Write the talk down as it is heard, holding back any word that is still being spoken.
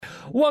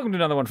Welcome to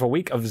another wonderful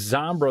week of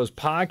Zombros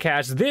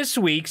Podcast. This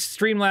week's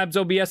Streamlabs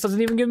OBS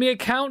doesn't even give me a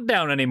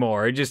countdown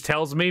anymore. It just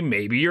tells me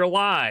maybe you're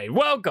live.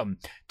 Welcome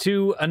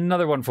to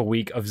another wonderful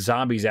week of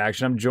Zombies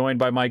Action. I'm joined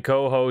by my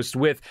co-host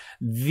with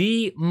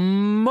the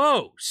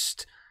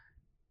most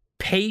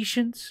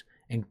patience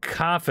and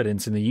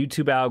confidence in the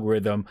YouTube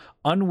algorithm,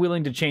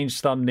 unwilling to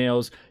change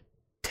thumbnails,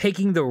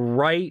 taking the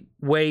right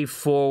way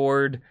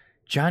forward,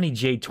 Johnny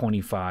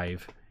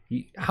J25.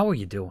 How are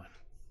you doing?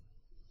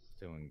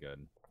 Doing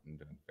good. I'm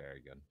doing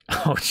very good.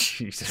 Oh,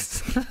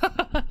 Jesus.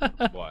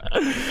 What?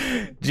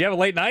 Did you have a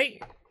late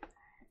night?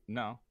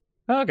 No.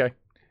 Oh, okay.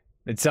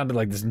 It sounded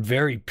like this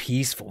very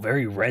peaceful,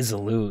 very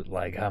resolute,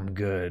 like, I'm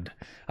good.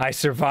 I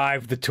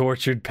survived the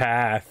tortured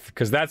path,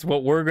 because that's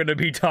what we're going to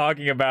be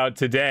talking about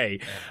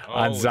today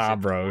on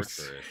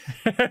Zombros.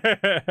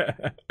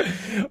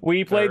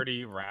 We played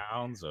 30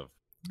 rounds of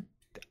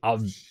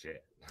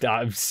shit.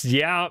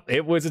 Yeah,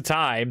 it was a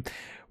time.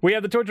 We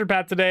have the tortured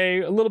path today,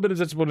 a little bit of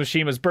Zetsubo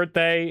Nishima's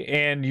birthday,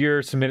 and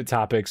your submitted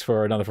topics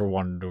for another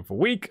wonderful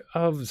week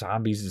of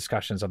zombies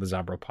discussions on the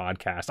Zombro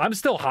podcast. I'm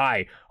still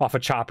high off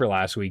of Chopper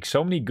last week.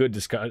 So many good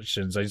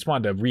discussions. I just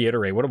wanted to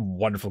reiterate what a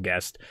wonderful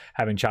guest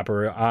having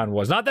Chopper on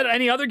was. Not that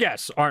any other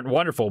guests aren't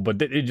wonderful,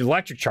 but it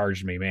electric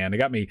charged me, man. It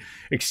got me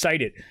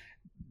excited,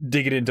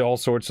 digging into all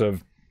sorts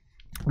of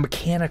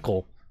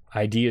mechanical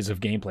ideas of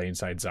gameplay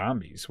inside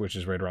zombies, which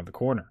is right around the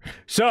corner.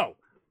 So,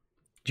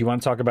 do you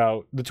want to talk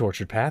about the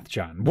tortured path,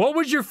 John? What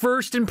was your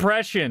first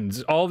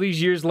impressions all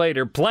these years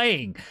later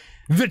playing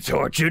the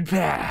tortured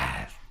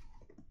path?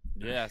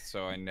 Yeah,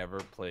 so I never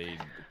played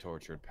the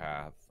tortured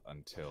path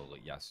until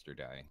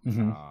yesterday.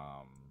 Mm-hmm.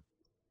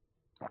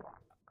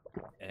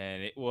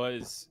 And it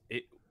was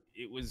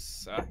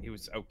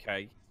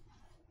okay.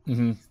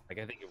 Mm-hmm. Like,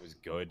 I think it was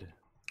good.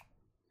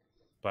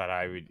 But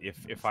I would,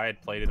 if I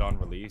had played it on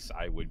release,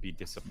 I would be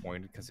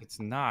disappointed because it's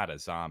not a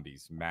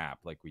zombies map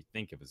like we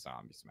think of a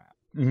zombies map.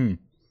 Mm-hmm.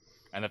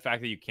 And the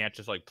fact that you can't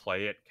just like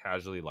play it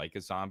casually like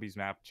a zombies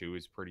map too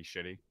is pretty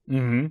shitty.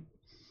 Mm-hmm.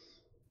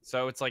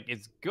 So it's like,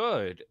 it's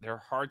good. Their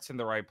heart's in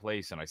the right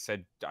place. And I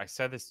said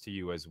this to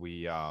you as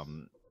we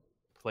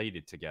played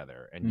it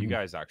together. And you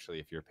guys actually,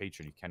 if you're a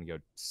patron, you can go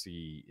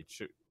see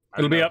it.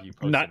 It'll be up if you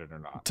posted it or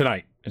not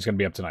tonight. It's going to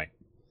be up tonight.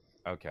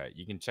 Okay,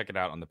 you can check it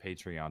out on the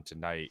Patreon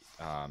tonight.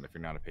 If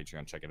you're not a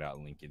Patreon, check it out.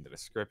 Link in the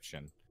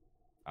description.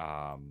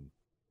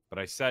 But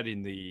I said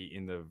in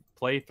the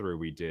playthrough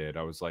we did,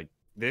 I was like,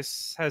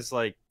 this has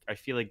like, I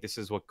feel like this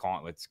is what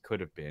Gauntlets could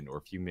have been, or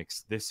if you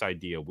mix this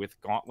idea with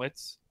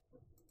Gauntlets,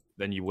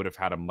 then you would have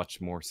had a much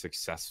more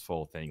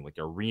successful thing, like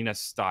arena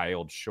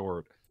styled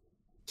short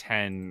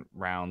 10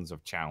 rounds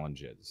of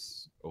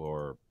challenges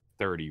or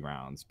 30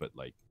 rounds, but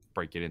like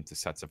break it into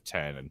sets of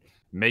 10 and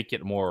make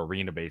it more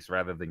arena based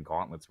rather than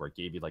Gauntlets where it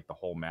gave you like the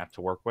whole map to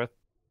work with.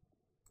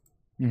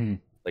 Mm-hmm.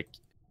 Like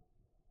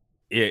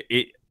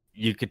it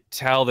you could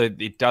tell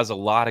that it does a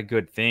lot of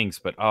good things,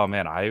 but oh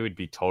man, I would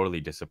be totally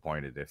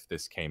disappointed if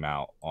this came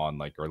out on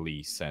like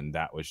release and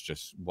that was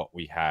just what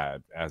we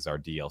had as our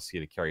DLC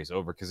to carry us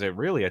over. Because it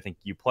really, I think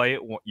you play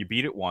it, you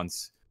beat it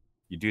once,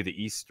 you do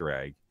the Easter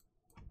egg,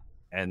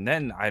 and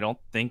then I don't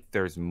think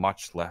there's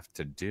much left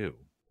to do.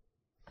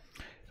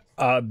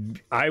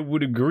 I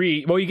would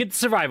agree. Well, you get the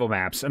survival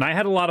maps, and I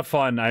had a lot of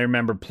fun. I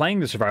remember playing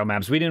the survival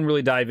maps. We didn't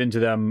really dive into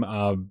them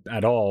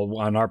at all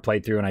on our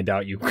playthrough, and I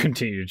doubt you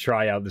continue to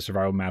try out the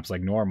survival maps like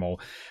normal.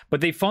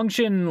 But they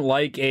function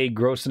like a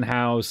Grossen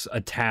house,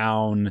 a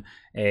town,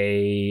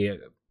 a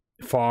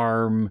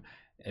farm,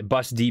 a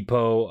bus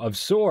depot of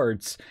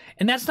sorts.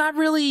 And that's not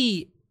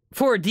really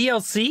for a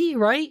DLC,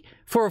 right?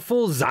 For a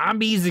full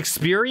zombies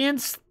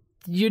experience.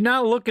 You're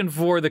not looking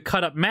for the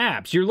cut-up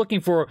maps. You're looking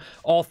for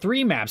all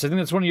three maps. I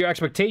think that's one of your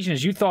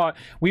expectations. You thought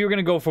we were going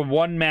to go from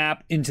one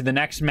map into the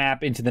next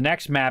map into the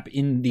next map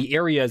in the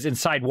areas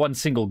inside one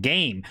single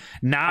game.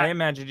 I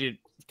imagined you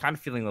kind of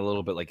feeling a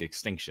little bit like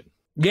Extinction.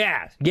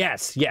 Yeah,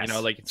 yes. You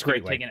know, like it's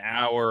going to take an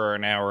hour or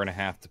an hour and a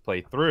half to play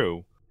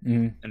through,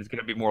 and it's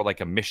going to be more like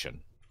a mission.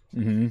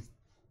 Mm-hmm.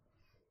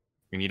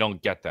 And you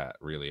don't get that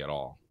really at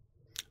all.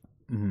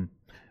 Mm-hmm.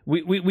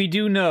 We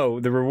do know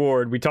the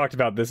reward. We talked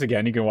about this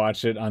again. You can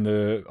watch it on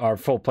our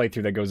full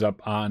playthrough that goes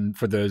up on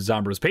for the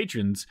Zombros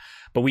patrons.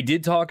 But we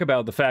did talk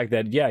about the fact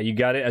that, yeah, you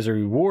got it as a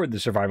reward, the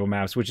survival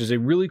maps, which is a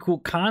really cool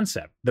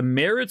concept. The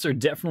merits are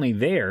definitely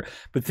there.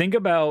 But think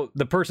about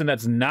the person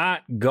that's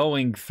not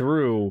going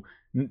through,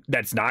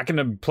 that's not going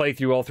to play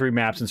through all three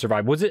maps and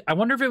survive. I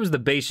wonder if it was the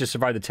base just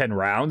survive the 10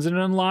 rounds and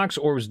it unlocks,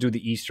 or was do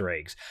the Easter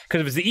eggs?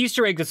 Because if it's the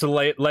Easter egg, that's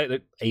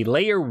a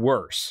layer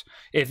worse.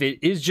 If it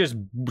is just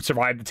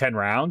survive the 10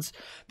 rounds,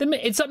 then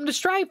it's something to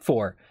strive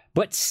for.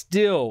 But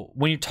still,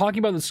 when you're talking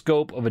about the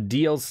scope of a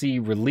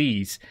DLC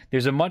release,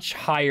 there's a much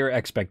higher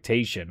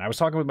expectation. I was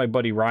talking with my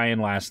buddy Ryan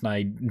last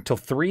night until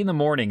 3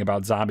 a.m.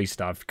 about zombie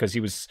stuff because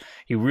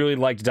he really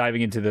liked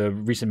diving into the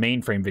recent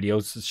mainframe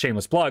videos.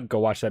 Shameless plug, go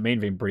watch that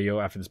mainframe video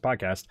after this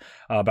podcast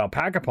about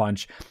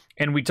Pack-a-Punch.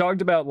 And we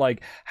talked about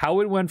like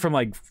how it went from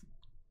like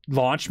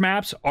launch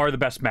maps are the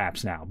best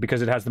maps now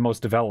because it has the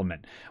most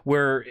development.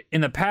 Where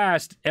in the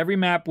past, every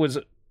map was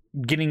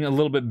getting a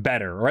little bit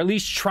better, or at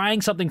least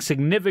trying something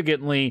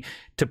significantly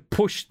to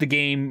push the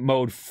game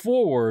mode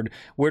forward,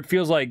 where it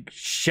feels like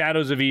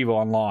Shadows of Evil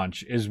on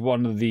launch is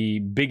one of the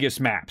biggest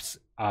maps.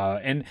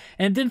 And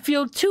it didn't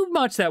feel too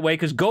much that way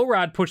because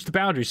Gorod pushed the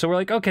boundaries. So we're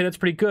like, okay, that's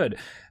pretty good.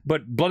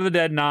 But Blood of the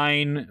Dead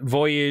 9,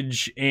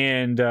 Voyage,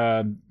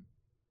 and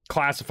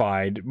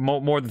Classified,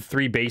 more the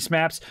 3 base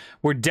maps,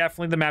 were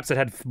definitely the maps that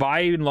had, by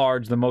and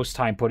large, the most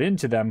time put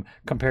into them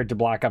compared to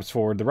Black Ops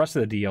 4, the rest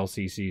of the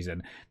DLC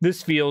season.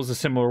 This feels a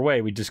similar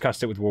way. We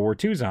discussed it with World War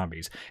II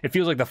Zombies. It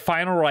feels like the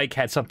Final Reich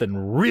had something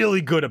really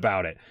good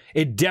about it.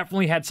 It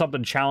definitely had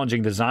something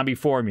challenging the zombie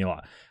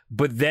formula.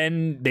 But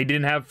then they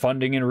didn't have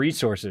funding and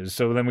resources.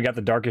 So then we got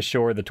the Darkest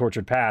Shore, the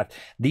Tortured Path.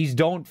 These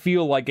don't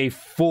feel like a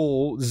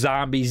full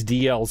Zombies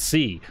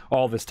DLC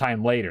all this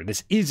time later.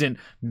 This isn't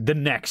the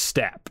next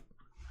step.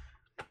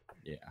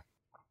 Yeah.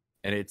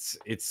 And it's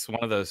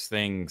one of those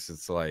things.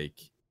 It's like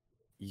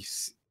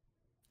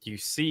you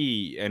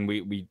see, and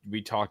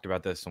we talked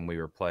about this when we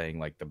were playing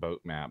like the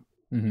boat map.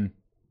 Mm-hmm.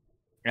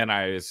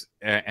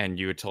 And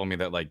you had told me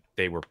that like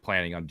they were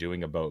planning on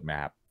doing a boat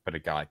map, but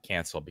it got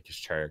canceled because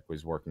Charrick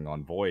was working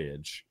on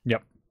Voyage.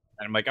 Yep.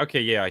 And I'm like, okay,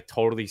 yeah, I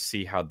totally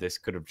see how this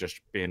could have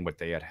just been what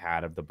they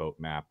had of the boat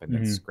map and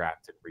then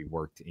scrapped and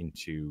reworked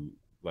into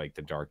like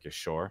the Darkest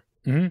Shore.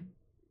 Mm-hmm.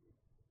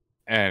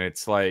 And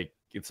it's like,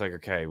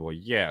 okay, well,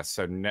 yeah,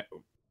 so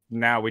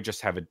now we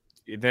just have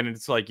then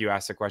it's like you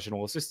ask the question,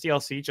 well, is this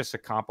DLC just a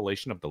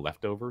compilation of the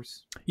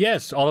leftovers?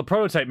 Yes, all the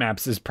prototype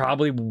maps is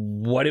probably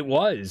what it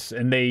was.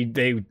 And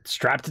they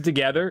strapped it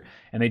together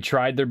and they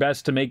tried their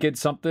best to make it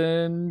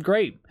something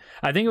great.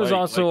 I think it was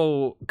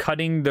also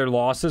cutting their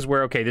losses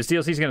where, okay, this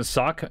DLC is going to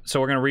suck, so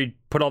we're going to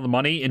put all the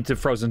money into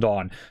Frozen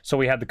Dawn. So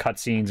we have the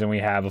cutscenes and we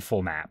have a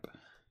full map.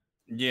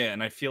 Yeah,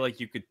 and I feel like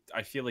you could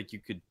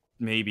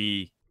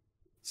maybe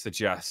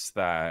suggest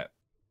that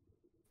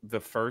the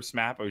first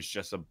map was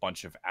just a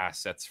bunch of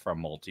assets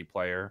from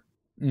multiplayer,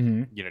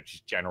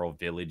 just general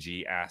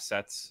villagey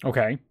assets,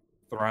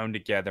 thrown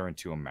together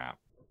into a map.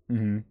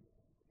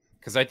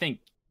 Because I think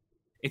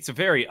it's a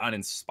very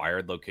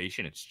uninspired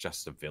location. It's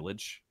just a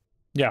village.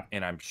 Yeah,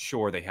 and I'm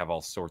sure they have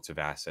all sorts of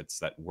assets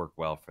that work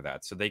well for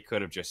that. So they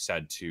could have just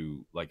said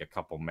to like a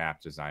couple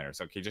map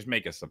designers, okay, just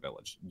make us a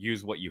village.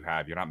 Use what you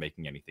have. You're not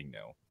making anything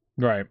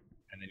new, right?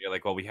 And then you're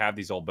like, well, we have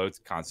these old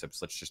boats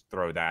concepts. Let's just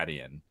throw that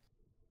in.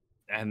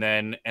 And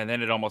then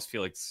it almost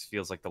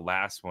feels like the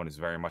last one is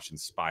very much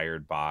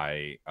inspired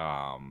by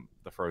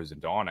the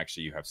Frozen Dawn.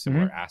 Actually, you have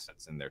similar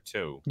assets in there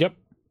too. Yep.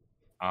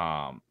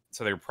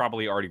 So they were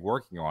probably already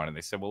working on it.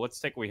 They said, well, let's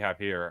take what we have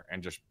here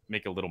and just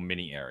make a little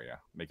mini area,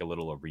 make a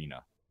little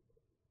arena.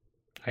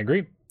 I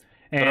agree.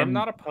 But I'm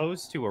not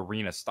opposed to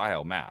arena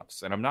style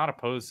maps, and I'm not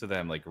opposed to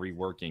them like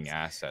reworking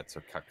assets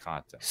or cut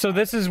content. So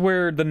this is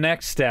where the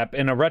next step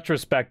in a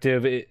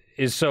retrospective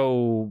is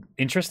so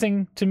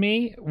interesting to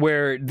me,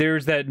 where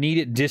there's that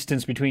needed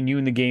distance between you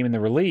and the game and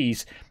the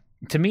release.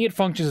 To me, it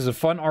functions as a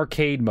fun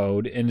arcade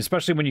mode, and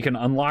especially when you can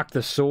unlock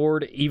the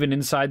sword, even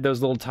inside those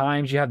little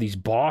times, you have these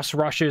boss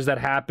rushes that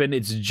happen.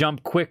 It's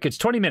jump quick. It's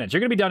 20 minutes. You're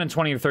going to be done in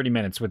 20 or 30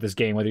 minutes with this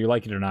game, whether you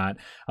like it or not,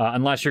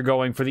 unless you're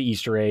going for the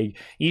Easter egg.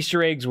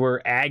 Easter eggs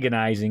were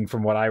agonizing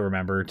from what I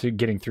remember to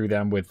getting through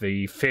them with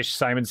the fish,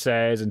 Simon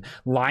Says, and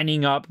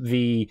lining up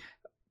the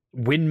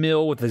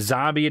windmill with the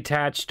zombie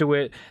attached to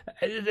it.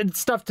 It's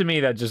stuff to me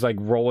that just like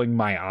rolling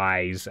my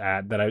eyes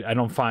at, that I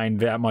don't find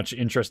that much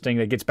interesting.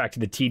 That gets back to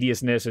the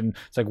tediousness, and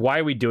it's like, why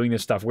are we doing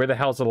this stuff? Where the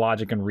hell's the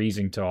logic and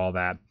reasoning to all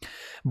that?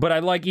 But I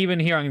like, even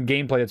here on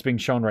gameplay that's being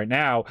shown right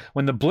now,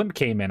 when the blimp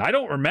came in, I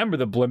don't remember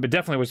the blimp. It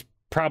definitely was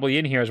probably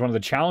in here as one of the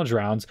challenge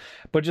rounds,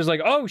 but just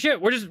like, oh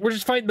shit, we're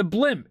just fighting the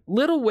blimp.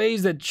 Little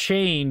ways that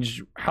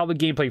change how the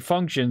gameplay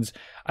functions.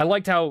 I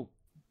liked how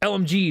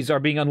LMGs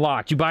are being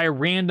unlocked. You buy a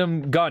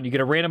random gun. You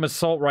get a random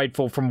assault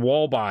rifle from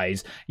wall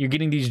buys. You're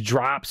getting these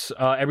drops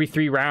every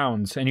 3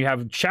 rounds, and you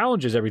have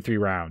challenges every 3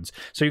 rounds.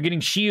 So you're getting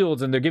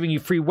shields, and they're giving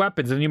you free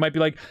weapons, and you might be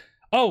like,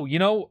 oh,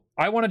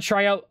 I want to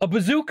try out a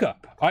bazooka.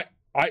 I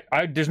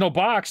there's no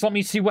box. Let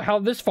me see how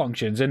this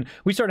functions. And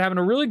we started having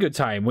a really good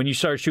time when you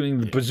started shooting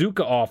the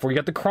bazooka off, or you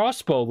got the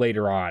crossbow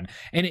later on.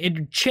 And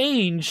it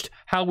changed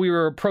how we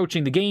were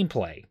approaching the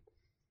gameplay.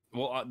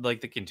 Well,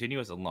 like the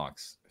continuous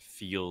unlocks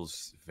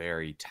feels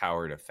very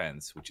tower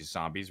defense, which is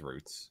Zombies'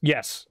 roots.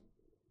 Yes.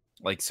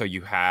 Like, so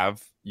you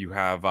have the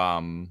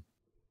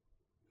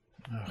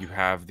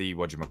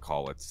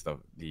whatchamacallits,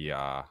 the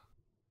oh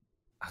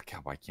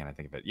God, why can't I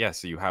think of it? Yeah,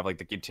 so you have like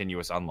the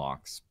continuous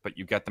unlocks, but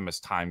you get them as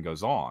time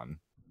goes on.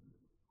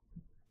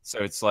 So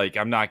it's like,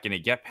 I'm not going to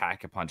get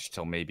Pack-a-Punch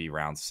till maybe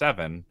round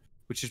 7,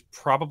 which is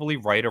probably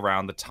right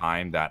around the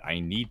time that I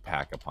need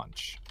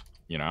Pack-a-Punch,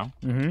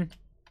 Mm-hmm.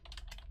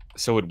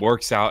 So it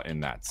works out in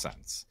that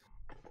sense.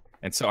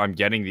 And so I'm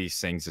getting these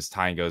things as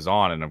time goes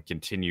on, and I'm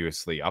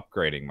continuously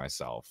upgrading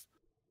myself.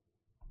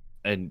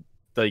 And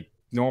like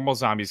normal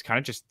Zombies kind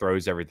of just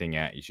throws everything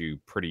at you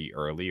pretty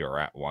early or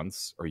at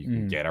once, or you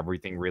can get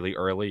everything really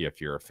early if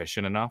you're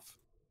efficient enough.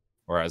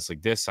 Whereas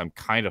like this, I'm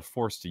kind of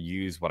forced to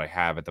use what I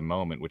have at the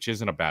moment, which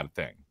isn't a bad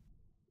thing.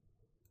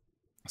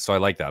 So I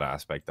like that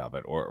aspect of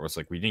it. Or it was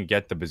like we didn't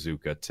get the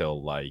bazooka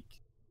till like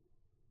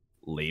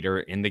later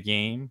in the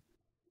game,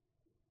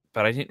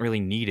 but I didn't really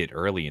need it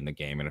early in the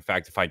game. And in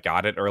fact, if I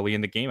got it early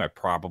in the game, I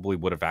probably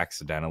would have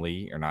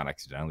accidentally, or not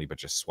accidentally, but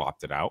just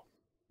swapped it out.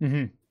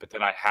 Mm-hmm. But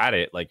then I had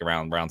it like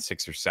around round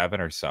 6 or 7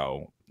 or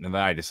so, and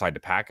then I decided to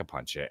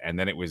pack-a-punch it, and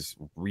then it was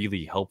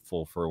really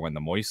helpful for when the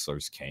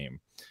Moislers came,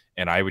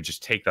 and I would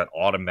just take that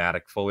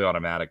fully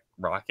automatic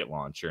rocket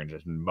launcher and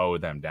just mow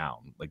them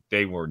down. Like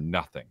they were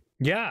nothing.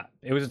 Yeah,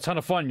 it was a ton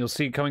of fun. You'll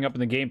see coming up in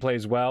the gameplay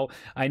as well.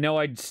 I know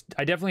I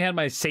definitely had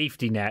my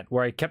safety net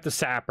where I kept the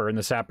Sapper, and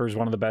the Sapper is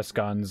one of the best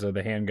guns, the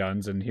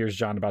handguns. And here's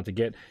John about to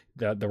get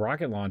the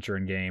rocket launcher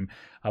in game.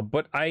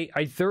 But I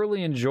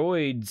thoroughly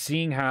enjoyed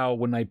seeing how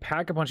when I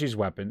pack-a-punch these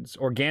weapons,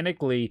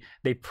 organically,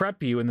 they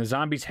prep you, and the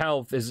zombies'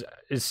 health is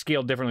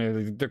scaled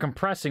differently. They're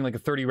compressing like a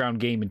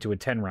 30-round game into a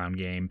 10-round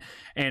game.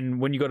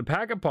 And when you go to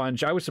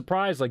pack-a-punch, I was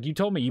surprised. Like you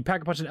told me, you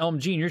pack-a-punch an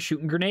LMG and you're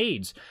shooting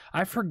grenades.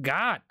 I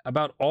forgot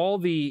about all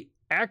the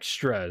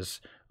extras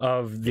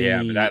of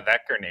the but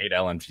that grenade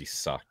LMG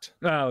sucked.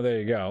 Oh, there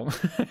you go.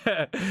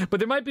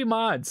 But there might be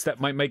mods that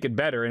might make it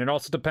better, and it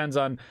also depends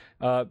on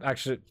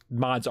actually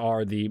mods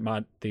are the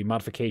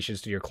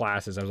modifications to your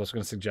classes. I was also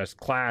going to suggest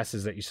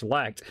classes that you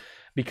select,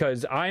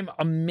 because I'm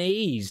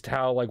amazed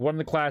how like one of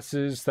the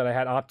classes that I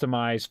had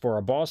optimized for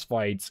our boss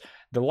fights,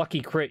 the lucky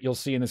crit you'll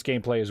see in this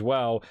gameplay as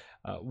well,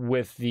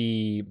 with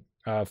the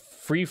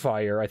Free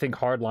Fire, I think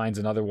Hardline's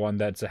another one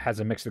that has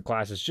a mix of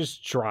classes,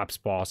 just drops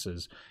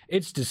bosses.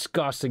 It's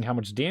disgusting how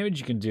much damage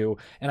you can do,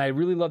 and I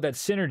really love that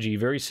synergy,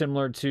 very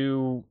similar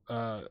to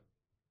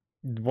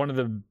one of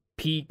the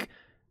peak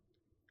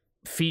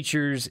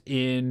features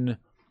in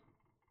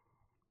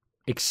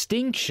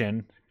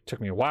Extinction. Took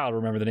me a while to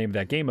remember the name of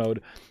that game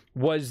mode.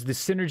 Was the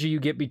synergy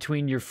you get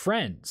between your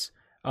friends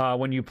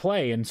when you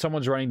play, and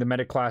someone's running the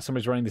medic class,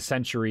 somebody's running the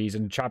centuries,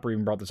 and Chopper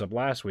even brought this up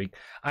last week.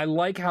 I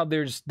like how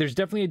there's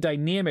definitely a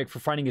dynamic for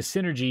finding a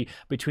synergy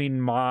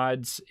between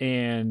mods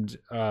and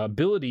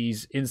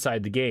abilities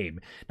inside the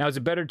game. Now, is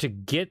it better to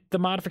get the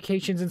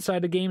modifications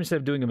inside the game instead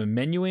of doing them in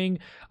menuing?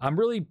 I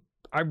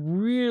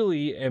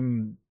really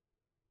am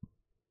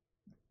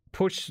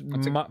push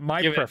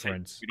my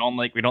preference. We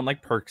don't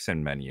like perks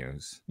and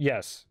menus.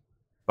 Yes,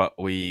 but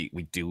we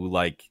do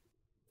like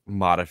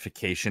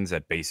modifications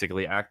that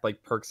basically act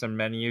like perks and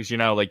menus. You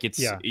know, like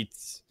it's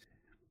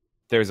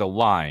there's a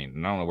line.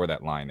 I don't know where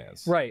that line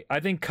is. Right. I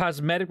think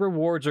cosmetic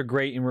rewards are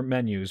great in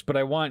menus, but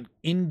I want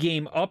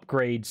in-game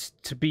upgrades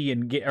to be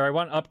or I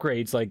want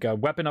upgrades like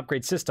weapon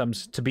upgrade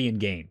systems to be in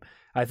game.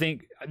 I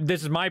think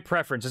this is my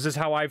preference. This is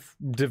how I've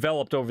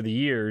developed over the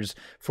years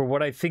for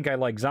what I think I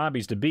like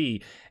zombies to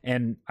be.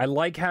 And I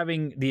like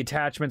having the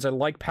attachments. I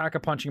like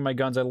pack-a-punching my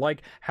guns. I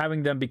like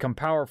having them become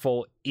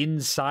powerful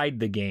inside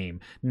the game,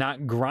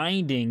 not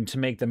grinding to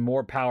make them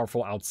more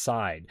powerful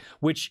outside,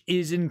 which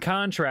is in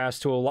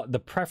contrast to the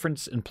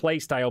preference and play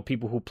style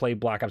people who play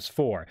Black Ops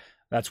 4.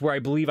 That's where I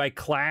believe I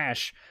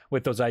clash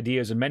with those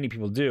ideas, and many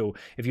people do.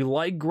 If you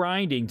like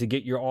grinding to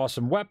get your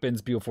awesome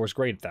weapons, BO4 is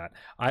great at that.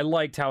 I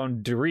liked how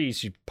in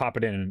Derice, you pop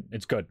it in and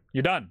it's good.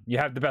 You're done. You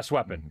have the best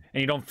weapon,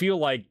 and you don't feel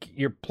like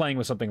you're playing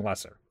with something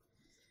lesser.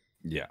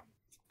 Yeah,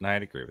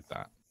 I'd agree with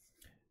that.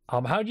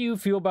 How do you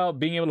feel about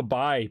being able to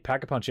buy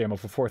Pack-a-Punch ammo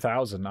for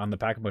 4,000 on the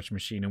Pack-a-Punch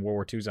machine in World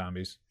War II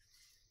zombies?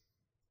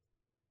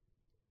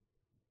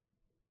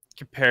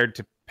 Compared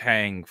to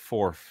paying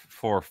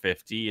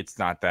 $450, it's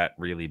not that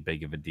really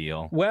big of a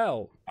deal.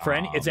 Well, for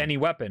it's any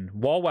weapon,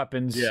 wall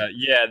weapons.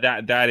 Yeah,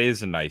 that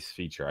is a nice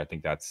feature. I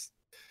think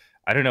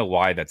I don't know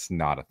why that's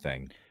not a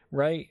thing.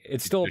 Right,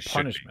 it's still a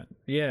punishment.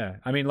 Yeah,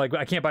 I mean, like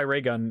I can't buy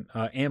ray gun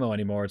ammo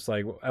anymore. It's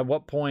like, at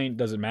what point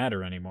does it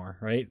matter anymore,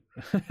 right?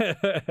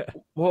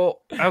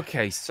 Well,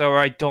 okay, so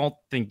I don't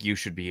think you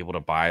should be able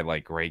to buy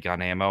like ray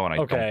gun ammo, and I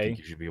don't think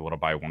you should be able to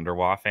buy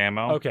Wunderwaffe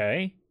ammo.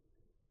 Okay.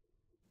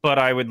 But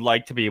I would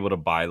like to be able to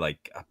buy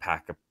like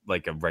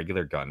a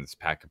regular gun's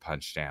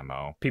pack-a-punch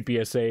ammo.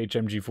 PPSH,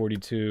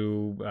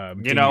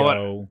 MG42, you know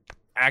what?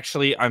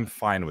 Actually, I'm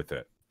fine with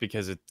it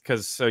because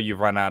so you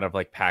run out of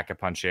like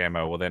pack-a-punch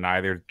ammo. Well, then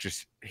either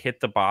just hit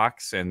the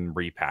box and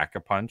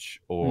repack-a-punch,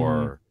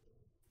 or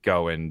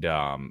go and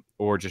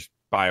or just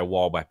buy a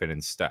wall weapon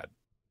instead.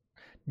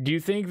 Do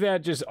you think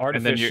that just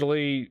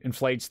artificially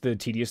inflates the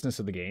tediousness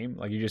of the game?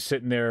 Like you're just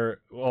sitting there,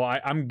 well,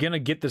 I'm going to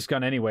get this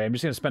gun anyway. I'm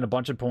just going to spend a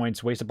bunch of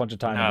points, waste a bunch of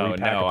time, and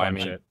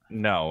repack-a-punch it.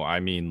 No,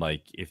 I mean,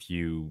 like, if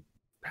you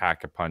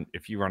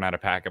run out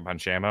of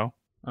pack-a-punch ammo,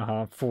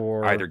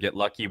 for either get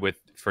lucky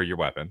for your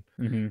weapon,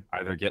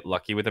 either get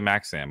lucky with a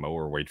max ammo,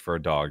 or wait for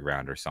a dog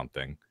round or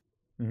something,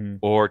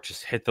 or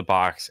just hit the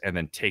box and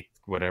then take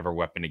whatever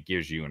weapon it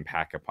gives you and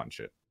pack-a-punch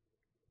it,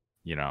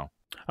 you know?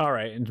 All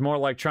right, it's more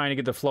like trying to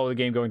get the flow of the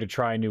game going to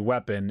try a new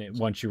weapon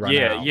once you run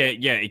out. Yeah.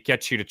 It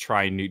gets you to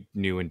try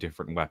new and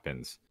different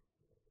weapons.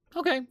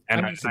 Okay,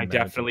 and I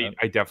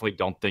definitely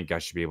don't think I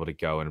should be able to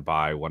go and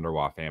buy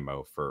Wunderwaffe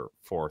ammo for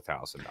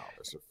 $4,000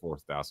 or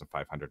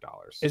 $4,500.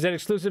 Is that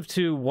exclusive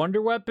to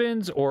Wonder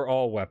Weapons or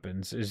all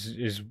weapons?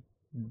 Is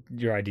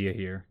your idea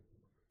here?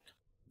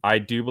 I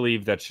do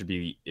believe that should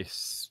be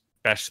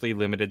especially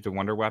limited to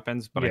wonder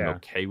weapons, but I'm Yeah.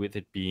 okay with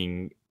it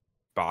being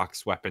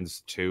box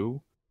weapons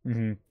too,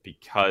 Mm-hmm.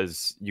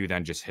 because you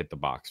then just hit the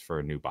box for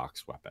a new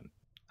box weapon.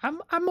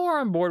 I'm more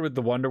on board with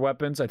the wonder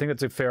weapons. I think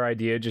that's a fair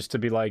idea, just to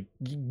be like,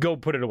 go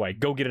put it away,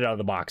 go get it out of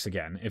the box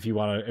again. If you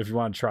want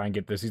to try and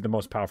get this, these are the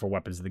most powerful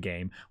weapons of the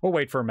game, or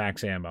wait for a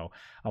max ammo.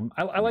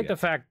 I like the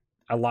fact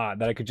a lot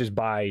that I could just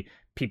buy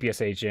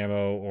PPSH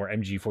ammo or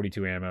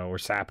MG42 ammo or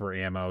Sapper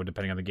ammo,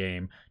 depending on the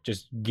game.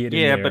 Just get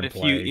in there but and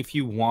play. if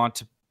you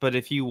want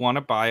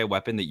to buy a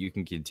weapon that you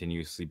can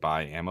continuously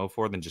buy ammo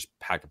for, then just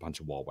pack a bunch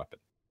of wall weapon.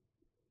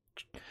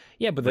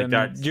 Yeah, but Like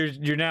then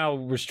you're now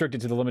restricted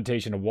to the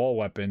limitation of wall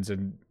weapons,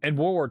 and World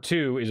War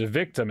II is a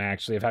victim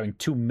actually of having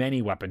too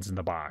many weapons in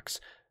the box.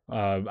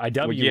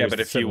 IW but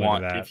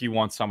if you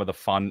want some of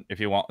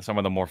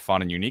the more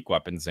fun and unique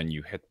weapons, then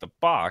you hit the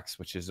box,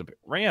 which is a bit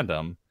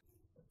random.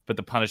 But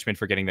the punishment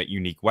for getting that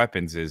unique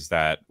weapons is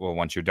that, well,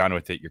 once you're done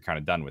with it, you're kind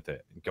of done with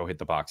it. Go hit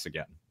the box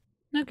again.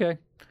 Okay.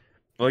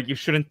 Like you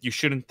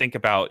shouldn't think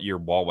about your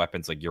wall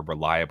weapons like your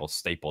reliable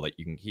staple that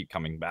you can keep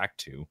coming back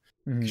to,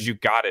 because you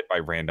got it by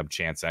random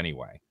chance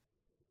anyway.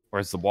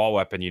 Whereas the wall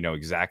weapon, you know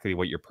exactly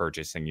what you're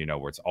purchasing, you know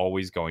where it's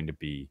always going to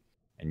be,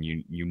 and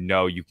you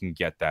know you can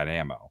get that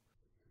ammo.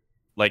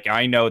 Like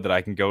I know that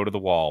I can go to the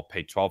wall,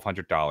 pay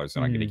 $1,200,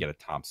 and I'm going to get a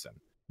Thompson.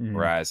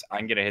 Whereas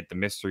I'm going to hit the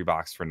mystery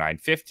box for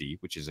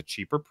 $950, which is a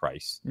cheaper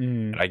price,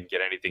 and I can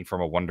get anything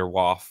from a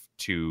Wonderwaff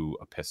to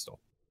a pistol.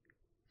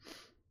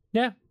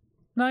 Yeah.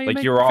 No,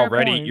 you're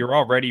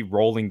already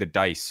rolling the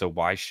dice, so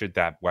why should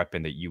that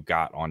weapon that you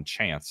got on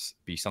chance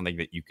be something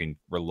that you can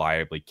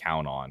reliably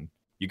count on?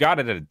 You got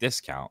it at a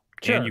discount,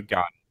 and you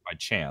got it by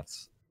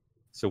chance.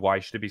 So why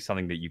should it be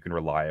something that you can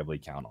reliably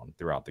count on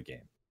throughout the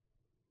game?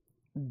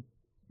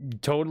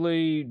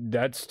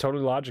 That's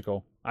totally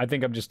logical. I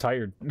think I'm just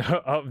tired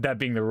of that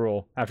being the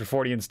rule. After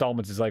 40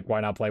 installments, it's like,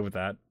 why not play with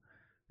that?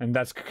 And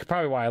that's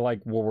probably why I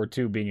like World War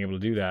II being able to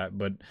do that.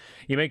 But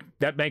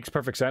that makes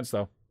perfect sense,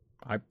 though.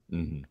 I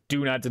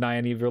do not deny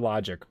any of your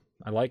logic.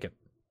 I like it.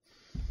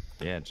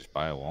 Yeah, just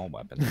buy a wall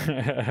weapon.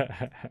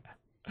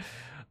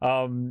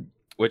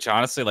 Which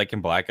honestly, like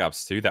in Black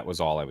Ops 2, that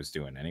was all I was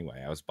doing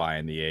anyway. I was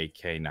buying the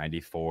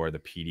AK-94, the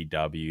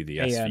PDW, the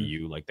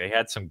SVU. Like they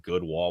had some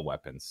good wall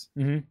weapons.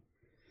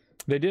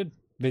 They did,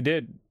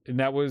 and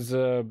that was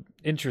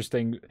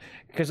interesting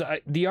because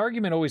the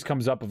argument always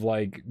comes up of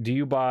like, do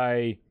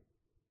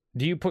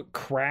you put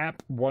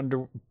crap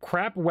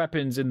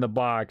weapons in the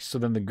box so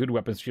then the good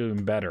weapons feel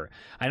even better?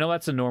 I know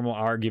that's a normal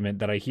argument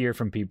that I hear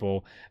from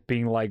people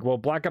being like, well,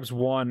 Black Ops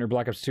 1 or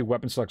Black Ops 2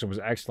 weapon selection was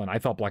excellent. I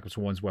thought Black Ops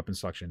 1's weapon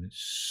selection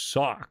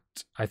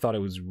sucked. I thought it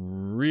was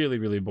really,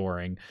 really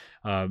boring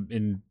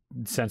in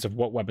sense of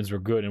what weapons were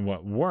good and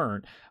what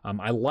weren't.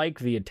 I like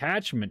the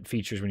attachment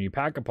features when you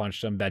pack-a-punch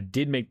them that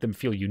did make them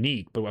feel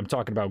unique, but I'm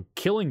talking about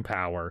killing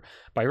power.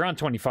 By round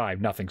 25,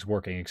 nothing's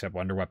working except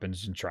wonder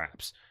weapons and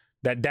traps.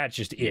 That's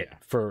just it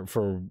for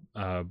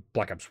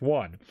Black Ops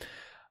 1.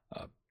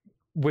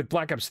 With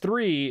Black Ops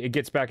 3, it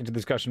gets back into the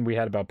discussion we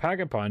had about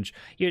Pack-a-Punch.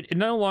 It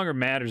no longer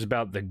matters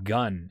about the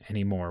gun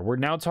anymore. We're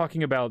now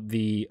talking about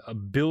the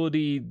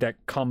ability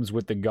that comes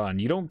with the gun.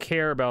 You don't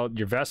care about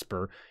your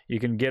Vesper. You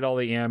can get all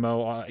the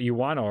ammo you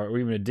want, or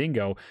even a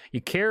Dingo.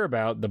 You care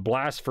about the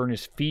Blast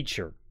Furnace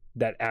feature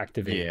that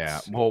activates.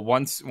 Yeah, well,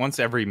 once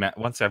every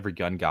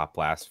gun got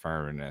Blast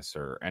Furnace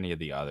or any of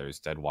the others,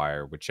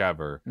 Deadwire,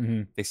 whichever,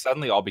 they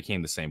suddenly all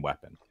became the same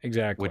weapon.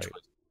 Exactly. Which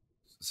was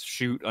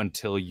shoot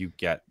until you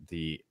get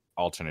the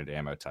alternate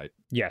ammo type.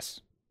 Yes.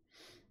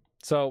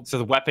 So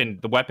the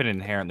weapon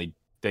inherently,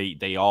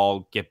 they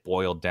all get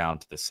boiled down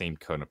to the same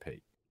cone of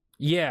paint.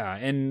 Yeah,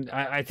 and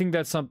I think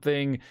that's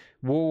something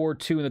World War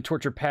II and the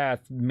Torture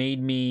Path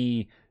made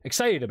me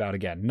excited about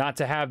again. Not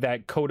to have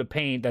that coat of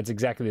paint that's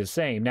exactly the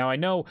same. Now, I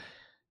know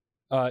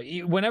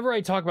whenever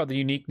I talk about the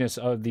uniqueness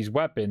of these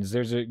weapons,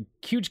 there's a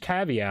huge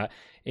caveat,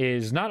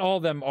 is not all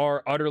of them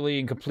are utterly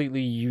and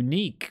completely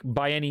unique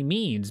by any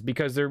means,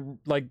 because they're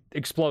like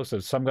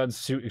explosives. Some guns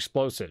shoot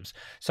explosives.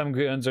 Some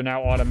guns are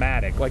now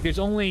automatic. Like, there's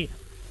only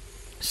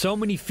so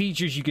many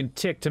features you can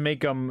tick to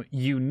make them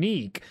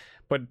unique,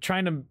 but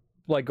trying to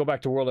like go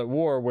back to World at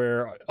War,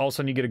 where all of a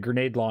sudden you get a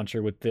grenade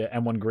launcher with the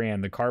M1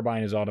 Garand, the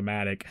carbine is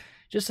automatic.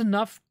 Just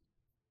enough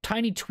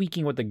tiny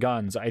tweaking with the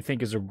guns, I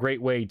think, is a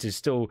great way to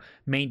still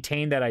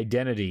maintain that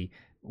identity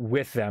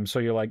with them. So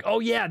you're like, oh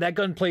yeah, that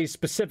gun plays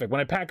specific.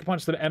 When I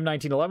pack-a-punched the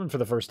M1911 for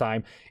the first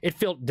time, it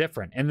felt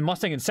different. And the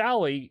Mustang and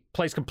Sally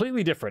plays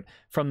completely different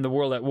from the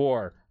World at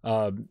War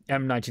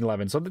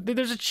M1911. So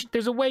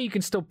there's a way you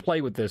can still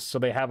play with this, so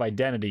they have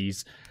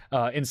identities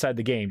inside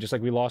the game, just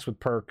like we lost with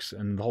perks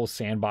and the whole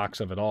sandbox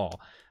of it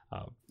all.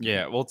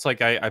 Yeah, well, it's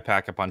like I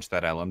pack-a-punched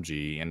that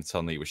LMG, and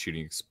suddenly it was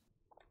shooting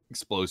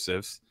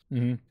explosives.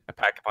 I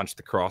pack-a-punched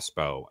the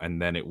crossbow,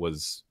 and then it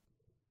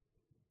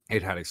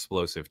had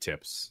explosive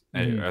tips,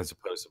 as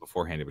opposed to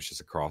beforehand it was just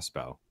a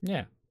crossbow.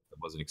 Yeah, it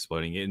wasn't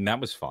exploding, and that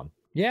was fun.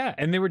 Yeah,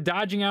 and they were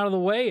dodging out of the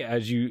way,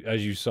 as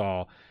you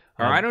saw.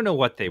 Or I don't know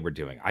what they were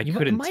doing. I couldn't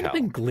tell. It might have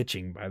been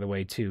glitching, by the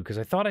way, too, because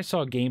I thought I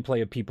saw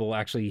gameplay of people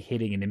actually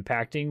hitting and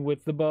impacting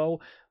with the bow.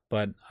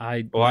 But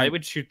Well, I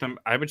would shoot them.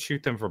 I would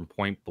shoot them from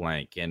point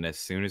blank, and as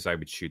soon as I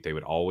would shoot, they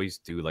would always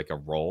do like a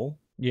roll,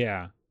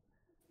 yeah.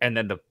 and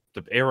then the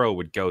arrow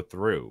would go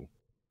through,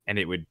 and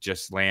it would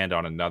just land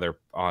on it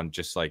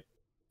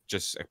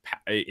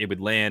would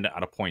land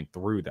at a point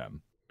through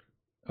them,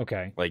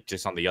 Okay. like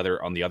just on the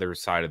other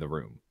side of the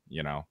room,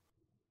 you know.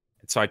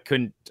 And so I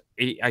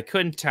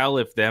couldn't tell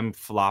if them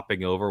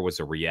flopping over was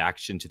a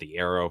reaction to the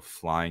arrow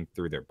flying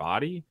through their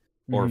body,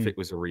 or if Mhm. it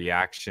was a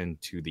reaction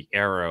to the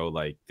arrow,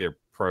 like they're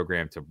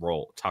programmed to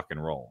tuck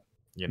and roll.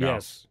 You know,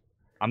 Yes.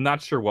 I'm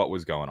not sure what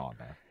was going on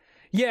there.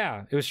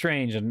 Yeah, it was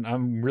strange, and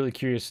I'm really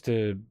curious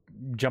to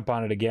jump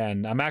on it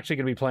again. I'm actually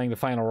going to be playing the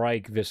Final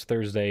Reich this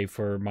Thursday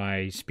for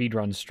my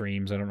speedrun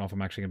streams. I don't know if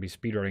I'm actually going to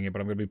be speedrunning it,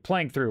 but I'm going to be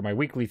playing through my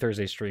weekly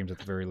Thursday streams at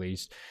the very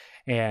least.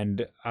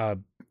 And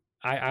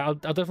I'll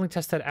definitely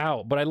test that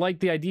out. But I like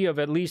the idea of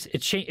at least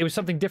it was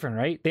something different,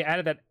 right? They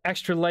added that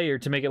extra layer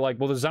to make it like,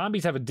 well, the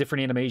zombies have a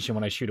different animation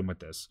when I shoot them with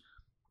this.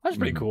 That's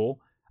pretty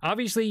cool.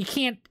 Obviously, you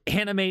can't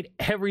animate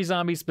every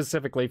zombie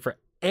specifically for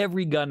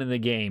every gun in the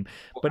game,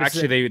 but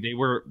actually,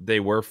 they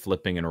were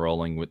flipping and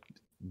rolling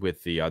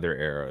with the other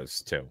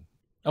arrows too.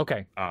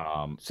 Okay.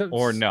 So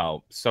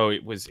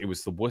it was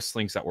the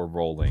whistlings that were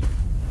rolling.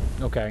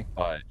 Okay.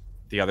 But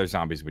the other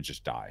zombies would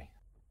just die.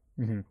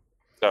 Mm-hmm.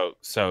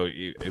 So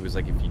it was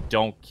like if you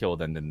don't kill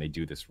them, then they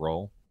do this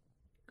roll.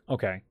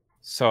 Okay.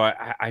 So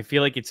I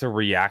feel like it's a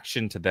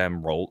reaction to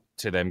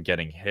them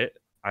getting hit.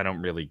 I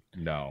don't really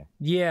know.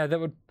 Yeah,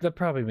 that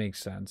probably makes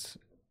sense.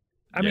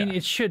 I mean,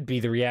 it should be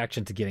the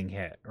reaction to getting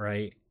hit,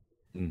 right?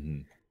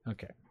 Mm-hmm.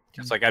 Okay.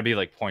 It's like I'd be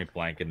like point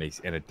blank, and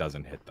it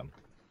doesn't hit them.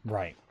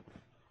 Right.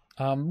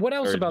 What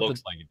else about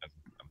looks like it doesn't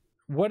hit them.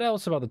 What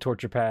else about the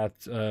torture path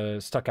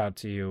stuck out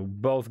to you,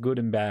 both good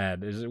and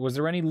bad? Was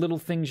there any little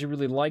things you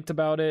really liked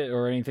about it,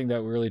 or anything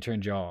that really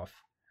turned you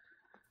off?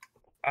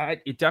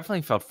 It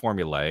definitely felt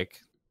formulaic.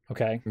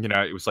 Okay. You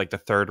know, it was like the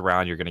third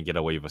round you're going to get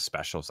away with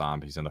special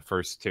zombies, and the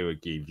first two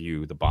it gave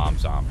you the bomb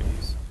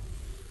zombies,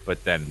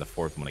 but then the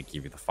fourth one it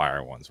gave you the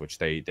fire ones, which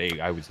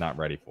I was not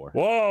ready for.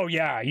 Whoa,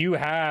 yeah, you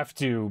have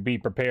to be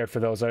prepared for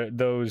those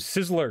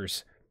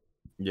sizzlers.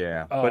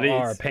 Yeah, but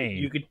it's a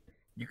pain.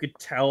 You could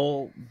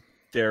tell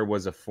there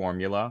was a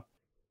formula,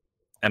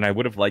 and I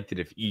would have liked it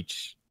if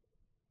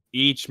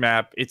each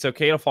map. It's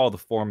okay to follow the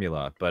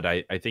formula, but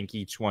I think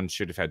each one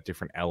should have had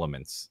different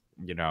elements.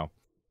 You know.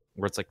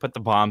 Where it's like put the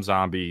bomb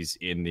zombies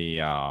in the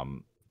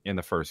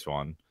first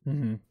one,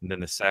 mm-hmm. and then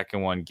the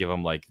second one give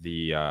them like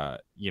the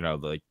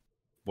like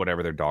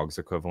whatever their dog's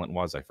equivalent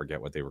was. I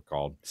forget what they were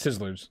called.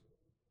 Sizzlers.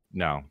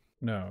 No,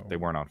 No, they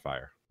weren't on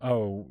fire.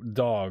 Oh,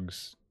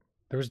 dogs.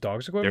 There was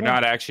dogs equivalent. They're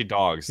not actually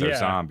dogs. They're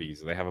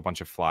zombies. They have a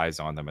bunch of flies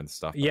on them and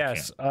stuff.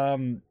 Yes,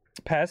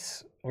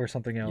 pests or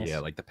something else. Yeah,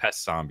 like the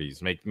pest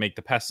zombies. Make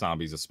the pest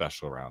zombies a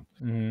special round,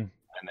 mm-hmm. and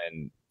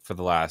then for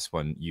the last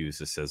one, use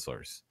the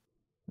sizzlers.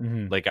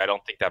 Mm-hmm. Like, I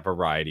don't think that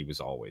variety was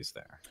always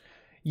there.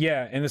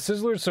 Yeah, and the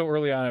Sizzler so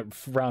early on at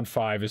round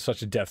 5 is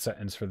such a death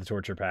sentence for the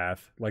torture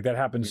path. Like, that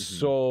happens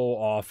so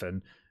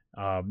often.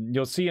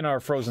 You'll see in our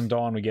Frozen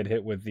Dawn, we get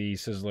hit with the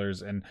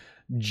Sizzlers, and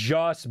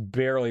just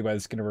barely by the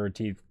skin of our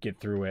teeth get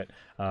through it.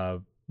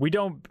 We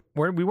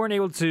weren't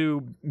able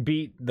to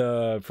beat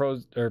the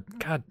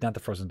not the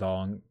Frozen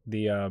Dawn,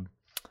 the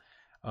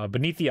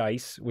Beneath the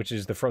Ice, which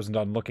is the Frozen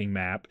Dawn looking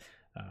map.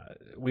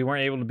 We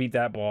weren't able to beat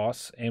that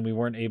boss, and we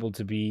weren't able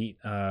to beat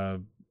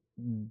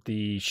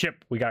the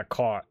ship. We got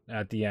caught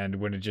at the end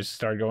when it just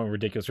started going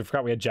ridiculous. We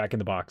forgot we had Jack in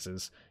the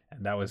Boxes,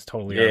 and that was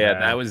totally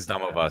that was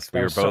dumb of us.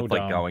 We were both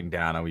dumb. Going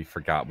down, and we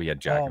forgot we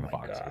had Jack in the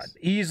Boxes. God.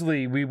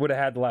 Easily, we would have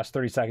had the last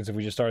 30 seconds if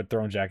we just started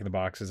throwing Jack in the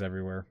Boxes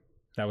everywhere.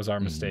 That was our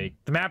mistake.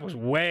 The map was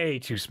way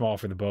too small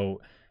for the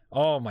boat.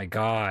 Oh my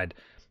god,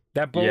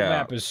 that boat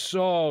map is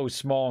so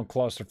small and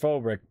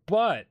claustrophobic.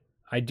 But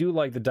I do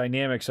like the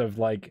dynamics of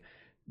like.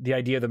 The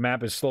idea the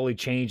map is slowly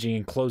changing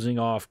and closing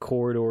off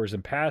corridors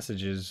and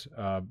passages.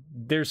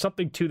 There's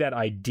something to that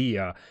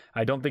idea.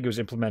 I don't think it was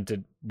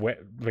implemented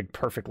like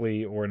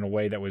perfectly or in a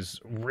way that was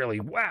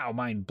really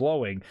mind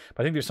blowing.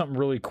 But I think there's something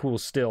really cool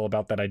still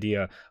about that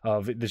idea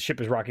of the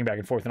ship is rocking back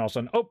and forth, and all of a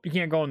sudden, you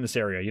can't go in this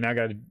area. You now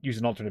got to use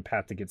an alternate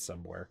path to get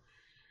somewhere.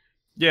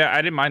 Yeah, I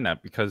didn't mind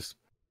that because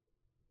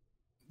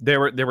there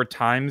were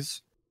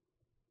times.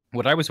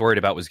 What I was worried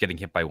about was getting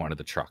hit by one of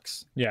the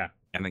trucks. Yeah,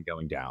 and then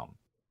going down.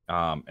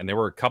 And there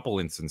were a couple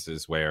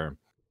instances where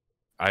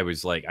I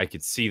was like, I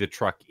could see the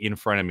truck in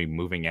front of me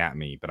moving at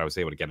me, but I was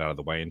able to get out of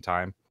the way in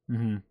time.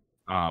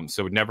 Mm-hmm.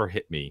 So it never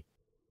hit me.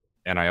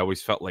 And I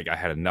always felt like I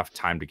had enough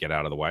time to get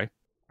out of the way.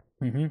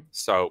 Mm-hmm.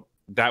 So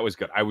that was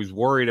good. I was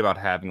worried about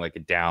having like a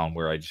down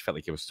where I just felt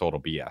like it was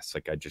total BS.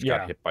 Like I just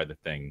got hit by the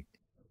thing.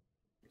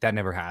 That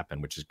never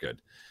happened, which is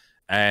good.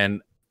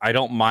 And I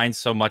don't mind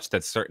so much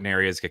that certain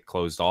areas get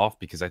closed off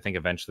because I think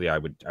eventually I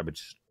would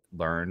just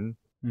learn.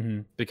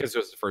 Mm-hmm. Because it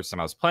was the first time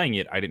I was playing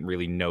it, I didn't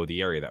really know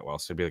the area that well.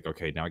 So I'd be like,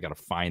 okay, now I got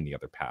to find the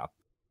other path.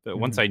 But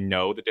once I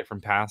know the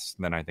different paths,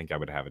 then I think I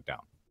would have it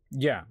down.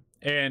 Yeah.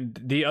 And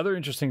the other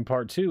interesting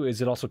part, too,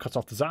 is it also cuts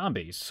off the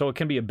zombies. So it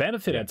can be a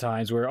benefit at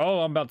times where,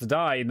 I'm about to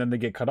die, and then they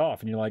get cut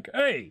off. And you're like,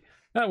 hey,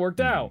 That worked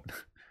out.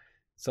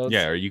 So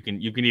yeah, or you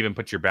can even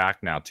put your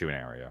back now to an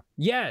area.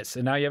 Yes,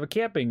 and now you have a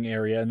camping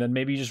area, and then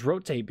maybe you just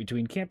rotate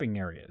between camping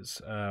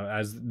areas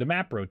as the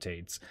map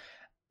rotates.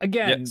 Yeah,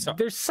 Again, so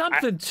there's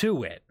something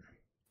to it.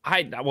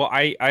 I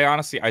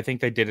honestly I think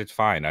they did it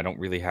fine. I don't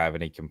really have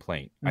any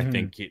complaint. I Mm-hmm.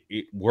 think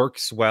it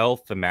works well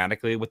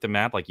thematically with the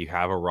map. Like you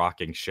have a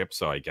rocking ship,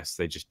 so I guess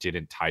they just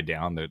didn't tie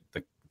down the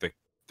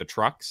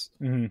trucks.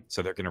 Mm-hmm.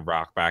 So they're gonna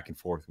rock back and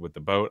forth with the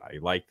boat. I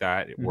like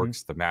that. It Mm-hmm.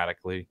 works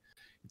thematically.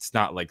 It's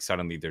not like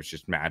suddenly there's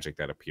just magic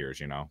that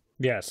appears, you know?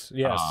 Yes.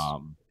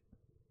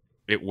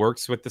 It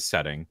works with the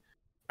setting.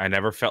 I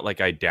never felt like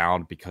I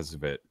downed because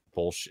of it.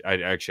 Bullshit. I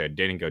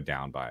didn't go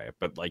down by it,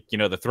 but like,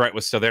 the threat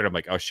was still there. I'm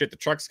like, oh shit, the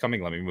truck's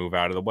coming. Let me move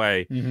out of the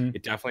way. Mm-hmm.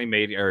 It definitely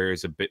made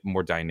areas a bit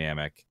more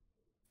dynamic,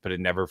 but it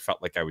never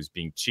felt like I was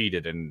being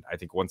cheated. And I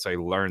think once I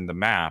learned the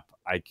map,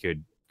 I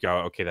could go,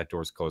 okay, that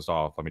door's closed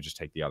off. Let me just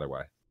take the other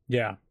way.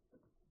 Yeah.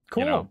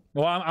 Cool.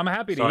 Well, I'm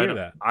happy to hear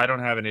that. I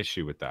don't have an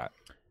issue with that.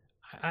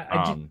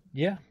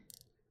 Yeah.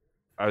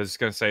 I was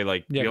gonna say,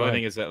 like, Yeah, the go only ahead.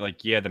 thing is that,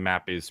 like, yeah, the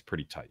map is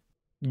pretty tight.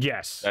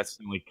 Yes. That's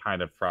the only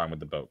kind of problem with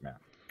the boat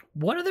map.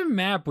 What other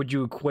map would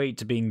you equate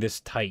to being this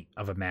tight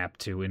of a map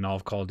to in all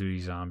of Call of Duty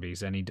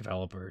Zombies? Any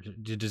developer?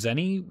 Does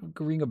any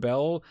ring a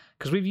bell?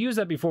 Because we've used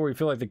that before. We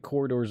feel like the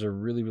corridors are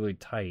really, really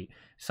tight.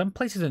 Some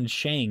places in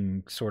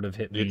Shang sort of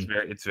hit me.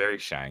 It's very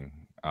Shang.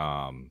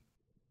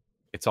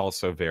 It's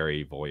also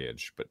very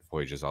Voyage, but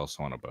Voyage is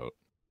also on a boat.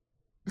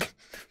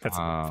 That's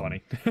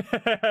funny.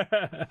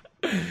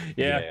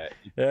 Yeah.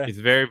 It's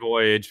very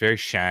Voyage, very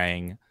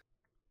Shang.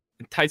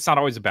 Tight's not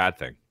always a bad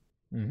thing.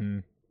 Mm-hmm.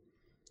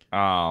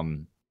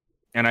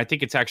 And I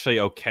think it's actually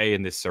okay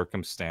in this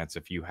circumstance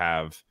if you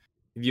have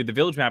the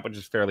village map, which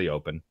is fairly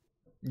open.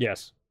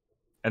 Yes.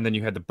 And then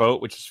you had the boat,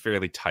 which is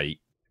fairly tight.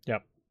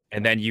 Yep.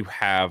 And then you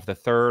have the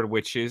third,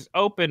 which is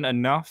open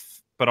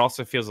enough, but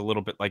also feels a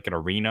little bit like an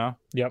arena.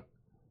 Yep.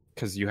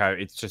 Because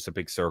it's just a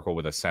big circle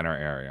with a center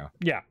area.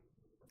 Yeah.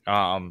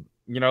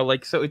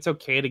 So it's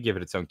okay to give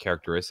it its own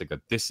characteristic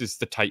that this is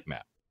the tight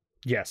map.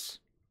 Yes.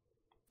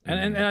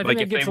 And I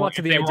think it gets a lot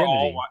to the identity.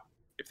 identity.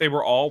 If they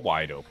were all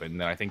wide open,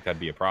 then I think that'd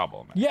be a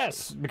problem. Actually.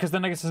 Yes, because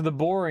then I guess it's the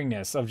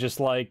boringness of just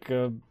like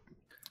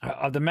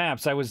of the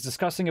maps. I was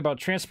discussing about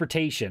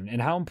transportation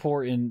and how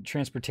important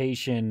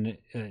transportation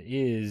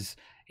is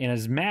in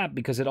his map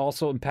because it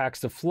also impacts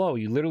the flow.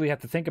 You literally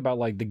have to think about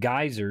like the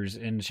geysers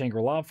in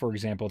Shangri-La, for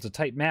example. It's a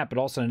tight map, but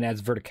also it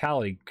adds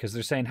verticality because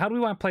they're saying, how do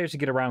we want players to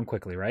get around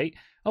quickly, right?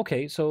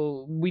 Okay,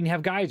 so we can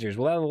have geysers.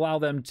 Well, that'll allow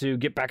them to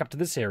get back up to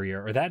this area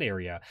or that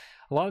area.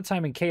 A lot of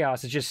time in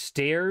Chaos, it's just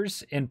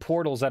stairs and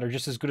portals that are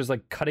just as good as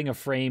like cutting a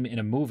frame in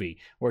a movie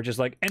where it's just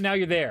like, and now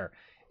you're there.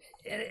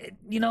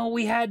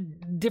 We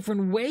had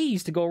different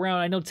ways to go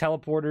around. I know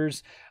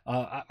teleporters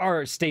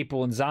are a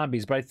staple in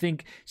Zombies, but I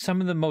think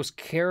some of the most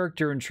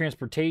character and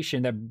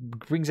transportation that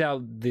brings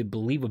out the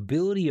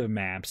believability of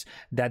maps,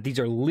 that these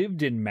are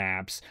lived-in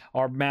maps,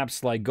 are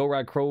maps like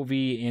Gorod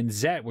Krovi and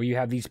Zet, where you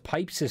have these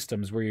pipe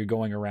systems where you're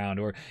going around,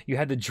 or you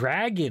had the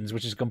Dragons,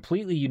 which is a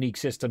completely unique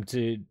system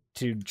to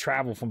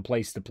travel from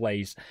place to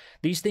place.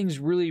 These things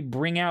really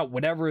bring out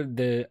whatever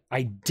the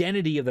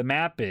identity of the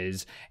map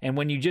is. And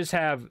when you just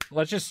have,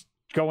 let's just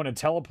go in a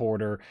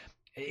teleporter,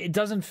 it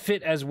doesn't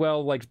fit as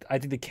well. Like I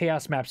think the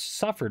Chaos maps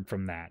suffered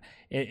from that.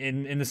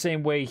 In the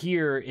same way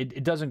here,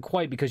 it doesn't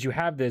quite, because you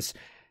have this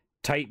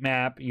tight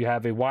map, you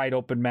have a wide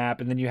open map,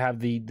 and then you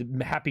have the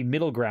happy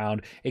middle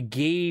ground. It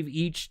gave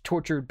each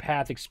Tortured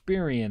Path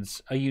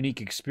experience a unique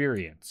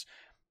experience.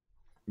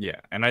 Yeah,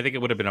 and I think it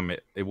would have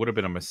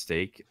been a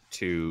mistake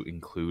to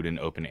include an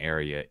open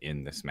area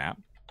in this map,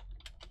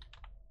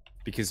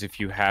 because if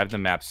you have the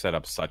map set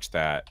up such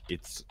that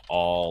it's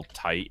all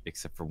tight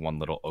except for one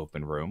little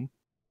open room,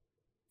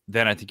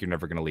 then I think you're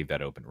never going to leave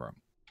that open room.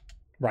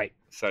 Right.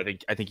 So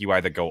I think you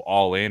either go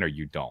all in or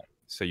you don't.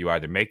 So you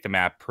either make the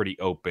map pretty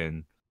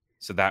open,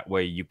 so that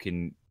way you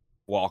can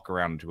walk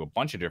around into a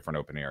bunch of different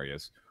open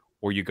areas,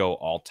 or you go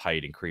all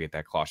tight and create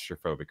that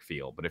claustrophobic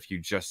feel. But if you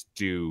just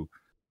do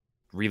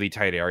really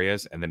tight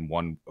areas and then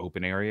one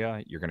open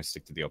area, you're going to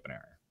stick to the open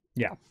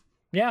area.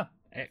 Yeah.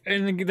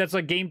 And that's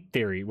like game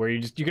theory, where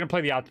you're going to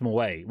play the optimal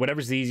way.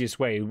 Whatever's the easiest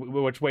way,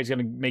 which way is going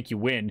to make you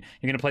win,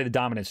 you're going to play the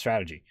dominant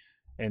strategy.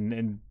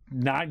 And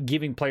not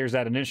giving players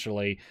that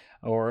initially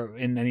or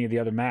in any of the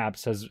other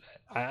maps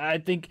I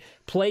think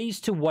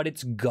plays to what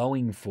it's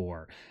going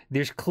for.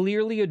 There's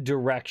clearly a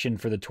direction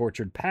for the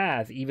Tortured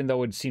Path, even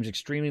though it seems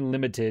extremely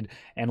limited,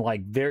 and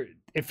like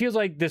it feels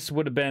like this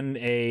would have been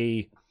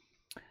a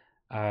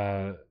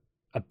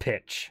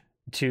pitch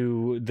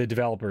to the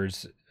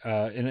developers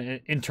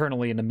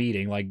internally in a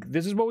meeting, like,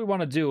 this is what we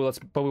want to do,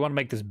 but we want to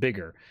make this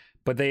bigger.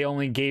 But they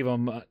only gave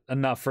them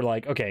enough for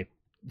like, okay,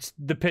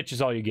 the pitch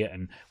is all you're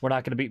getting. We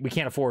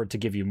can't afford to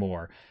give you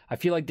more. I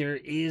feel like there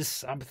is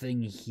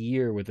something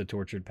here with the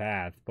Tortured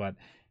Path, but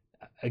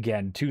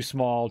again, too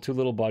small, too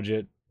little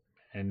budget,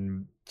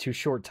 and too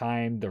short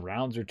time. The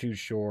rounds are too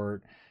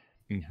short.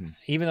 Mm-hmm.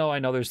 Even though I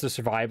know there's the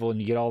survival and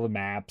you get all the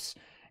maps,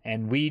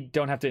 and we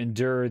don't have to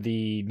endure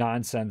the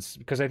nonsense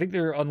because I think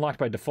they're unlocked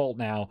by default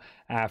now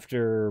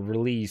after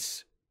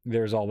release.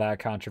 There's all that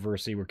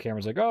controversy where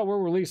Cameron's like, oh, we'll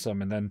release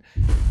them, and then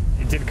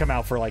it didn't come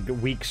out for like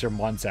weeks or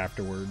months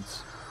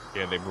afterwards.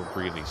 Yeah, they were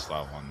really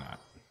slow on that.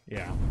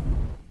 Yeah.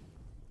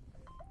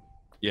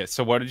 Yeah,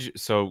 so what did you...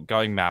 So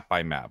going map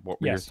by map,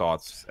 what were your Yes.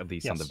 thoughts, at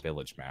least on the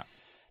village map?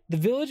 The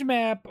village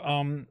map,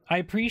 I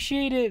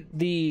appreciated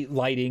the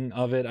lighting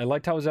of it. I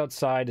liked how it was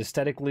outside.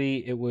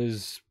 Aesthetically, it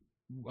was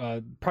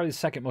probably the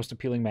second most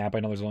appealing map. I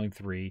know there's only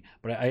 3,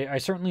 but I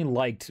certainly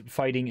liked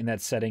fighting in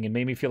that setting. It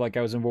made me feel like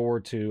I was in World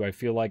War II. I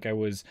feel like I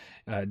was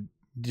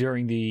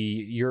during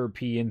the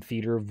European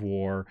theater of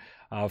war,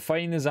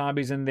 fighting the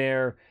zombies in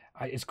there.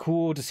 It's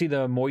cool to see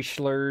the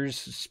moishlers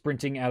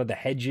sprinting out of the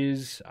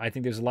hedges. I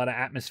think there's a lot of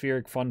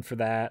atmospheric fun for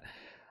that.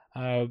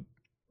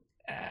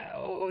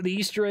 The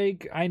Easter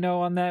egg I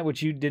know on that,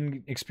 which you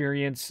didn't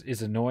experience,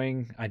 is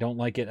annoying. I don't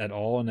like it at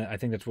all, and I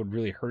think that's what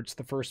really hurts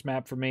the first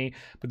map for me.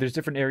 But there's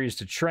different areas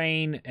to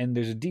train, and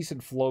there's a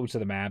decent flow to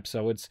the map,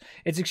 so it's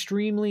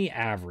extremely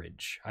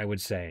average, I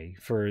would say,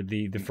 for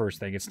the first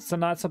thing. It's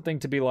not something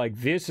to be like,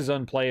 this is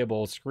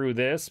unplayable, screw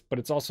this, but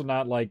it's also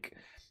not like,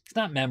 it's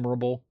not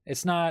memorable.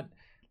 It's not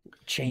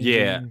changing.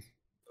 Yeah.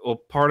 Well,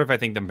 part of, I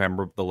think,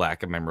 the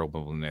lack of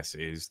memorableness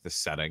is the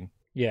setting.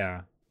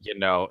 Yeah. You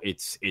know,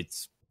 it's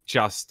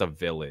just a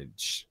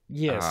village.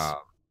 Yes.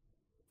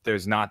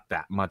 There's not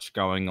that much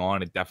going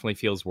on. It definitely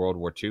feels World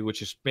War II,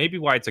 which is maybe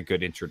why it's a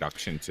good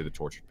introduction to the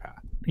Tortured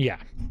Path. Yeah.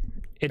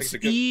 It's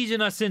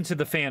easing us into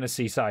the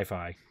fantasy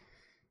sci-fi.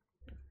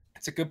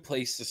 It's a good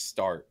place to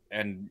start.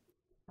 And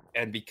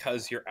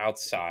because you're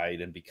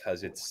outside and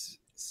because it's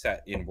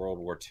set in World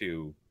War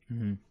II,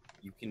 mm-hmm.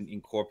 you can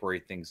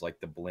incorporate things like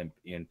the blimp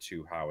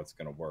into how it's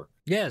going to work.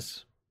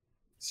 Yes.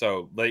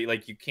 So,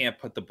 like you can't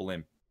put the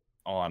blimp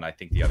on, I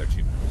think, the other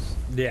 2 maps.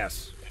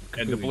 Yes.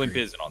 And the blimp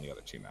isn't on the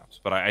other 2 maps,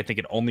 but I think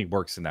it only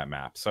works in that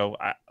map. So,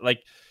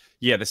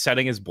 the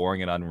setting is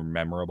boring and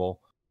unmemorable,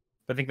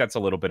 but I think that's a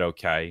little bit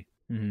okay.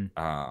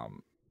 Mm-hmm.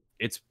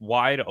 It's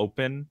wide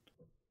open.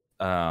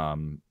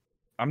 I'm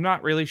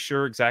not really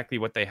sure exactly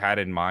what they had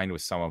in mind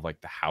with some of, like,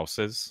 the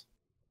houses.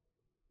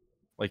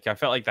 Like, I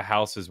felt like the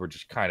houses were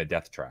just kind of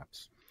death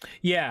traps.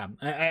 Yeah,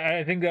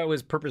 I think that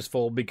was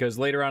purposeful because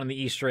later on in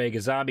the Easter egg,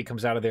 a zombie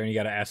comes out of there and you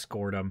got to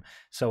escort them.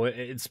 So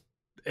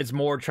it's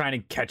more trying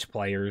to catch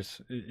players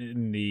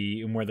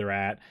in where they're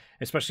at,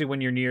 especially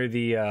when you're near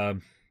the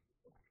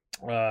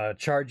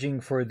charging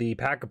for the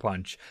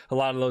Pack-a-Punch. A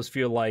lot of those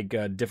feel like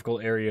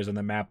difficult areas on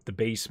the map, the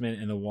basement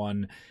and the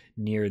one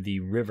near the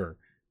river.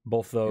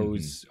 Both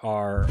those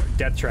are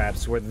death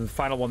traps where the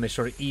final one, they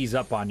sort of ease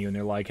up on you and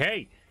they're like,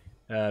 hey,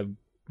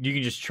 you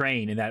can just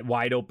train in that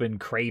wide open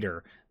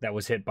crater that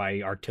was hit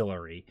by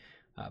artillery.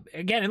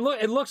 Again,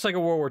 it looks like a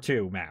World War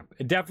II map.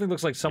 It definitely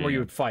looks like somewhere you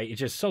would fight. It's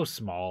just so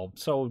small,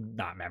 so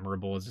not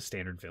memorable as a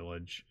standard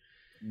village.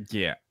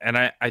 Yeah, and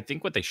I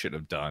think what they should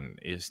have done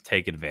is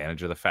take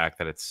advantage of the fact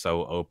that it's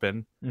so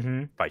open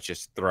by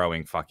just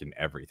throwing fucking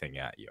everything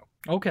at you.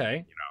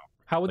 Okay. You know,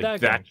 how would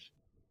that go?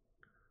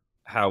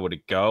 How would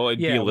it go? It'd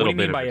be a little what do you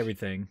mean bit by of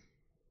everything?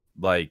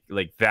 Like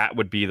that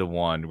would be the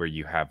one where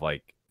you have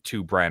like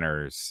 2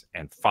 Brenners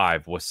and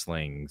 5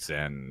 Whistlings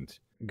and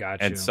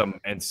gotcha.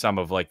 and some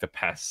of like the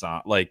pests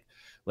on like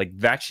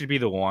that should be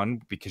the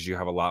one because you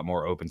have a lot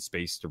more open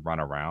space to run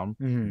around.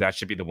 That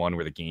should be the one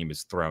where the game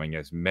is throwing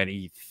as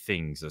many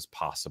things as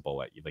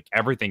possible at you. Like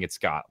everything it's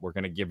got, we're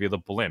gonna give you the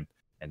blimp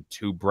and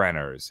 2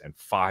 Brenners and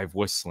 5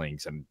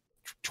 Whistlings and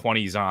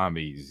 20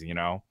 zombies, you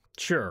know?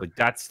 Sure. Like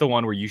that's the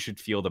one where you should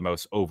feel the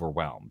most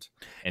overwhelmed.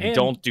 And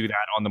don't do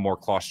that on the more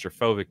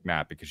claustrophobic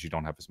map because you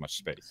don't have as much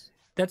space.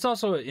 That's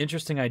also an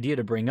interesting idea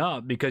to bring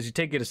up because you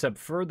take it a step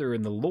further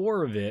in the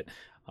lore of it.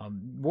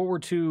 World War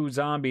II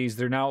zombies,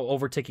 they're now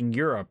overtaking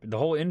Europe. The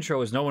whole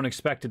intro is no one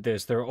expected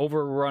this. They're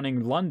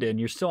overrunning London.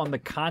 You're still on the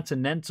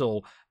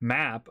continental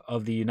map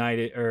of the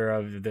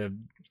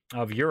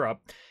of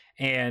Europe,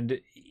 and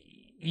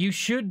you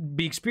should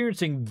be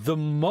experiencing the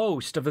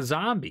most of the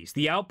zombies.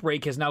 The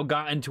outbreak has now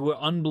gotten to an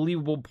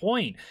unbelievable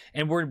point,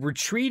 and we're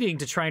retreating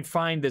to try and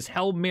find this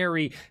Hail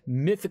Mary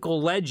mythical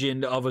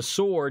legend of a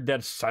sword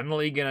that's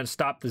suddenly going to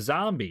stop the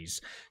zombies.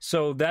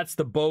 So that's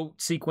the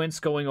boat sequence,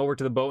 going over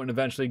to the boat and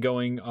eventually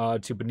going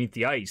to beneath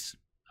the ice.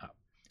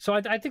 So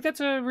I think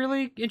that's a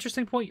really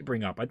interesting point you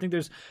bring up. I think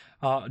there's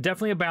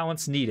definitely a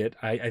balance needed.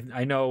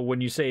 I know when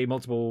you say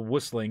multiple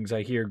Whistlings,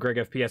 I hear Greg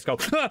FPS go,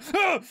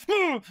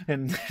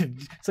 and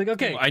it's like,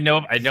 okay. I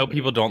know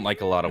people don't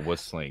like a lot of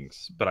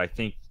Whistlings, but I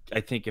think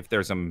if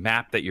there's a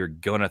map that you're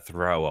gonna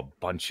throw a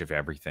bunch of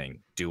everything,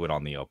 do it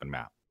on the open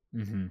map.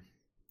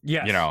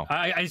 Yes, you know,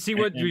 I see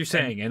what you're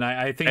saying, and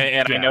I think,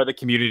 I know the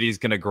community is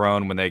gonna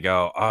groan when they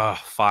go,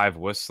 5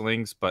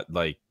 Whistlings, but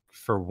like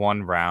for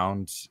one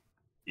round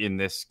in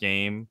this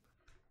game,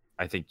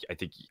 I think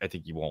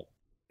you won't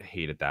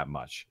hate it that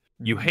much.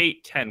 You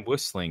hate 10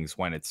 Whistlings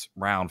when it's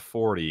round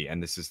 40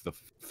 and this is the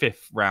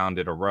 5th round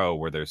in a row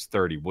where there's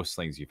 30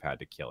 Whistlings you've had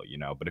to kill, you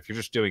know. But if you're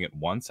just doing it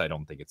once, I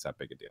don't think it's that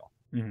big a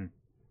deal.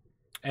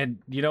 And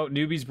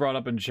newbies brought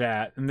up in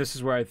chat, and this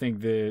is where I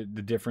think the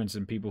difference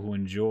in people who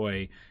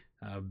enjoy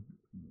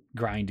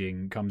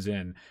grinding comes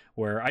in,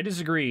 where I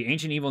disagree.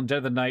 Ancient Evil and Dead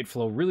of the Night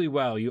flow really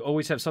well. You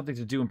always have something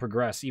to do and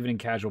progress, even in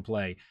casual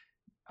play.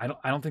 I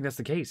don't think that's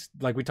the case.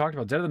 Like we talked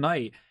about, Dead of the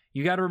Night,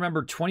 you got to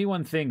remember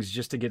 21 things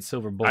just to get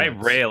silver bullets. I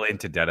rail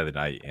into Dead of the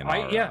Night in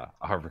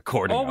our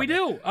recording. Oh, we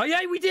do. Oh, yeah,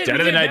 we did. Dead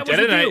of the Night. Dead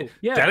of the Night.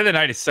 Yeah. Dead of the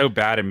Night is so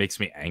bad it makes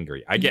me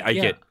angry. I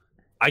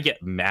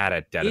get mad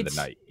at Dead of the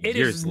Night. It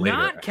is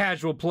not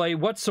casual play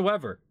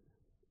whatsoever.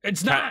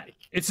 It's not.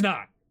 It's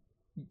not.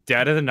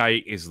 Dead of the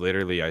Night is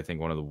literally, I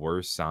think, one of the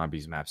worst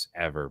zombies maps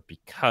ever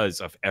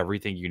because of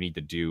everything you need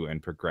to do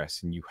and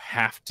progress, and you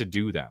have to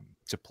do them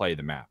to play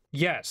the map.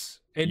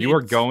 Yes. You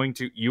are going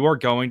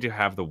to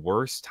have the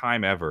worst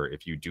time ever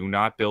if you do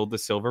not build the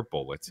silver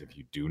bullets, if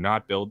you do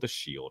not build the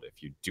shield,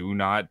 if you do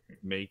not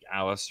make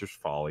Alistair's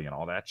Folly and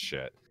all that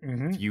shit.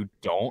 Mm-hmm. If you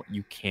don't,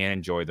 you can't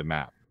enjoy the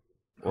map.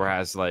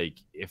 Whereas, like,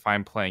 if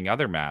I'm playing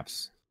other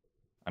maps,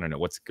 I don't know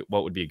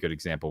what would be a good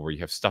example where you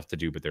have stuff to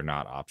do but they're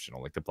not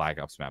optional. Like the Black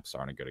Ops maps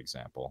aren't a good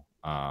example.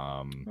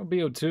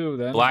 BO2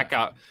 then.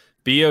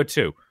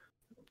 BO2,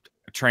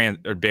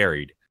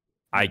 buried.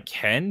 I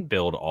can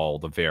build all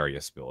the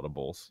various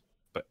buildables,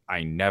 but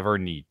I never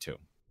need to.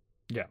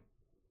 Yeah.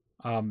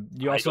 I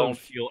don't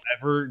feel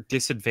ever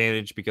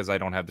disadvantaged because I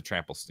don't have the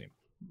trample steam.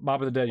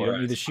 Mob of the Dead, you don't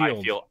need the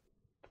shield.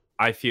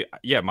 I feel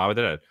Mob of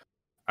the Dead.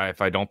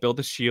 If I don't build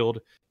the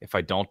shield, if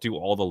I don't do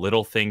all the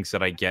little things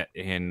that I get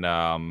in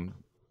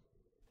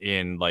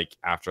like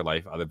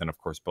Afterlife, other than of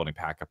course building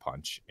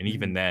Pack-a-Punch, and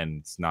even then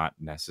it's not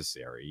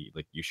necessary.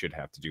 Like you should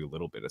have to do a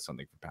little bit of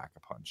something for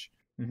Pack-a-Punch.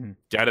 Mm-hmm.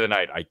 Dead of the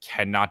Night, I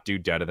cannot do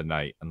Dead of the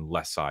Night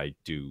unless I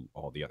do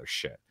all the other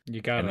shit.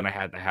 Then I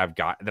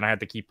had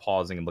to keep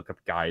pausing and look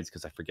up guides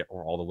because I forget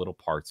where all the little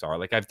parts are.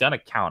 Like I've done a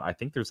count. I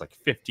think there's like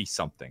 50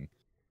 something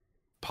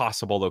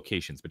possible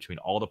locations between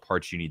all the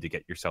parts you need to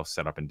get yourself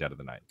set up in Dead of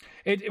the Night.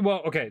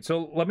 Okay,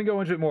 so let me go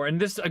into it more. And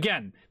this,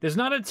 again, there's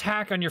not an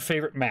attack on your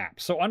favorite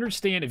map. So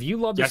understand, if you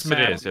love this map...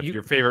 Yes, it is. If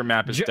your favorite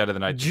map is Dead of the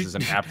Night, this is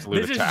an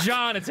absolute attack. This is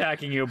John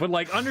attacking you. But,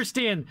 like,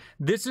 understand,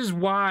 this is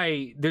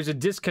why there's a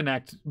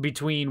disconnect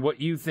between what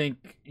you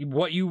think,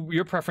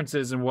 your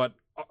preferences and what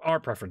our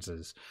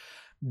preferences.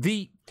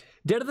 The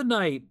Dead of the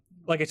Night,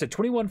 like I said,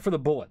 21 for the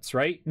bullets,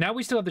 right? Now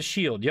we still have the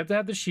shield. You have to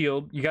have the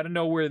shield. You got to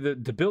know where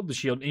to build the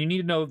shield, and you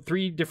need to know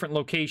 3 different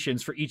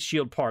locations for each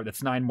shield part.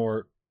 That's 9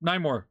 more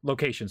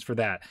locations for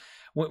that.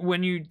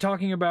 When you're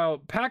talking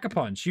about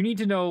Pack-a-Punch, you need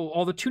to know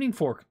all the tuning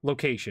fork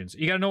locations.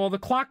 You got to know all the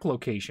clock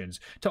locations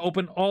to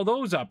open all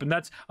those up, and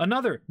that's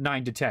another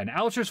 9 to 10.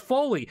 Alistair's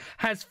Folly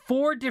has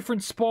 4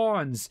 different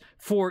spawns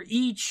for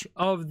each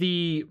of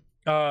the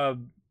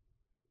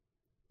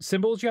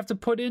symbols you have to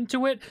put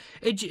into it.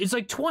 It's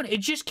like 20.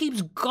 It just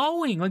keeps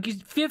going. Like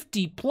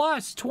 50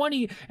 plus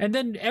 20, and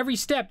then every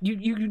step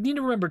you need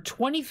to remember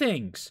 20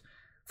 things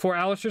for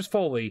Alistair's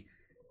Folly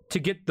to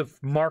get the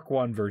Mark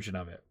 1 version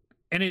of it.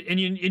 And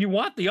you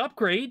want the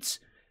upgrades.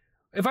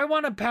 If I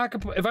want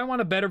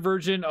a better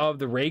version of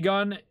the ray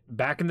gun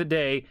back in the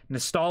day,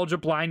 nostalgia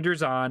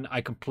blinders on, I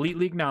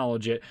completely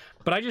acknowledge it.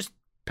 But I just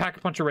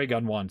Pack-a-Punch a ray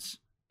gun once,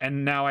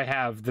 and now I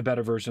have the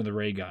better version of the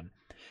ray gun.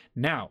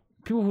 Now,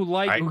 people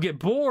who get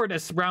bored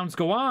as rounds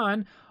go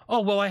on,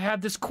 I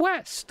have this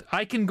quest.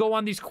 I can go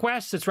on these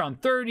quests. It's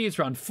round 30, it's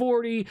round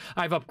 40.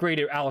 I've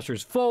upgraded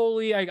Alistair's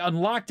Folly. I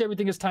unlocked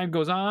everything as time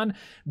goes on.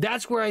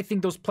 That's where I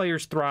think those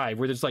players thrive,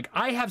 where there's like,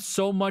 I have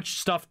so much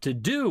stuff to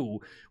do,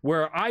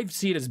 where I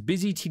see it as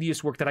busy,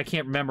 tedious work that I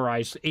can't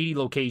memorize 80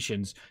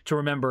 locations to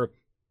remember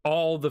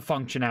all the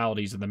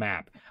functionalities of the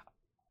map.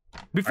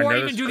 Before I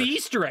even do the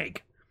Easter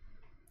egg.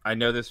 I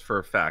know this for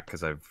a fact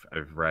because I've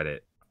read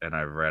it, and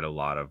I've read a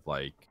lot of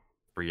like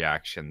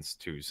reactions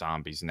to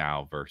zombies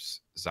now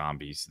versus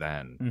zombies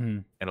then. Mm-hmm.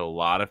 And a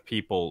lot of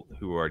people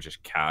who are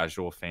just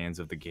casual fans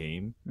of the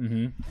game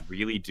mm-hmm.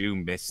 really do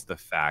miss the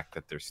fact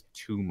that there's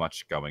too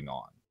much going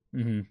on.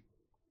 Mm-hmm.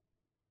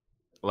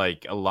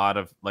 Like a lot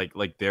of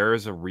like there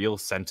is a real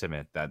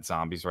sentiment that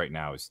zombies right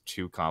now is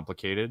too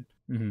complicated.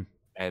 Mm-hmm.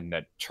 And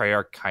that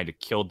Treyarch kind of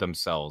killed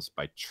themselves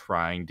by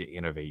trying to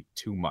innovate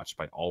too much,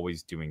 by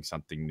always doing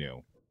something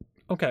new.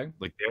 Okay.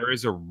 Like there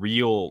is a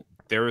real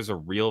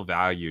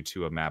value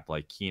to a map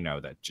like Kino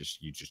that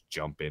you just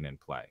jump in and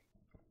play.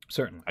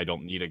 Certainly. I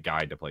don't need a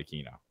guide to play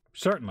Kino.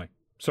 Certainly.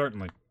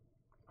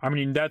 I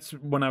mean, that's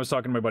when I was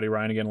talking to my buddy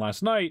Ryan again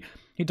last night.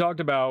 He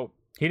talked about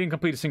he didn't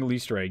complete a single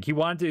Easter egg. He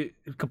wanted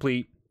to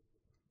complete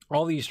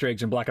all the Easter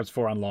eggs in Black Ops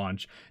 4 on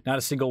launch, not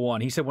a single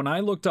one. He said, when I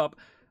looked up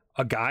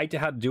a guide to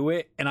how to do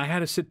it, and I had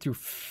to sit through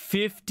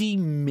 50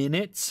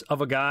 minutes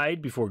of a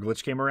guide before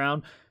Glitch came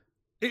around,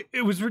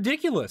 it was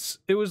ridiculous.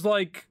 It was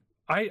like,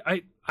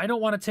 I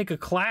don't want to take a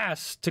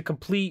class to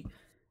complete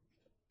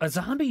a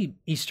zombie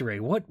Easter egg.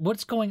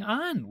 What's going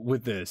on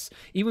with this?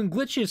 Even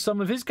Glitches,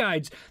 some of his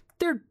guides,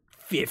 they're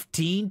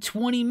 15,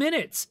 20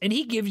 minutes, and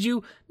he gives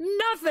you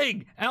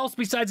nothing else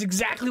besides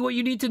exactly what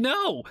you need to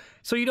know.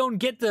 So you don't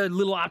get the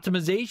little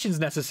optimizations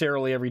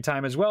necessarily every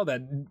time as well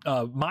that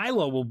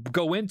Milo will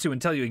go into and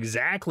tell you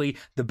exactly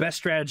the best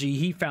strategy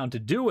he found to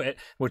do it,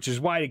 which is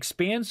why it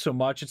expands so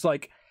much. It's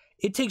like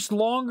it takes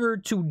longer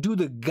to do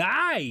the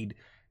guide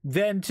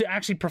than to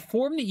actually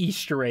perform the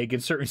Easter egg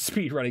in certain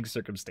speedrunning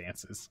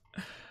circumstances.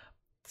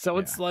 So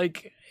it's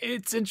like,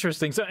 it's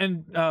interesting. So,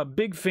 and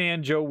big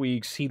fan Joe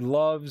Weeks, he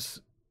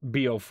loves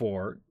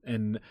BO4,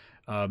 and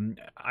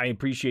I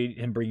appreciate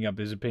him bringing up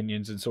his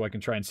opinions, and so I can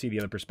try and see the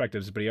other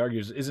perspectives. But he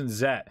argues, isn't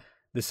Zet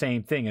the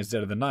same thing as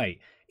Dead of the Night?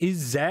 Is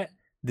Zet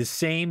the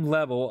same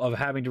level of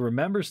having to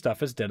remember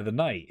stuff as Dead of the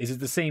Night? Is it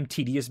the same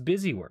tedious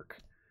busy work?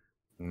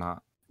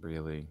 Not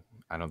really.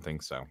 I don't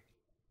think so.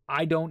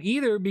 I don't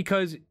either,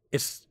 because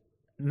it's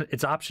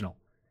optional.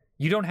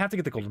 You don't have to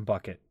get the golden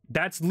bucket.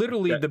 That's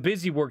literally the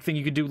busy work thing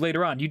you can do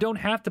later on. You don't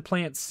have to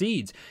plant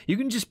seeds. You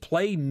can just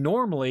play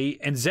normally,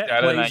 and Zet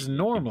plays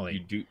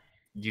normally.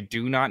 You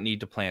do not need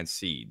to plant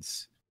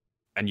seeds.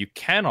 And you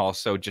can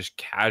also just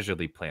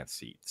casually plant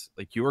seeds.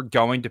 Like, you are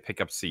going to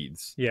pick up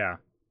seeds. Yeah.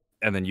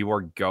 And then you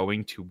are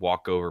going to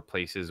walk over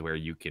places where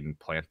you can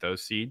plant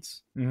those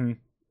seeds. Mm-hmm.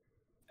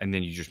 And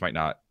then you just might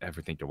not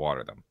ever think to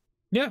water them.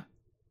 Yeah.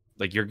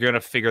 Like, you're gonna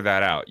figure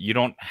that out. You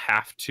don't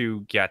have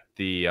to get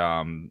the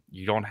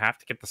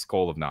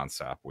Skull of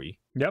Nonstop.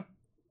 Yep.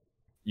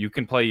 You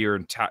can play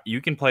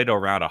you can play to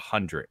around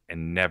 100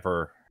 and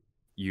never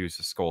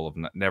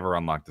never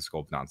unlock the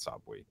Skull of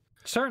Nonstop.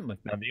 Certainly.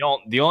 Now,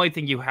 the only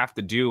thing you have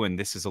to do, and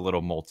this is a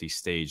little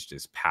multi-staged,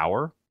 is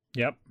power.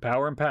 Yep.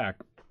 Power and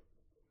pack.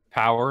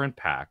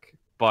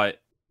 But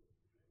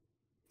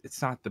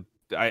it's not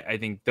I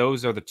think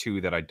those are the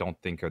two that I don't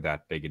think are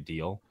that big a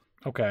deal.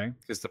 Okay.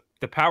 Because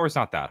the power's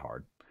not that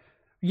hard.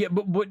 Yeah,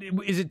 but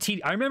is it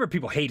I remember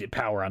people hated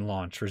power on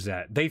launch for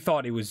Zet. They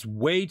thought it was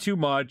way too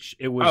much.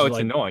 It was it's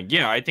annoying.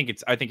 Yeah, I think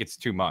it's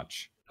too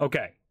much.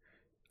 Okay.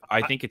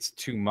 I think it's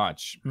too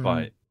much,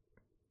 but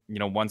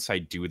once I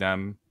do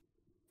them,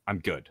 I'm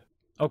good.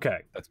 Okay.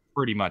 That's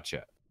pretty much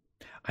it.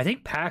 I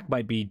think pack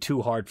might be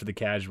too hard for the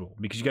casual,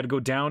 because you got to go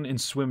down and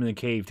swim in the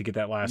cave to get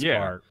that last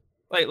part.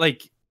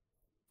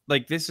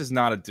 Like this is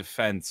not a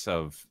defense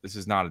of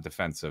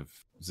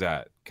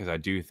Zet, because I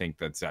do think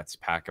that Zet's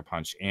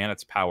Pack-a-Punch and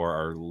its power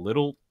are a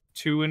little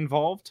too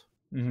involved.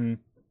 Mm-hmm.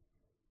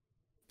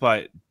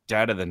 But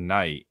Dead of the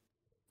Night,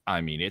 I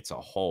mean, it's a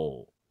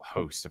whole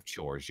host of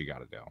chores you got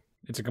to do.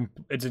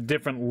 It's a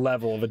different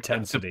level of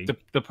intensity.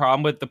 The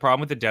problem with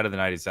the Dead of the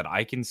Night is that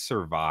I can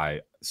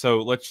survive. So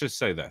let's just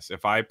say this: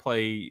 if I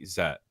play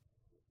Zet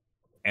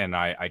and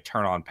I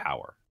turn on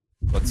power,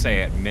 let's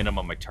say at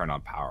minimum I turn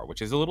on power,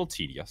 which is a little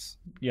tedious.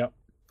 Yep.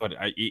 But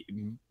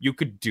you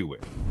could do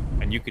it,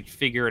 and you could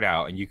figure it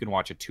out, and you can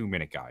watch a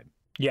 2-minute guide.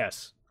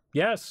 Yes.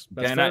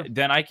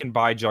 Then I can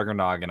buy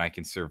Juggernog, and I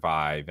can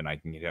survive, and I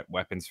can get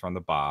weapons from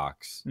the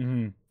box.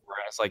 Mm-hmm.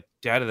 Whereas, like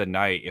Dead of the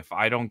Night, if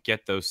I don't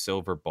get those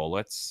silver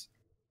bullets,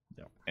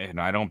 and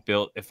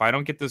if I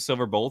don't get those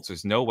silver bullets,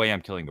 there's no way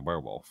I'm killing the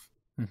werewolf.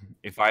 Mm-hmm.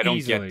 If I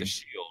don't get the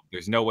shield,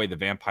 there's no way the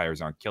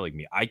vampires aren't killing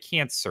me. I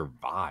can't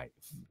survive.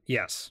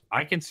 Yes,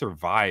 I can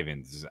survive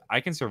in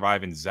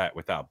Zet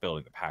without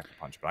building the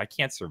Pack-a-Punch, but I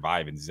can't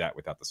survive in Zet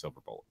without the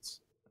silver bullets.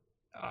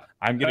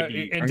 I'm gonna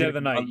be in Dead of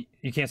the Night.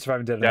 You can't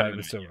survive in Dead of the Night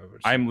with silver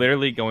bullets. I'm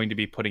literally going to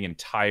be putting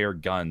entire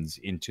guns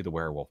into the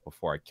werewolf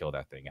before I kill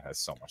that thing. It has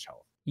so much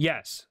health.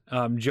 Yes.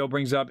 Joe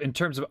brings up, in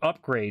terms of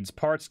upgrades,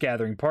 parts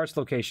gathering, parts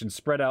location,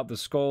 spread out, the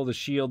skull, the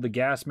shield, the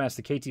gas mask,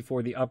 the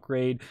KT4, the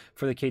upgrade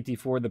for the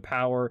KT4, the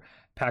power,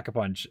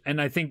 Pack-a-Punch.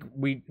 And I think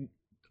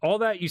all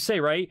that you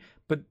say, right?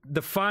 But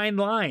the fine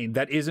line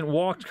that isn't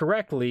walked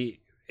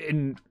correctly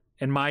in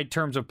my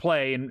terms of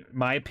play, in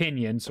my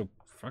opinion, so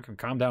fucking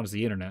calm down, it's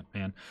the internet,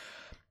 man.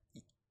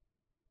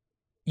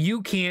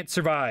 You can't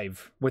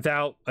survive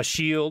without a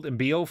shield and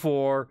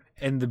BO4,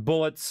 and the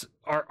bullets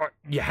are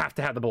you have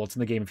to have the bullets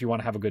in the game if you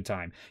want to have a good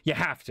time. You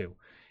have to.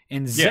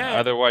 And Zet,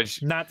 otherwise,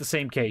 not the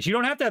same case. You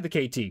don't have to have the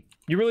KT.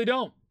 You really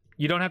don't.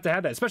 You don't have to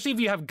have that, especially if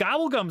you have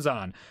gobblegums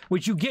on,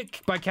 which you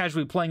get by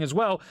casually playing as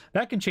well.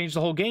 That can change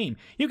the whole game.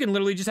 You can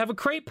literally just have a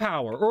crate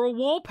power or a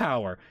wall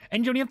power,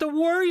 and you don't even have to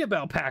worry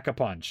about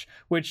Pack-a-Punch,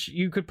 which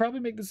you could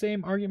probably make the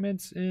same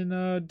arguments in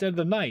Dead of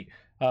the Night.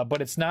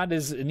 But it's not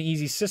as an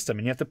easy system,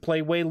 and you have to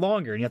play way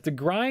longer, and you have to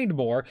grind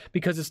more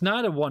because it's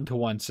not a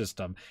one-to-one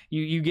system.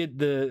 You get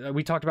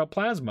we talked about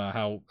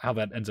Plasma, how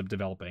that ends up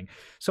developing.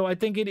 So I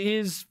think it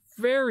is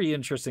very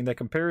interesting, that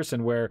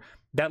comparison, where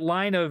that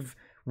line of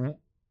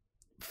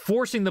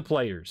forcing the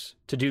players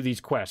to do these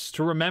quests,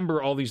 to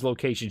remember all these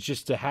locations,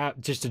 just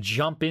to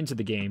jump into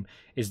the game,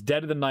 is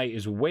Dead of the Night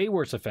is way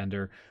worse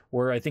offender,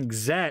 where I think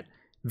Zet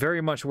very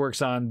much works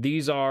on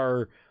these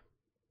will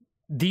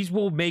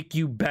make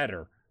you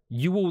better.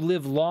 You will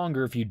live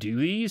longer if you do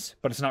these,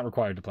 but it's not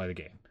required to play the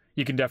game.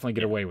 You can definitely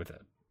get away with it.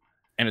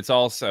 And it's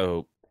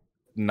also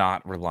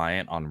not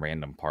reliant on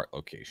random part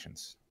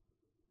locations.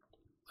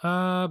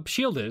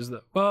 Shield is.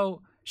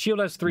 Well, Shield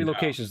has 3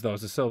 locations, though.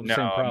 It's the same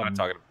problem. I'm not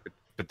talking.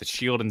 But the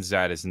Shield in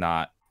Zed is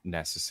not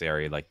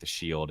necessary like the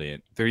shield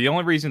in. The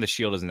only reason the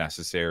shield is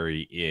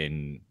necessary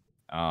in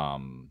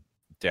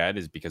Dead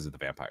is because of the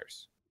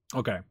vampires.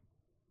 Okay.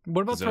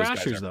 What about 'Cause those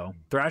guys Thrashers, are- though?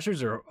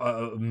 Thrashers are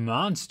a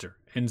monster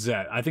in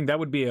Zet. I think that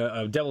would be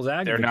a devil's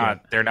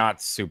advocate. They're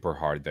not super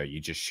hard though. You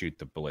just shoot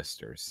the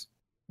blisters.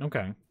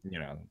 Okay. You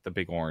know, the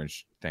big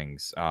orange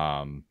things.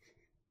 And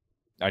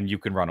you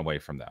can run away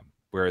from them.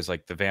 Whereas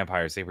like the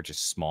vampires, they were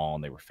just small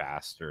and they were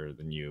faster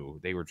than you.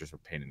 They were just a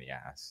pain in the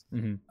ass.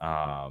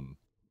 Mm-hmm.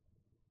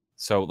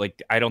 So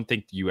like I don't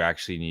think you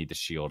actually need the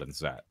shield in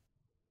Zet.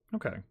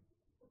 Okay.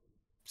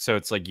 So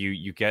it's like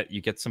you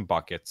get some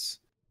buckets,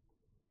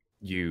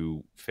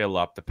 you fill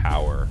up the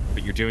power,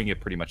 but you're doing it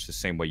pretty much the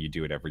same way you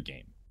do it every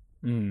game.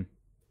 Mm.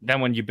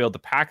 Then when you build the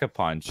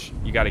Pack-a-Punch,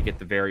 you got to get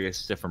the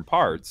various different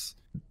parts,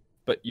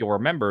 but you'll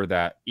remember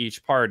that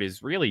each part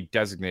is really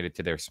designated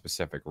to their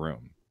specific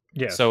room.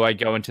 Yeah. So I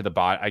go into the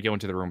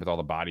room with all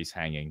the bodies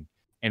hanging,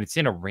 and it's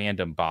in a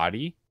random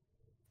body,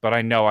 but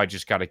I know I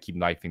just got to keep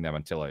knifing them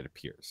until it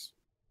appears.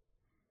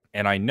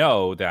 And I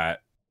know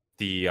that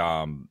the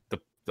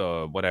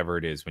whatever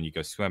it is when you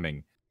go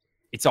swimming,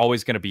 it's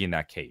always going to be in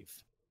that cave.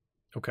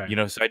 Okay. You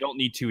know, so I don't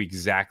need to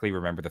exactly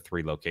remember the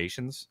 3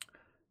 locations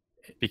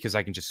because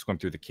I can just swim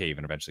through the cave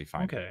and eventually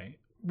find it. Okay.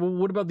 Well,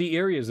 what about the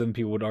areas then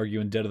people would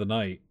argue in Dead of the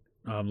Night?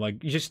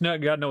 Like, you just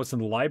gotta know what's in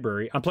the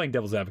library. I'm playing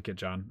devil's advocate,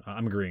 John.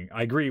 I'm agreeing.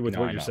 I agree with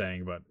what you're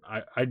saying, but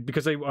I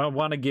because I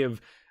want to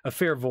give a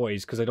fair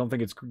voice because I don't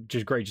think it's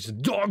just great, just a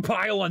dog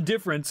pile on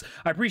difference.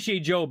 I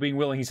appreciate Joe being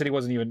willing. He said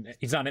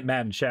he's not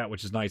mad in chat,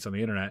 which is nice on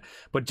the internet.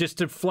 But just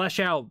to flesh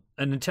out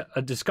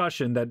a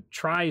discussion that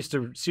tries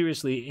to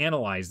seriously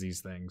analyze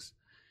these things.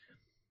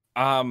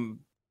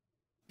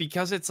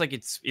 Because it's like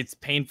it's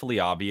painfully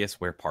obvious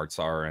where parts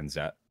are in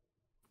Zet.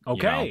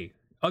 Okay.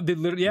 They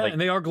literally, yeah, like, and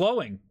they are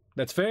glowing.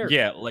 That's fair.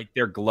 Yeah, like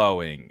they're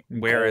glowing.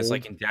 Whereas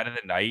like in Dead of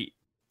the Night,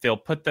 they'll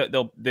put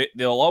they'll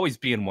always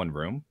be in one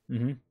room,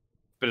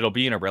 but it'll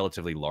be in a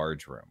relatively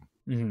large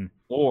room.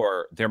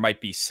 Or there might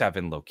be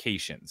 7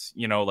 locations.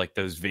 You know, like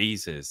those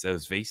vases.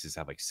 Those vases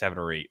have like 7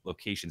 or 8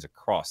 locations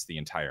across the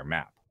entire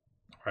map.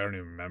 I don't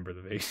even remember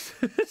the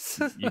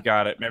vases. You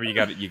got it.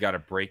 Remember, you got to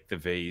break the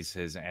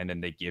vases, and then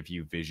they give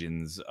you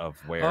visions of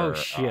where. Oh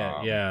shit!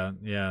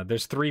 Yeah.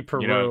 There's 3 per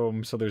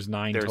room, so there's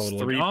 9 total.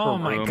 3 per oh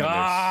room. My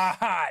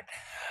god!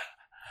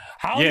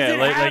 How does it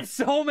have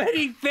so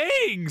many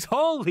things?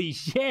 Holy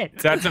shit!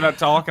 That's what I'm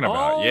talking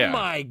about. Oh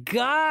my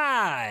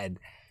god!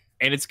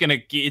 And it's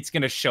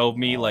gonna show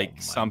me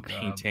some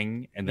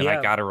painting, and then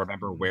I gotta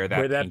remember where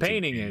that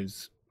painting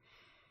is.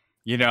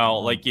 You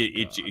know,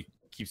 it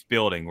keeps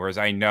building. Whereas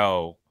I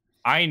know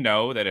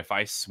that if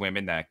I swim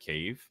in that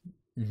cave,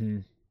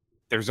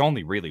 there's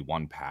only really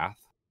one path,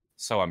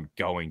 so I'm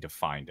going to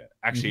find it.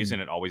 Actually, isn't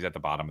it always at the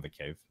bottom of the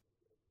cave?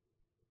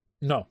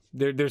 No,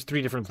 there's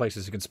 3 different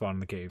places you can spawn in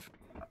the cave.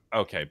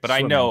 Okay, but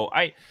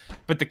swimming.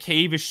 But the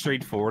cave is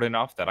straightforward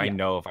enough that I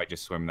know if I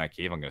just swim in that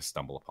cave, I'm going to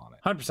stumble upon it.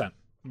 100%.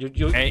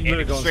 And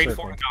it's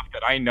straightforward enough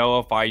that I know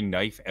if I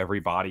knife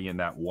everybody in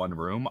that one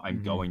room,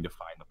 I'm going to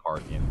find the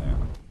part in there.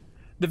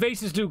 The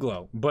vases do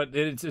glow, but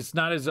it's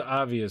not as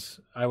obvious,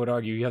 I would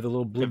argue. You have the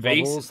little blue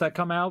bubbles that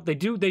come out. They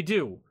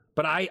do.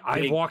 But I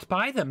walked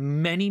by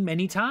them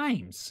many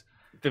times.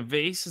 The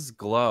vases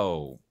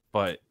glow,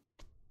 but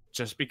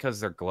just because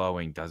they're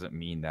glowing doesn't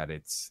mean that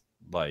it's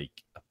like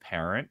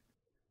apparent.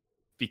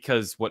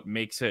 Because what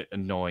makes it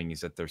annoying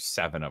is that there's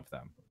 7 of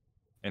them.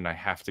 And I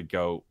have to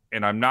go,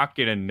 and I'm not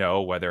going to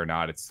know whether or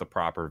not it's the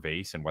proper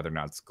vase and whether or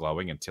not it's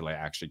glowing until I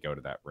actually go to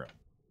that room.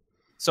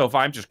 So if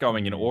I'm just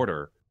going in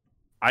order,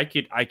 I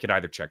could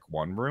either check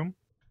one room,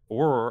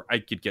 or I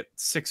could get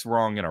 6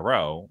 wrong in a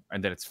row,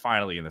 and then it's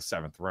finally in the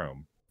 7th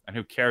room. And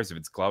who cares if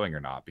it's glowing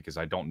or not, because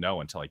I don't know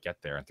until I get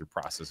there and through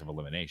process of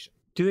elimination.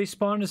 Do they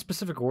spawn in a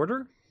specific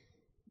order?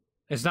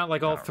 It's not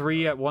like all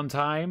 3 at one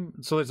time.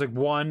 So there's like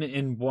 1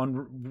 in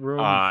one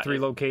room, 3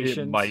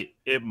 locations.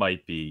 It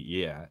might be,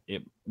 yeah.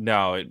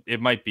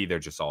 It might be they're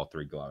just all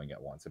 3 glowing at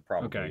once. It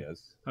probably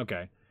is.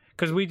 Okay.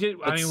 Because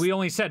we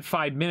only said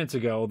 5 minutes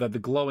ago that the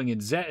glowing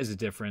in Zet is a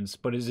difference,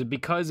 but is it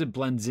because it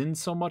blends in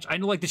so much? I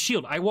know, like the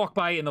shield. I walk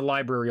by it in the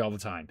library all the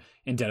time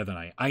in Dead of the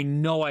Night. I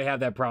know I have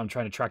that problem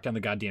trying to track down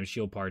the goddamn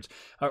shield parts.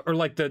 Or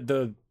like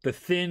the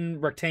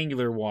thin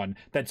rectangular one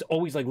that's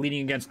always like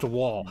leaning against the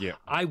wall. Yeah.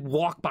 I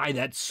walk by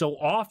that so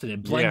often.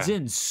 It blends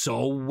in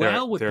so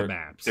well with the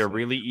maps. They're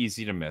really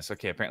easy to miss.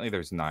 Okay, apparently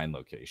there's 9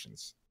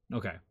 locations.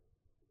 Okay.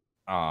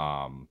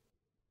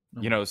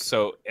 You know,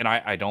 so, and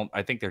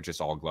I think they're just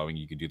all glowing.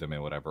 You can do them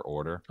in whatever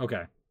order.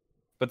 Okay.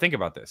 But think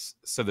about this.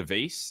 So the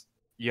vase,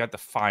 you have to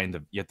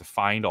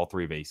find all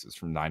 3 vases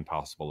from 9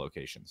 possible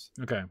locations.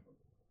 Okay.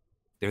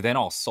 They're then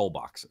all soul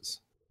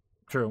boxes.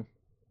 True.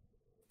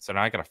 So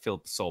now I got to fill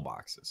the soul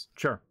boxes.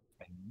 Sure.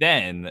 And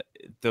then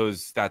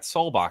that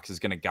soul box is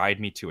going to guide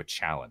me to a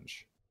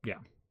challenge. Yeah.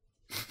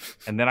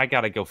 And then I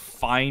got to go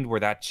find where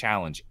that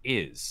challenge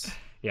is.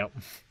 Yep.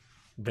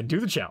 Then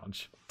do the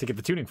challenge to get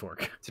the tuning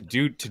fork.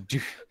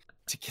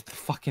 To get the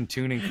fucking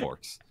tuning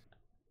forks.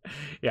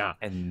 Yeah.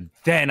 And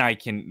then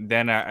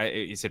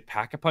is it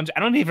Pack-a-Punch? I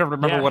don't even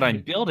remember what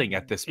I'm building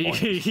at this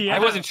point. Yeah. I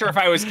wasn't sure if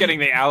I was getting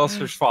the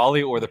Alistair's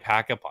Folly or the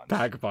Pack-a-Punch.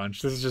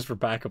 Pack-a-Punch. This is just for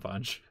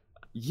Pack-a-Punch.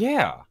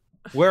 Yeah.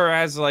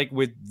 Whereas, like,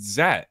 with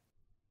Zet,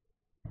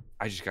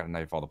 I just got to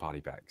knife all the body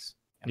bags.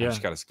 And I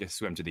just got to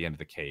swim to the end of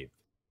the cave.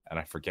 And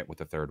I forget what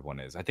the third one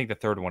is. I think the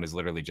third one is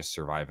literally just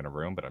survive in a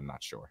room, but I'm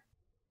not sure.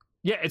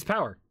 Yeah, it's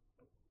power.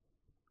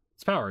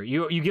 It's power.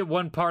 You get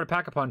one part of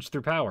Pack-a-Punch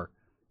through power.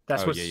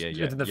 That's what's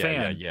in the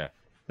fan. Yeah.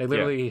 They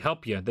literally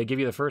help you. They give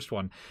you the first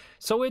one.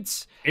 So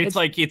it's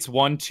like it's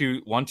 1,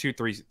 2, 1, 2,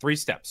 3, 3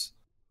 steps.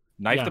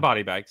 Knife the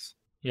body bags.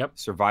 Yep.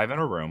 Survive in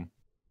a room.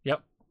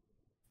 Yep.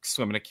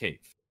 Swim in a cave.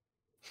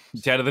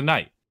 Dead of the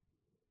night.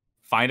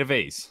 Find a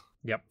vase.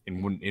 Yep.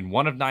 In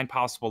one of 9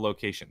 possible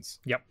locations.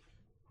 Yep.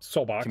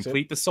 Soul box.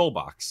 Complete the soul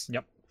box.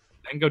 Yep.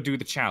 Then go do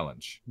the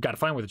challenge. Got to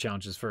find where the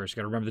challenge is first.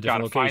 Got to remember the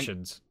different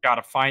locations.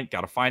 Gotta find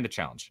the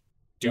challenge.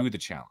 Do the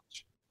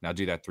challenge. Now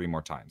do that 3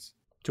 more times.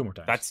 2 more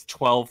times. That's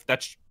 12.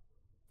 That's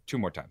 2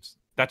 more times.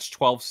 That's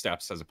 12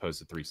 steps as opposed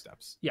to 3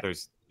 steps. Yeah.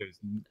 There's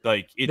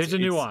like there's a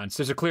nuance.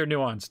 There's a clear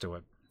nuance to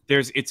it.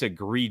 It's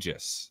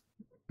egregious.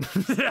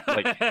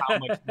 Like how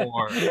much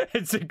more?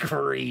 It's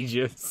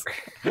egregious.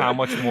 How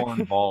much more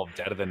involved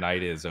Dead of the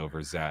Night is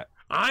over Zet.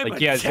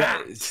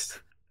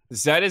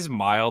 Zet is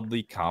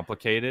mildly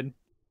complicated,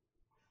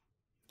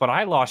 but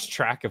I lost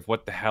track of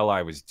what the hell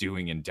I was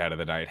doing in Dead of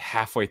the Night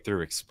halfway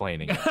through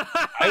explaining it.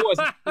 I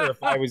wasn't sure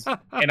if I was,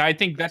 and I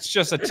think that's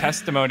just a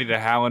testimony to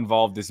how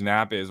involved this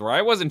map is, where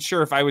I wasn't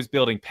sure if I was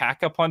building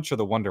Pack-a-Punch or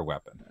the Wonder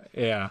Weapon.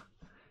 Yeah.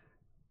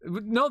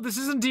 No, this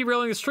isn't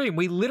derailing the stream.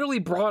 We literally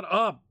brought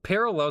up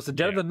parallels to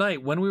Dead of the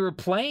Night when we were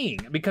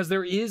playing, because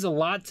there is a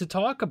lot to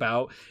talk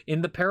about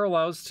in the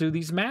parallels to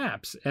these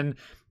maps, and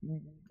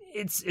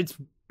it's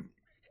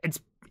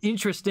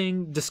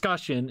interesting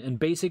discussion and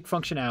basic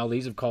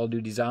functionalities of Call of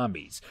Duty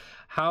Zombies.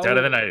 Dead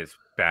of the Night is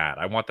bad.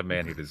 I want the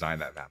man who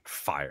designed that map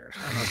fired.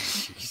 Oh,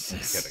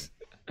 Jesus.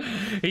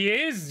 He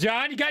is,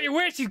 John. You got your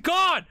wish. He's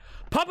gone.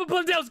 Papa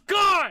Blundell's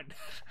gone.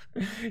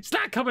 He's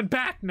not coming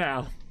back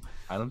now.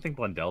 I don't think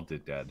Blundell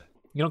did Dead.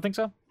 You don't think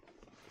so?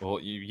 Well,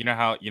 you know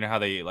how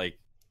they like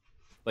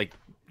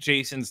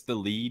Jason's the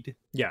lead.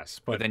 Yes,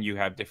 but then you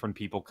have different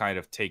people kind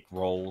of take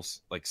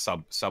roles like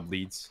sub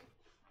leads.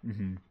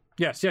 Mm-hmm.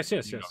 Yes. You know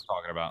what I'm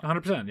talking about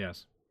 100%.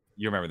 Yes.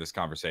 You remember this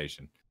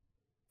conversation.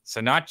 So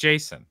not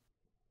Jason,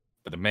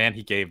 but the man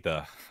he gave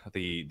the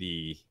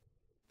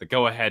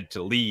go ahead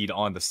to lead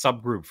on the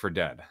subgroup for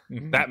Dead.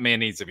 Mm-hmm. That man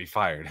needs to be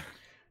fired.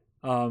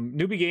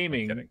 Newbie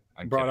Gaming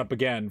brought up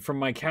again, from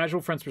my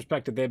casual friend's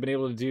perspective, they've been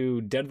able to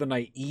do Dead of the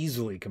Night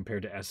easily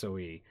compared to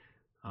SOE.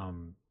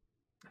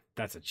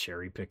 That's a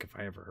cherry pick if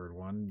I ever heard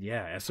one.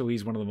 Yeah, SOE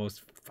is one of the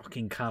most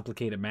fucking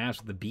complicated maps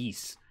with the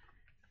beasts.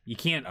 You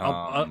can't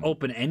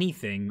open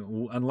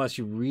anything unless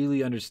you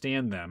really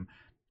understand them.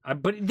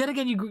 But then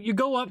again, you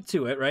go up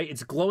to it, right?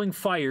 It's glowing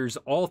fires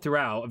all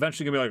throughout.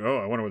 Eventually, you're going to be like,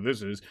 oh, I wonder what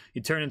this is.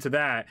 You turn into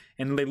that,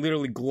 and they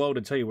literally glow to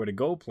tell you where to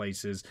go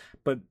places.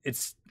 But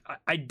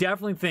I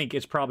definitely think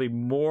it's probably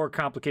more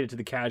complicated to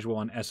the casual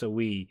on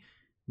SOE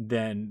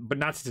but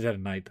not to Dead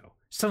of the Night, though.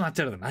 Still not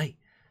Dead of the Night.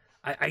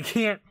 I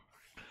can't.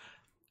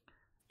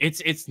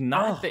 It's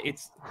not that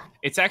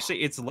it's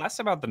actually less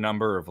about the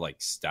number of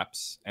like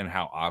steps and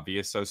how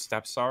obvious those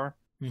steps are,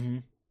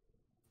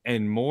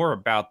 and more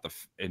about the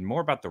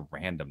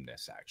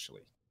randomness.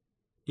 Actually,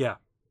 yeah,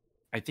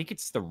 I think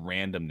it's the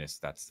randomness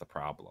that's the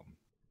problem.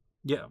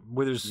 Yeah,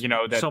 where there's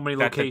so many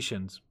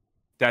locations.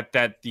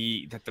 That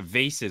the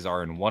vases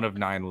are in 1 of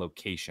 9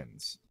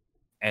 locations,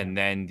 and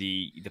then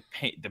the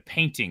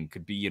painting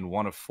could be in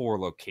 1 of 4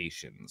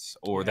 locations,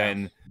 or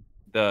then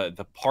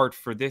the part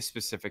for this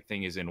specific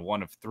thing is in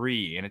 1 of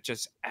 3, and it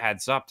just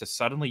adds up to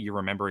suddenly you're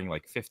remembering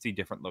like 50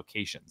 different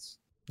locations.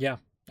 Yeah.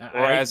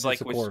 Whereas like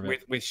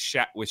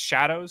with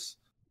shadows,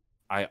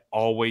 I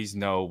always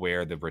know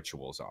where the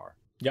rituals are.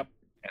 Yep.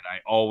 And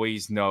I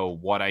always know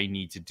what I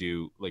need to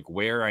do, like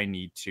where I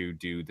need to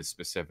do the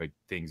specific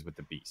things with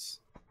the beasts.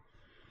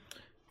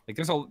 Like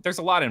there's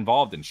a lot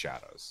involved in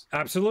shadows.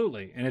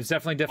 Absolutely, and it's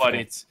definitely difficult.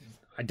 But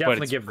I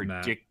definitely give them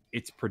that.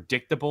 It's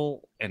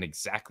predictable and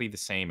exactly the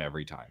same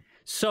every time.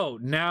 So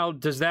now,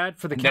 does that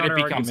for the counter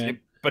argument?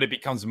 But it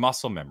becomes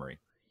muscle memory.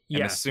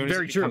 Yeah, as soon as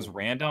it becomes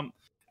random,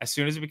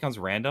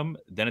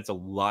 then it's a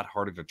lot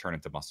harder to turn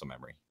into muscle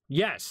memory.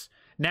 Yes.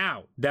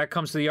 Now that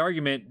comes to the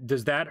argument: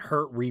 does that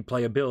hurt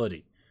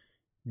replayability?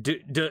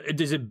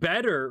 Is it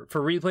better for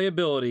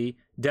replayability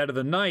Dead of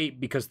the Night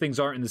because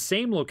things aren't in the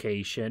same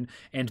location,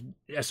 and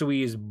SOE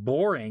is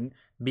boring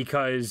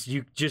because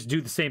you just do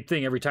the same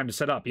thing every time to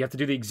set up? You have to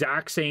do the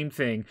exact same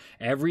thing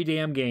every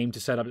damn game to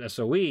set up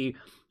SOE.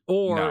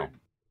 Or no.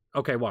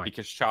 Okay, why?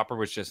 Because Chopper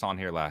was just on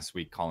here last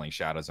week calling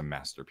Shadows a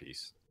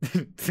masterpiece.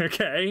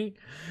 Okay.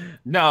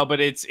 No, but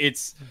it's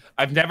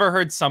I've never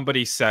heard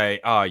somebody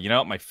say, "Oh, you know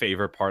what my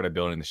favorite part of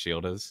building the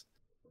shield is?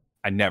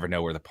 I never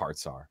know where the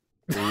parts are."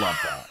 Love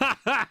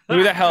that.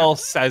 Who the hell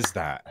says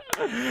that?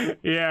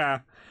 Yeah.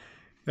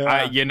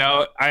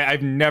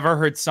 I've never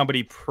heard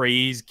somebody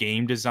praise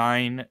game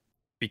design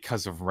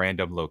because of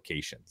random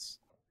locations.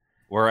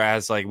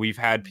 Whereas, like, we've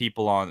had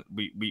people on,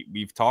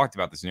 we've talked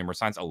about this numerous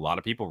times. A lot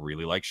of people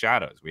really like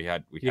shadows. We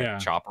had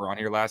Chopper on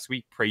here last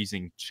week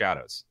praising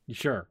shadows.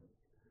 Sure.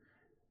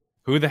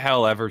 Who the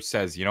hell ever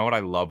says, you know what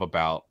I love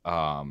about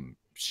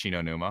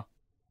Shinonuma?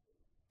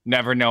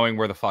 Never knowing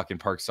where the fucking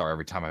perks are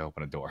every time I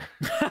open a door.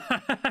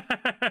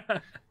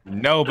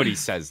 Nobody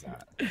says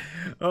that.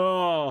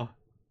 Oh,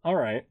 all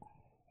right.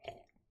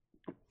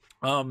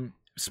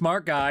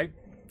 Smart guy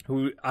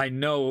who I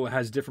know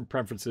has different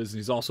preferences, and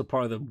he's also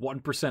part of the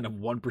 1% of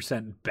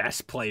 1%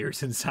 best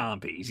players in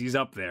zombies. He's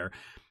up there.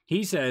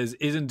 He says,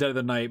 isn't Dead of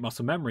the Night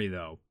muscle memory,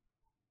 though?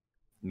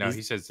 No,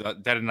 he says Dead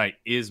of the Night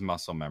is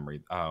muscle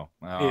memory. Oh.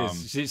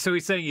 Is. So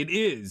he's saying it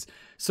is.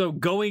 So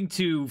going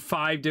to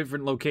 9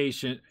 different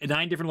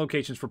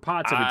locations for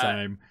pots every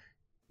time.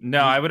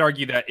 No, I would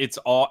argue that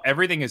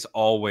everything is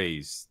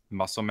always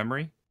muscle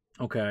memory.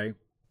 Okay.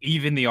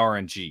 Even the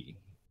RNG.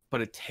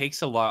 But it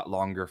takes a lot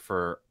longer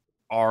for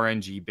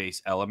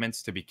RNG-based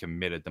elements to be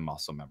committed to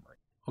muscle memory.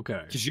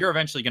 Okay. Because you're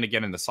eventually going to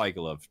get in the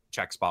cycle of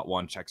check spot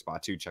 1, check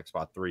spot 2, check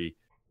spot 3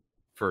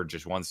 for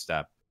just one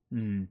step.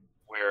 Mm.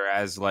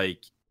 Whereas,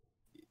 like,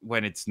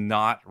 when it's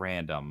not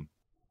random,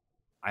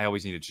 I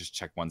always need to just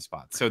check one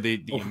spot. So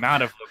the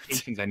amount of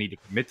locations I need to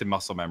commit to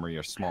muscle memory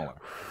are smaller.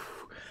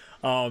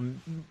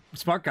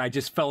 Smart guy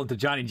just fell into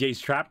Johnny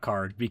J's trap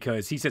card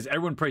because he says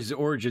everyone praises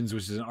Origins,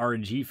 which is an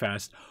RNG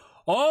fest.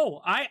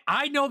 Oh,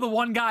 I know the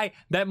one guy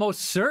that most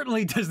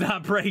certainly does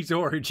not praise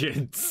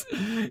Origins.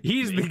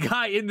 He's the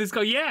guy in this go,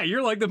 yeah,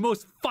 you're like the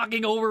most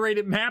fucking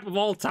overrated map of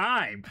all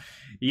time.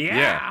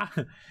 Yeah.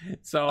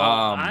 So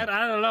I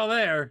don't know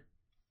there.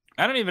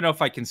 I don't even know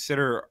if I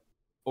consider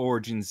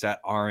Origins that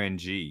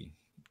RNG.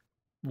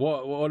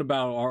 What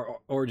about our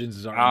Origins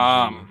as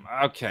RNG?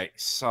 Okay,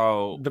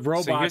 so the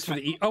robots for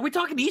the. Are we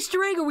talking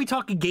Easter egg or are we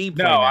talking gameplay?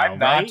 No, now, I'm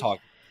not right?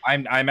 talking.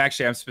 I'm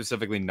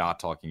specifically not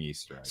talking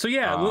Easter egg. So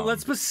yeah,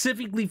 let's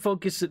specifically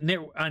focus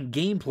on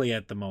gameplay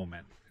at the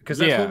moment because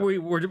that's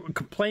what we're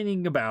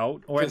complaining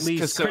about, or at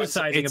least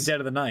criticizing of Dead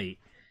of the Night.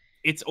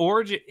 It's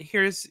Origin.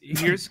 Here's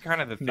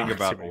kind of the thing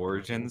about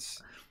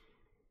Origins.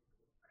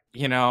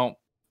 You know,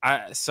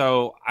 I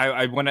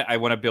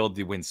want to build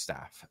the wind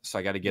staff, so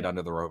I got to get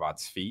under the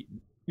robot's feet.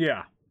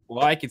 Yeah.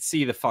 Well, I could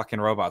see the fucking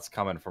robots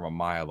coming from a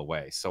mile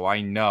away, so I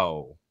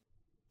know.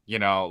 You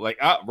know, like,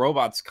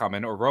 robot's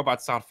coming, or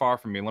robot's not far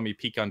from me. Let me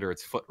peek under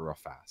its foot real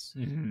fast.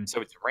 Mm-hmm.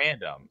 So it's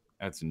random,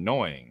 and it's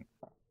annoying,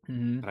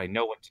 but I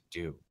know what to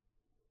do.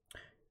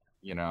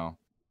 You know?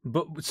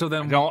 But so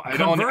then, what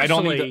don't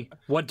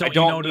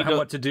you know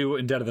what to do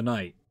in Dead of the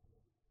Night?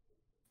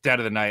 Dead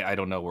of the Night, I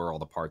don't know where all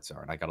the parts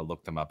are, and I got to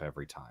look them up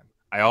every time.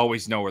 I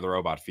always know where the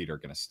robot feet are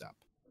going to step.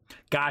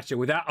 Gotcha.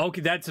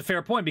 Okay, that's a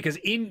fair point, because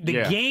in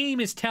the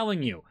game is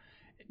telling you.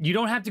 You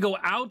don't have to go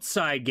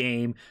outside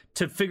game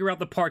to figure out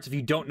the parts if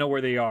you don't know where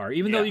they are.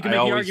 Even though you can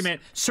make the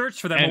argument, search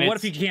for them. But what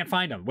if you can't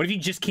find them? What if you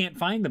just can't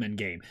find them in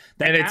game?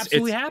 That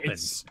absolutely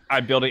happens.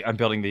 I'm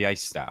building the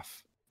ice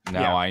staff.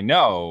 Now I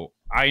know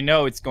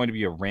it's going to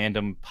be a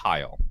random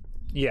pile.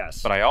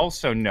 Yes. But I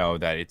also know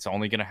that it's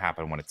only going to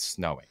happen when it's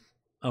snowing.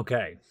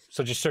 Okay.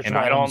 So just search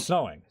around when it's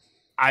snowing.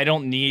 I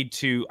don't need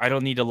to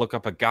look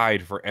up a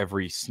guide for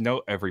every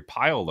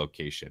pile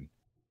location,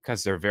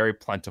 because they're very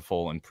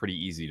plentiful and pretty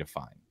easy to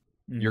find.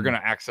 You're going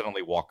to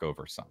accidentally walk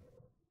over some.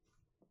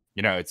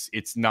 You know,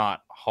 it's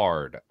not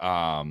hard.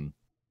 The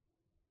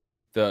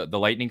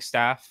lightning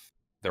staff,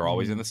 they're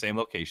always in the same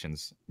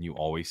locations. You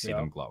always see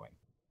them glowing.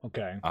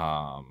 Okay.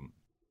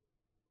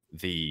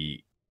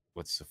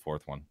 What's the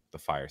fourth one? The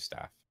fire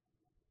staff.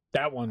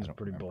 That one's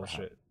pretty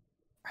bullshit.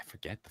 I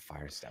forget the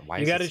fire staff.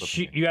 You got to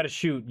shoot. You got to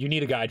shoot. You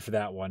need a guide for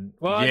that one.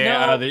 Well,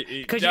 yeah,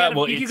 because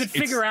you could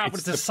figure out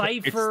what's the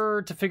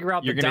cipher to figure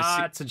out the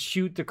dots and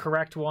shoot the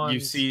correct ones. You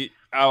see.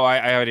 Oh, I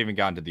haven't even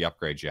gotten to the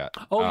upgrades yet.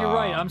 Oh, you're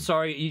right. I'm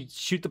sorry. You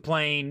shoot the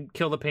plane,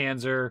 kill the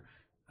Panzer.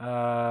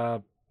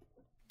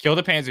 Kill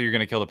the Panzer. You're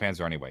going to kill the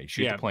Panzer anyway.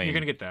 Shoot the plane. You're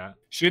going to get that.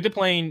 Shoot the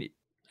plane.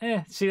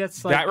 See,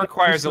 that's like, that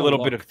requires a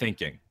little bit of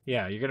thinking.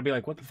 Yeah, you're going to be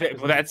like, what the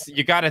fuck? Well,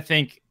 you got to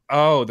think.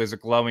 Oh, there's a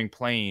glowing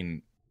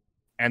plane,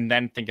 and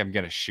then think I'm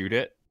going to shoot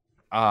it,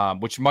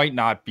 which might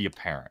not be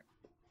apparent.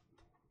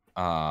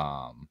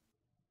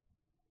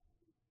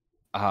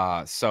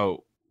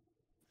 So.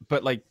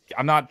 But like,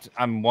 I'm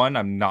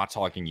not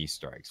talking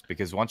Easter eggs,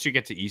 because once you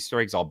get to Easter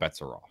eggs, all bets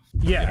are off.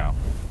 Yeah. You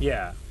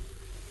know?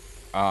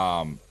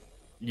 Yeah.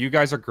 You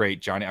guys are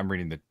great, Johnny. I'm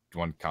reading the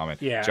one comment.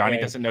 Yeah. Johnny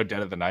doesn't know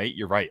Dead of the Night.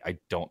 You're right. I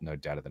don't know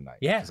Dead of the Night.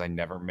 Yeah. Because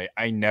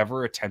I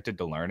never attempted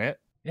to learn it.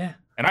 Yeah.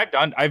 And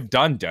I've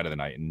done Dead of the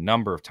Night a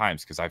number of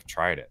times because I've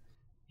tried it.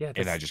 Yeah.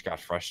 And I just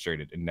got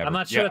frustrated and never. I'm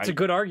not sure that's a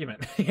good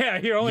argument. Yeah,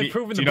 you're only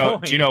proving the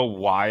point. Do you know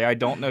why I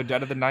don't know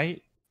Dead of the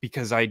Night?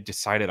 Because I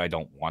decided I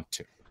don't want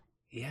to.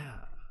 Yeah.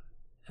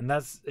 And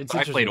it's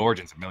I played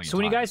Origins a million times. So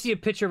when you guys see a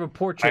picture of a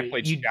portrait, I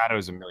played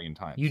Shadows a million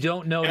times. You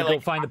don't know to go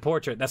find the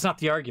portrait. That's not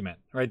the argument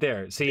right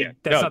there. See,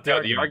 that's not the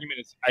argument. The argument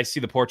is I see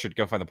the portrait,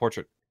 go find the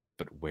portrait.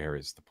 But where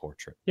is the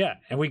portrait? Yeah,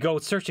 and we go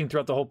searching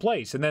throughout the whole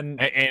place, and then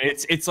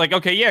it's like,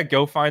 okay, yeah,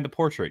 go find the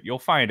portrait. You'll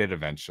find it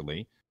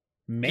eventually.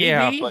 Maybe.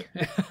 Yeah,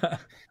 but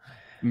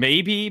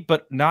maybe,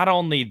 but not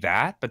only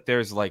that, but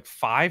there's like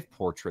 5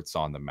 portraits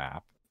on the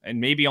map, and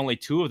maybe only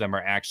 2 of them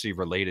are actually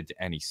related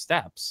to any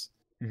steps.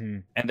 Mm-hmm.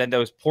 And then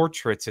those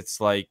portraits,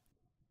 it's like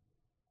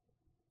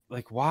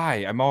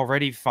why? I've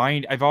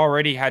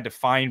already had to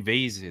find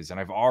vases, and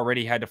I've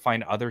already had to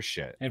find other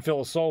shit And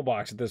fill a soul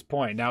box at this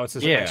point. Now it's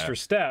this Yeah. extra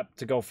step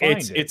to go find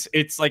it.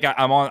 It's like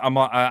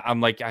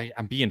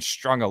I'm being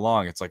strung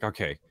along. It's like,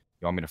 okay,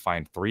 you want me to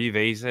find 3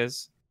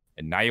 vases,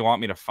 and now you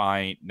want me to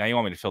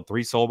fill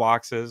 3 soul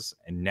boxes,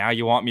 and now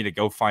you want me to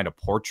go find a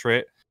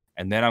portrait,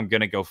 and then I'm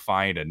gonna go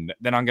find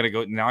I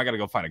gotta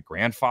go find a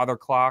grandfather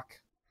clock.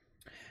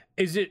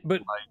 Is it?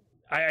 But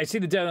I see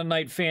the Dead of the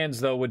Night fans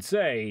though would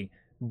say,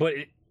 but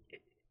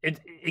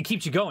it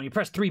keeps you going. You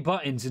press 3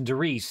 buttons in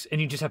Doris,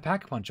 and you just have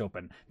Pack-a-Punch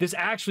open. This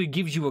actually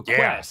gives you a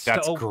quest.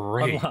 That's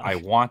great. Unlock. I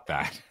want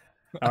that.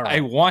 All right.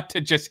 I want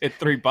to just hit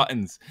 3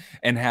 buttons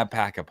and have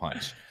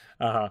Pack-a-Punch.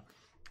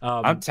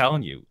 I'm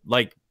telling you,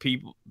 like,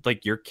 people,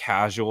 like, your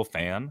casual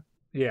fan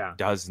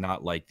does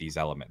not like these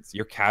elements.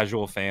 Your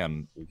casual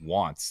fan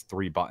wants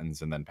 3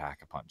 buttons and then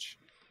Pack-a-Punch.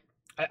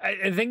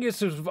 I think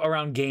this is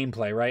around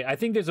gameplay, right? I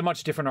think there's a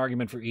much different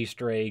argument for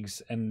Easter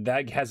eggs, and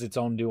that has its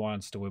own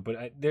nuance to it.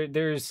 But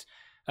this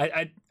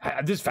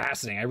is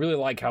fascinating. I really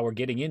like how we're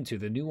getting into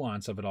the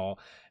nuance of it all,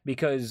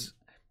 because,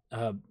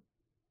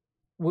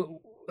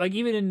 like,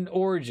 even in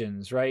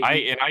Origins, right?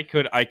 I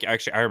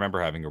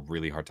remember having a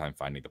really hard time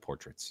finding the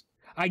portraits.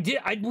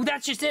 Well,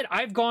 that's just it.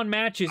 I've gone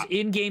matches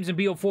in games in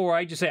BO4 where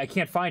I just say I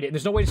can't find it, and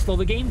there's no way to slow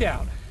the game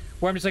down.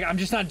 Where I'm just like, I'm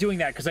just not doing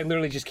that because I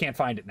literally just can't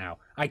find it now.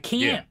 I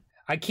can't. Yeah.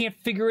 I can't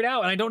figure it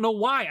out, and I don't know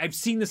why. I've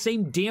seen the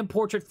same damn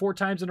portrait 4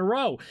 times in a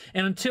row,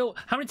 and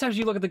how many times do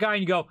you look at the guy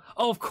and you go,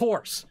 oh, of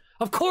course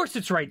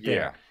it's right there.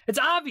 Yeah. It's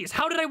obvious.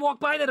 How did I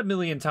walk by that a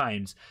million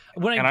times?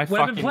 When I've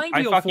been playing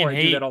BO4,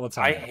 I do that all the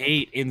time. I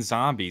hate in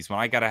zombies when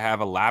I gotta have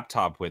a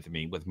laptop with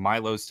me with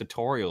Milo's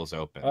tutorials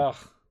open. Ugh.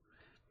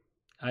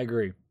 I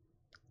agree.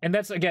 And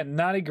that's, again,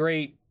 not a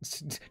great.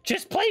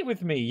 Just play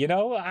with me, you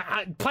know.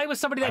 Play with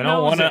somebody that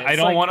knows it. I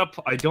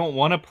don't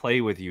want to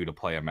play with you to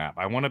play a map.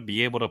 I want to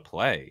be able to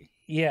play.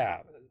 Yeah,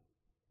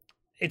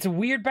 it's a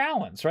weird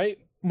balance, right?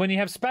 When you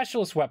have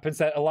specialist weapons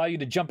that allow you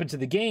to jump into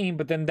the game,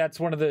 but then that's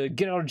one of the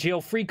get out of jail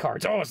free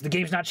cards. Oh, so the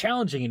game's not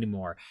challenging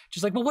anymore.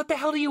 Just like, well, what the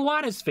hell do you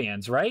want as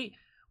fans, right?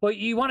 Well,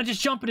 you want to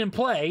just jump in and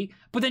play,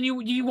 but then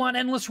you want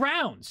endless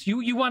rounds.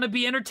 You want to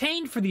be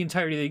entertained for the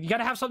entirety. You got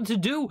to have something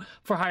to do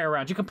for higher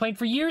rounds. You complained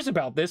for years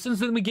about this, and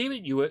so then we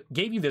gave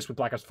you this with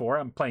Black Ops 4.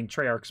 I'm playing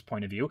Treyarch's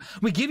point of view.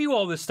 We give you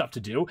all this stuff to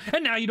do,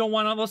 and now you don't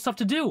want all this stuff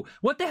to do.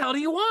 What the hell do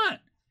you want?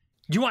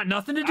 Do you want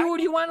nothing to do, or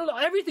do you want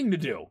everything to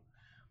do?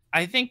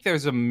 I think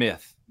there's a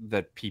myth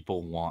that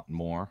people want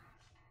more.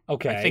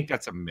 Okay. I think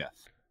that's a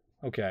myth.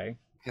 Okay.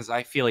 Because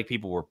I feel like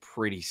people were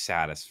pretty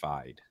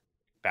satisfied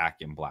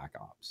back in Black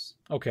Ops.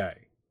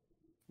 Okay.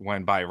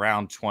 When by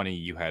round 20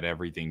 you had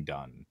everything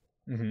done,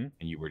 and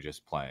you were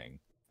just playing.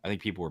 I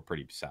think people were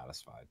pretty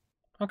satisfied.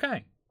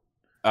 Okay.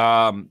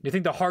 You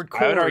think the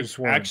hardcores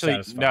weren't actually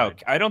satisfied? No,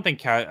 I don't think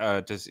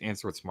to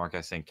answer what Smart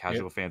Guy's saying,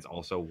 casual fans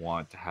also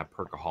want to have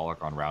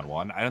Perkaholic on round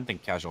 1. I don't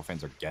think casual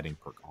fans are getting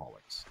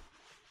Perkaholics.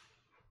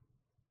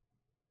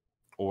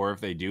 Or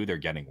if they do, they're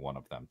getting 1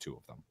 of them, 2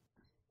 of them.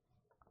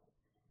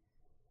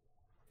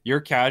 Your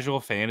casual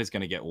fan is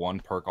going to get 1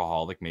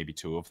 Perkaholic, maybe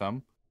 2 of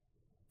them,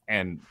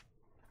 and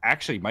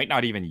actually might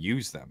not even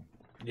use them.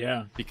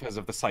 Yeah. Because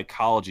of the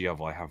psychology of,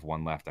 well, I have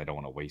 1 left, I don't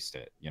want to waste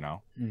it, you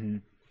know? Mm-hmm.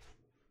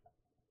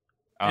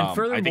 And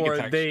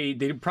furthermore, they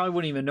probably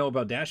wouldn't even know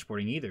about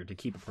dashboarding either to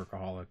keep a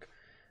Perkaholic.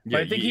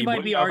 But I think he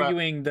might be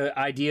arguing the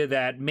idea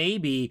that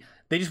maybe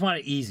they just want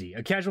it easy.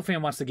 A casual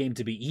fan wants the game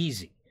to be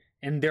easy.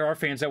 And there are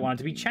fans that want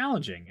it to be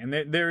challenging. And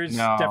there is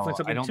definitely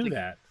something to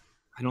that.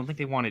 I don't think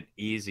they want it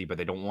easy, but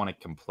they don't want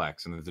it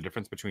complex. And there's a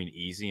difference between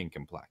easy and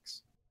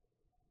complex.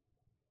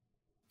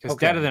 Because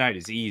Dead of the Night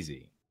is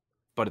easy,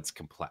 but it's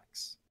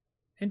complex.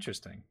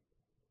 Interesting.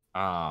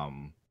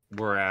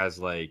 Whereas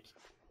like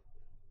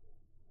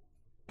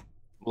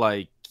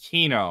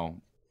Kino,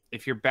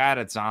 if you're bad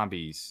at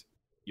zombies,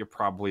 you're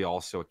probably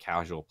also a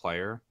casual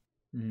player.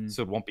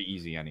 So it won't be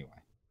easy anyway.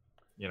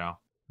 You know?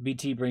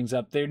 BT brings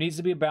up, there needs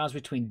to be a balance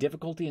between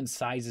difficulty and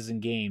sizes in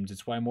games.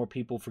 It's why more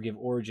people forgive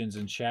Origins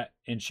and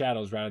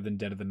Shadows rather than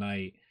Dead of the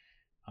Night.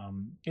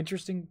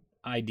 Interesting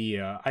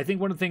idea. I think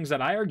one of the things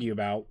that I argue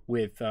about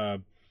with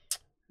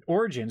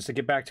Origins, to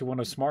get back to one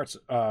of Smart's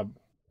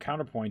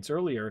counterpoints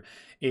earlier,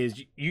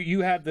 is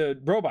you have the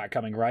robot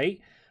coming,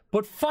 right?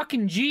 But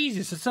fucking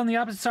Jesus, it's on the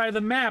opposite side of the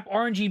map.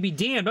 RNG be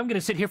damned. I'm going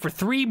to sit here for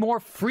 3 more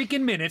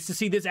freaking minutes to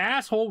see this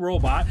asshole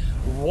robot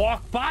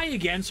walk by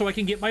again so I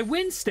can get my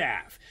wind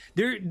staff.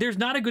 There's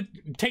not a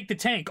good take the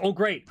tank. Oh,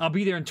 great. I'll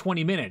be there in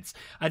 20 minutes.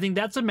 I think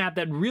that's a map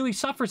that really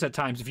suffers at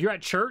times. If you're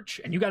at church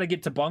and you got to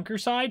get to bunker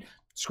side,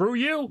 screw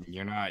you.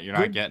 You're not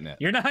getting it.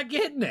 You're not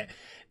getting it.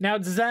 Now,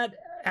 does that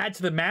add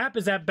to the map?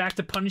 Is that back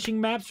to punishing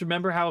maps?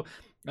 Remember how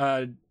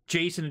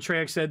Jason and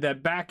Treyarch said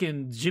that back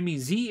in Jimmy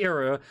Z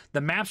era,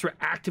 the maps were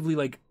actively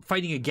like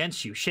fighting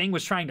against you. Shang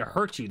was trying to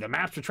hurt you. The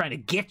maps were trying to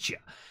get you.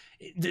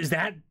 Is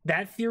that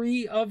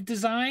theory of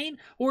design,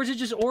 or is it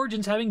just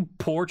Origins having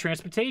poor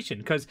transportation?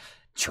 Because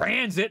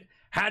Transit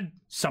had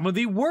some of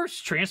the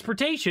worst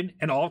transportation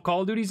in all of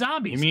Call of Duty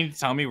Zombies. You mean to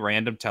tell me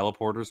random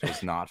teleporters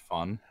was not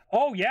fun?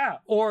 Oh, yeah.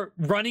 Or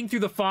running through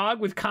the fog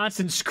with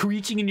constant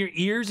screeching in your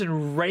ears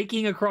and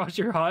raking across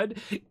your HUD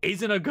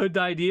isn't a good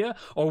idea.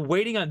 Or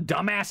waiting on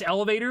dumbass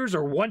elevators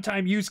or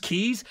one-time use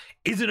keys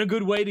isn't a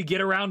good way to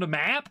get around a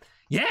map.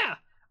 Yeah,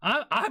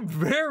 I'm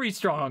very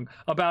strong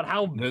about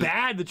how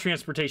bad the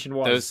transportation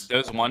was.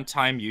 Those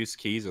one-time use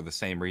keys are the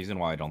same reason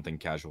why I don't think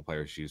casual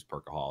players use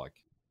Perkaholic.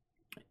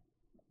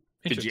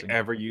 Did you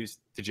ever use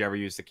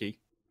the key?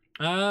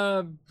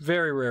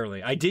 Very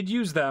rarely. I did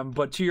use them,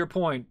 but to your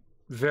point,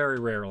 very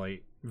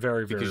rarely.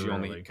 Very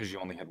rarely. Because you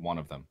only had one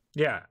of them.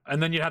 Yeah,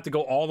 and then you'd have to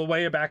go all the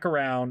way back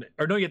around.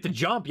 Or no, you had to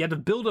jump. You had to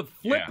build a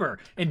flipper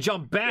and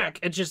jump back.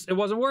 Yeah. It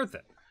wasn't worth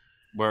it.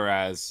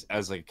 Whereas,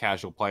 as like a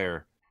casual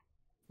player,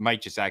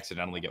 might just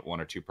accidentally get 1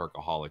 or 2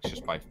 Perkaholics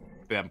just by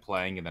them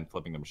playing and then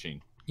flipping the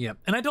machine. Yep.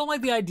 And I don't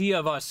like the idea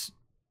of us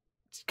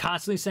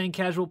constantly saying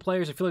casual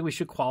players. I feel like we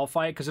should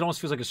qualify it because it almost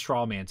feels like a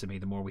straw man to me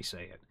the more we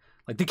say it.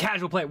 Like the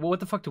casual player. Well,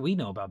 what the fuck do we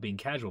know about being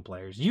casual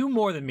players? You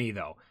more than me,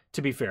 though,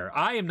 to be fair.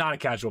 I am not a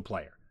casual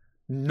player.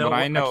 No,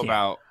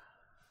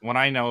 what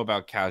I know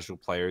about casual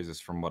players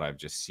is from what I've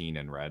just seen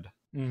and read.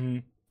 Mm-hmm.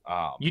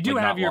 You do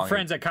have your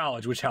friends at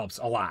college, which helps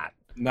a lot.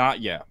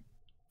 Not yet.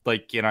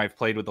 Like, I've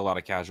played with a lot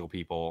of casual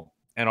people.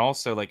 And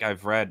also, like,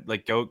 I've read,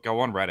 like, go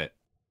on Reddit.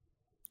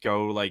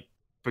 Go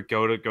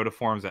to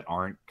forums that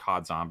aren't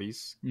COD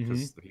Zombies,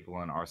 because the people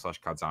in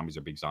r/COD Zombies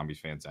are big Zombies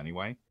fans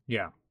anyway.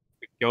 Yeah.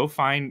 Go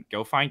find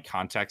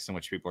context in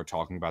which people are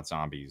talking about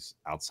zombies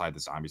outside the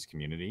Zombies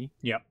community.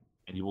 Yep.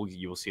 And you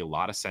will see a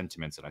lot of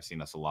sentiments, and I've seen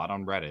this a lot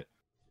on Reddit,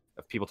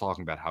 of people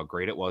talking about how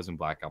great it was in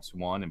Black Ops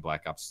 1 and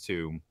Black Ops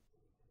 2,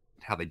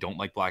 how they don't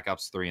like Black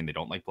Ops 3 and they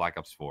don't like Black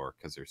Ops 4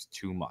 because there's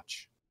too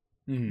much.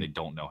 They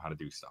don't know how to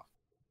do stuff.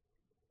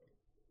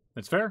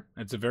 That's fair.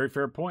 That's a very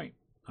fair point.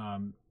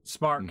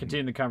 Smart,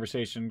 continue the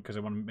conversation because I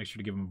want to make sure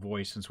to give him a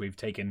voice since we've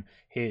taken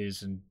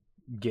his and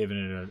given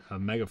it a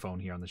megaphone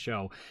here on the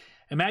show.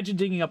 Imagine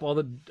digging up all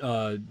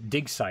the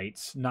dig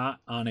sites not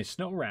on a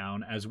snow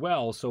round as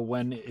well, so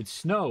when it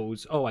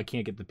snows, I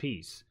can't get the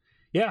piece.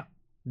 Yeah,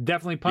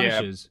 definitely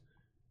punishes.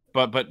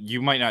 Yeah, but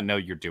you might not know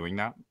you're doing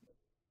that,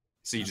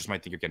 so you just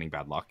might think you're getting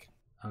bad luck.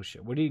 Oh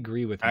shit! What do you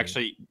agree with?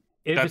 Actually,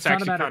 it's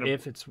not a matter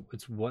if it's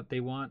what they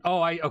want.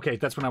 Okay.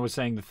 That's when I was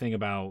saying the thing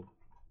about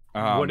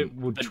when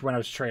I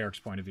was Treyarch's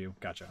point of view.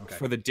 Gotcha. Okay.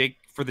 For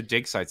the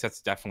dig sites, that's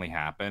definitely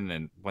happened.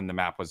 And when the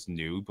map was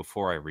new,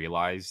 before I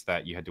realized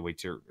that you had to wait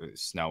till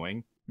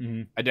snowing,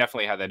 I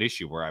definitely had that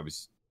issue where I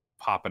was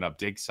popping up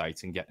dig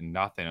sites and getting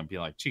nothing and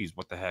being like, "Geez,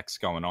 what the heck's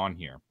going on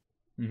here?"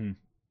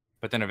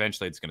 But then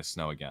eventually it's going to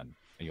snow again,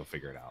 and you'll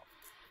figure it out.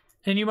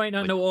 And you might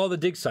not know all the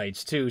dig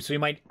sites too, so you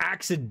might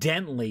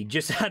accidentally,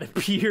 just out of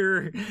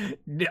pure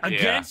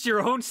against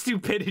your own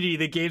stupidity,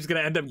 the game's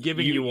gonna end up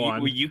giving you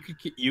one.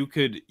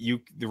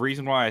 The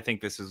reason why I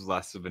think this is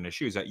less of an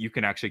issue is that you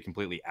can actually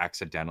completely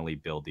accidentally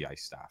build the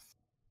ice staff.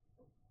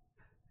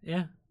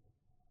 Yeah,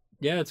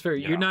 it's fair.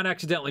 You're not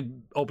accidentally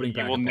opening.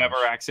 You will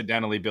never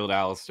accidentally build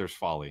Alistair's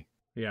Folly.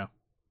 Yeah,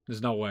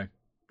 there's no way.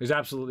 There's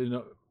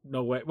absolutely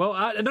no way. Well,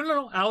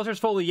 no. Alistair's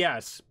Folly,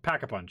 yes.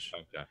 Pack-a-Punch.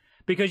 Okay.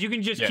 Because you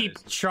can just keep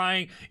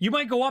trying. You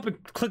might go up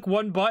and click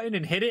one button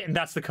and hit it, and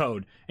that's the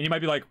code. And you might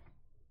be like,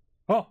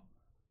 "Oh,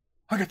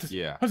 I got this.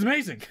 Yeah, that's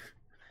amazing."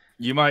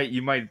 You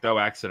might though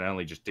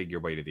accidentally just dig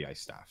your way to the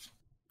ice staff.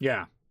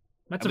 Yeah,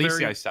 that's at least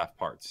the ice staff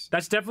parts.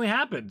 That's definitely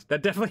happened.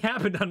 That definitely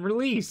happened on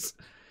release.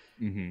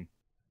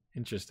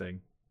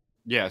 Interesting.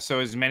 Yeah. So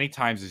as many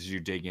times as you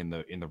dig in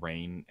the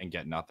rain and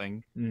get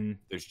nothing,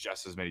 there's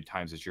just as many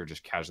times as you're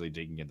just casually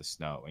digging in the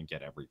snow and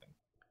get everything.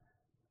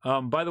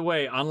 By the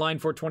way, Online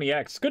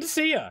 420X, good to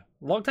see you.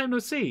 Long time no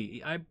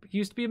see. I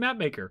used to be a map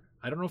maker.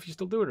 I don't know if you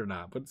still do it or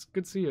not, but it's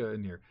good to see you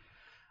in here.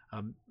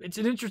 It's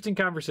an interesting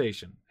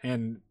conversation,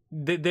 and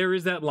there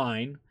is that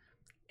line.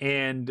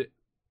 And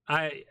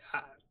I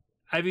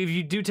if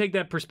you do take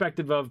that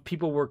perspective of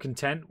people were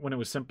content when it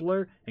was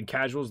simpler, and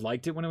casuals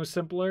liked it when it was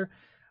simpler,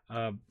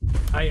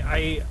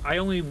 I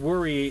only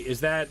worry is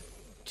that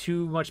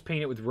too much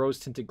painted with rose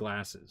tinted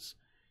glasses.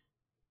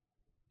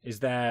 Is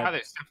that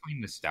there's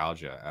definitely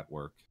nostalgia at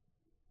work.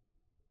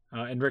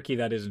 And Ricky,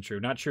 that isn't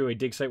true. Not true. A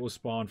dig site will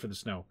spawn for the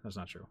snow. That's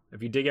not true.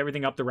 If you dig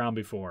everything up the round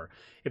before,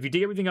 if you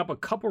dig everything up a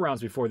couple rounds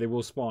before, they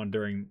will spawn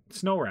during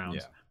snow rounds.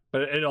 Yeah.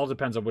 But it all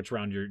depends on which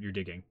round you're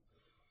digging.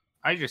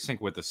 I just think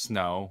with the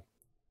snow,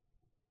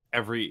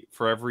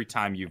 for every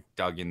time you've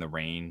dug in the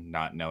rain,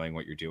 not knowing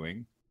what you're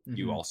doing,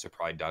 you also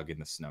probably dug in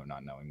the snow,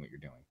 not knowing what you're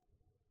doing.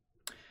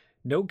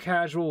 No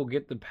casual will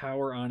get the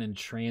power on in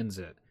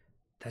transit.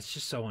 That's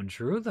just so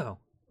untrue, though.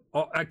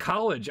 At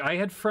college, I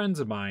had friends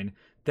of mine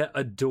that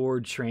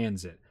adored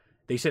transit.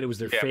 They said it was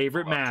their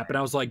favorite map, and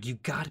I was like, you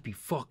gotta be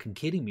fucking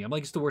kidding me. I'm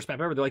like, it's the worst map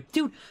ever. They're like,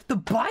 dude, the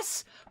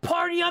bus?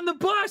 Party on the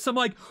bus! I'm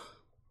like,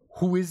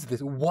 who is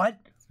this? What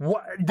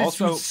What? This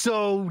Also- was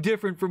so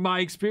different from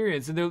my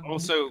experience. And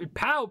Also-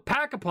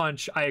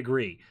 Pack-a-Punch, I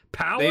agree.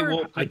 Power, They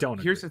will. I don't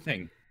agree. Here's the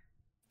thing: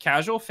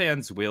 casual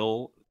fans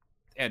will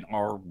and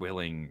are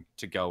willing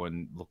to go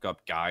and look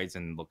up guides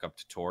and look up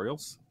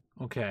tutorials,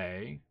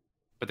 Okay.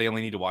 but they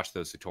only need to watch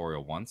those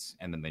tutorial once,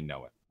 and then they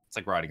know it. It's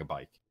like riding a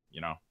bike,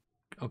 you know.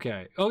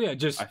 Okay. Oh yeah,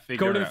 just I go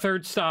figured to the out-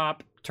 third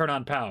stop, turn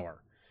on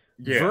power.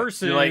 Yeah.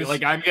 Versus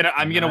like I'm gonna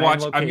 9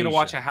 watch how to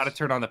locations.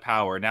 turn on the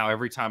power. Now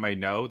every time I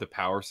know the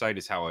power site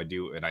is how I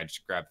do, and I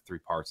just grab 3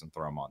 parts and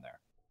throw them on there,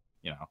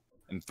 you know.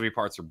 And 3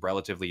 parts are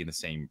relatively in the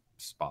same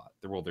spot.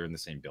 They're in the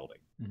same building.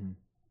 Mhm.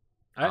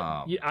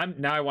 Um,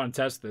 Now I want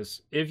to test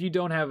this. If you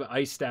don't have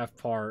ice staff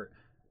part,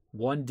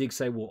 one dig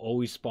site will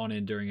always spawn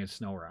in during a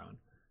snow round.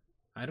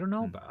 I don't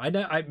know, but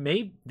I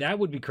may that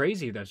would be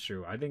crazy if that's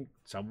true. I think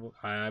that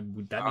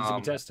needs to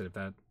be tested. If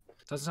that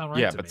doesn't sound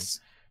right yeah, to but me.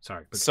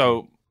 Sorry. But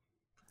so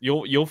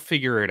you'll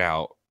figure it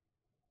out,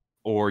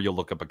 or you'll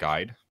look up a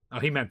guide. oh,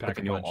 he meant But Pack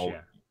a then Punch.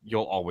 Yeah,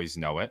 you'll always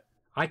know it.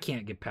 I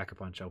can't get Pack a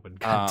Punch open.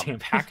 God damn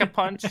it.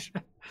 Pack-a-Punch.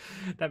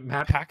 That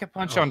map.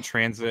 Pack-a-Punch on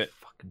transit.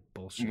 Fucking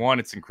bullshit. One,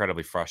 it's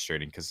incredibly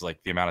frustrating because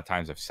like the amount of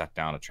times I've sat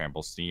down a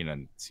trampoline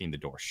and seen the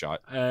door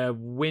shut.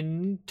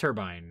 Wind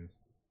turbine.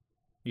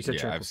 You said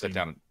Yeah,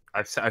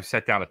 I've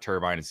sat down a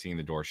turbine and seeing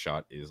the door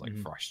shut is like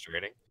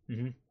frustrating.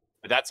 Mhm.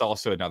 But that's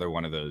also another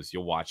one of those.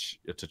 You'll watch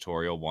a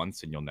tutorial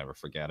once and you'll never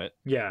forget it.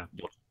 Yeah.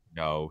 You'll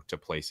know to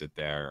place it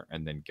there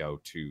and then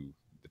go to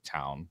the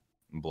town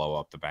and blow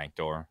up the bank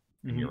door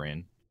and you're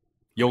in.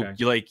 You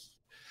like,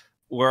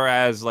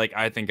 whereas like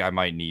I think I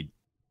might need,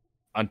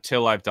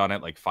 until I've done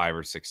it like 5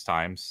 or 6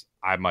 times,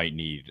 I might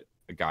need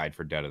a guide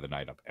for Dead of the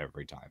Night up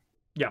every time.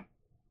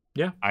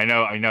 Yeah. I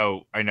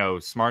know.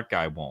 Smart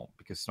Guy won't,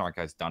 because Smart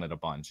Guy's done it a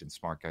bunch, and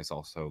Smart Guy's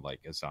also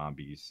like a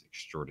zombies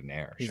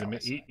extraordinaire.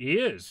 He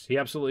is. He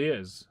absolutely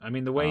is. I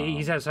mean, the way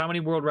he has how many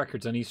world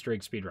records on Easter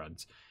egg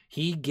speedruns?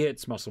 He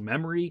gets muscle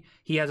memory.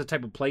 He has a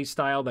type of play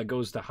style that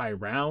goes to high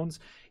rounds.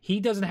 He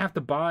doesn't have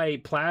to buy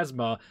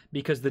plasma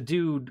because the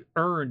dude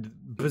earned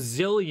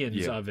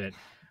bazillions of it.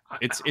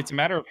 It's a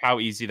matter of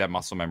how easy that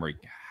muscle memory,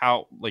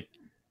 how much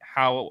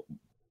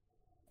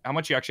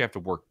you actually have to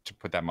work to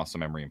put that muscle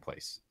memory in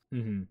place.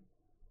 Mm-hmm.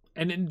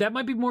 And that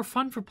might be more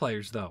fun for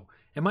players, though.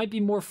 It might be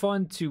more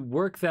fun to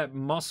work that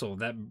muscle,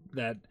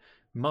 that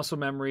muscle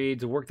memory,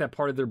 to work that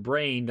part of their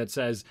brain that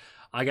says,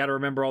 I got to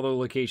remember all the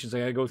locations. I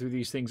got to go through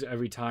these things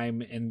every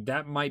time. And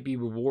that might be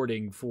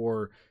rewarding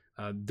for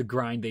the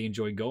grind they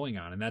enjoy going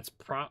on. And that's,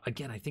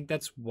 again, I think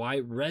that's why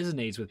it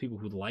resonates with people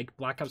who like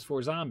Black Ops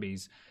 4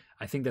 Zombies.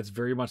 I think that's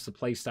very much the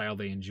play style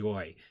they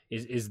enjoy,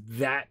 is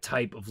that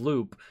type of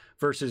loop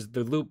versus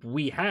the loop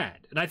we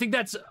had. And I think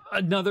that's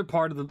another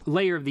part of the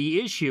layer of the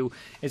issue,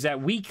 is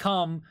that we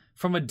come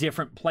from a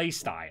different play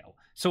style.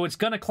 So it's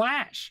going to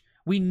clash.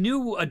 We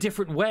knew a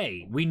different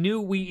way.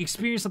 We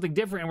experienced something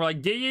different, and we're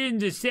like, they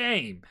ain't the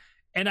same.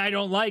 And I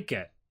don't like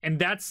it. And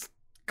that's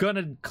going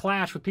to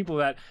clash with people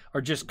that are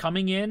just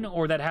coming in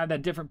or that have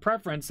that different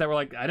preference that were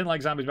like, I didn't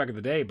like zombies back in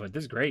the day, but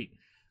this is great.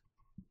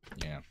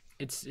 Yeah.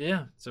 It's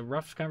a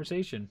rough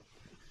conversation.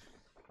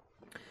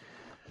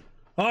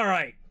 All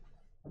right.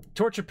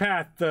 Torture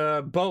Path,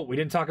 the boat. We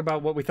didn't talk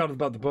about what we thought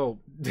about the boat.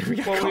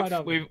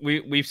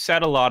 We've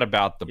said a lot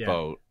about the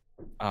boat.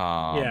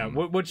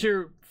 What's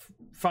your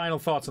final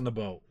thoughts on the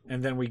boat?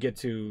 And then we get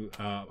to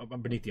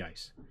Beneath the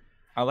Ice.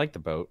 I like the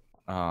boat.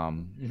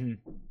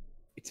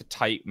 It's a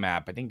tight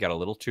map. I think it got a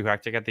little too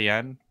hectic at the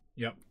end.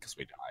 Yep. Because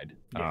we died.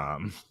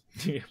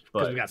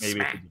 Because we got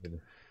smacked.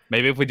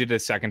 Maybe if we did it a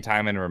second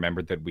time and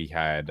remembered that we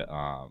had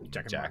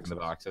Jack in the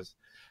Boxes,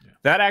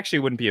 that actually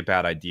wouldn't be a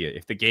bad idea.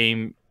 If the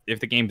game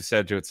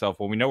said to itself,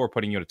 well, we know we're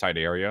putting you in a tight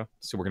area,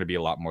 so we're going to be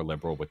a lot more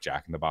liberal with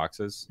Jack in the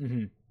Boxes.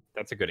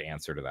 That's a good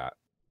answer to that.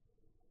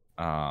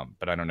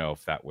 But I don't know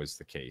if that was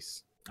the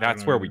case.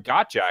 That's where we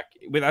got Jack.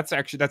 That's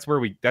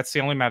the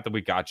only map that we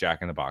got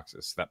Jack in the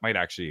Boxes. That might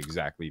actually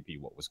exactly be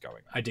what was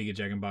going on. I did get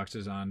Jack in the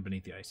Boxes on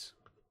Beneath the Ice.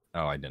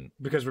 Oh, I didn't.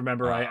 Because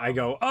remember, I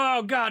go,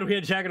 oh God, we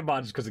had Jack in the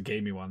Boxes because it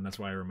gave me one. That's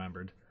why I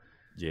remembered.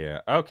 Yeah.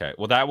 Okay.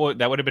 Well, that would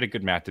have been a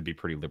good map to be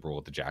pretty liberal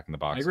with the Jack in the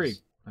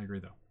Boxes. I agree,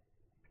 though.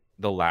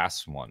 The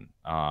last one,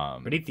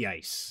 Beneath the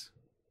Ice.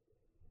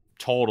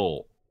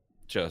 Total,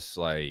 just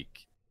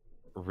like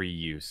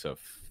reuse of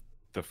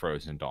the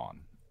Frozen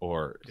Dawn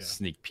or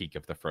sneak peek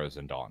of the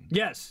Frozen Dawn.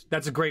 Yes,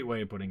 that's a great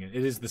way of putting it.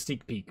 It is the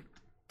sneak peek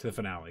to the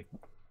finale.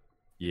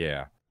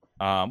 Yeah.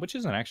 Which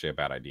isn't actually a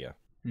bad idea.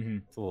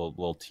 It's a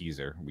little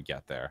teaser we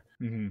get there.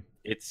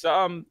 It's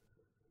that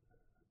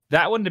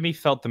one to me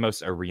felt the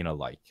most arena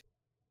like,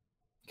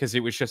 because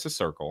it was just a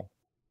circle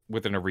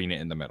with an arena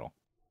in the middle.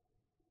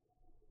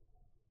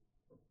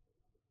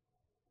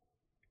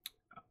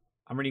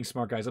 I'm reading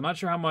Smart Guys. I'm not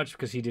sure how much,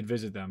 because he did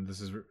visit them.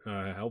 This is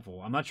helpful.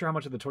 I'm not sure how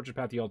much of the Torture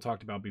Path you all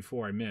talked about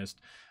before I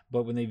missed,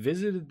 but when I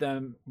visited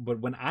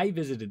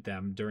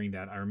them during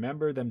that, I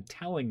remember them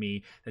telling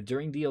me that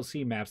during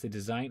DLC maps, they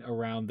design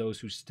around those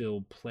who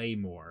still play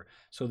more.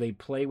 So they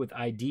play with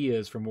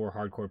ideas for more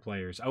hardcore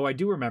players. Oh, I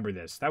do remember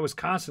this. That was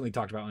constantly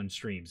talked about on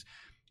streams,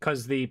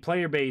 because the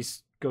player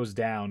base goes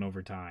down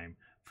over time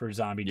for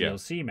zombie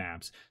DLC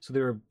maps. So they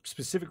were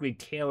specifically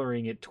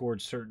tailoring it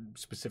towards certain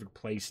specific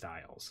play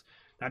styles.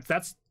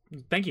 That's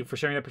thank you for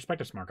sharing that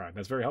perspective, Smart Guy.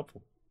 That's very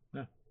helpful.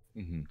 Yeah.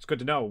 It's good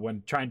to know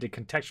when trying to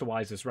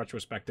contextualize this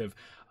retrospective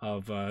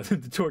of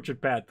the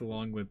Tortured Path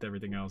along with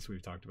everything else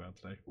we've talked about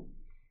today.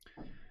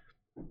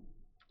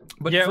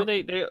 But yeah,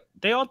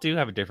 they all do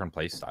have a different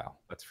play style.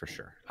 That's for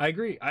sure. I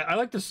agree. I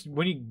like this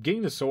when you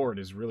getting the sword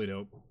is really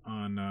dope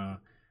on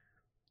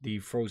the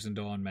Frozen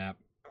Dawn map.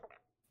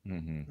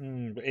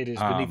 It is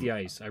beneath the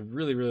ice. I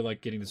really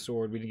like getting the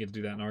sword. We didn't get to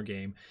do that in our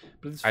game,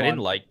 but it's fun. I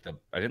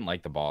didn't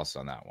like the boss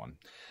on that one.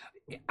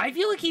 I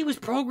feel like he was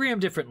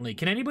programmed differently.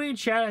 Can anybody in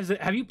chat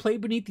have you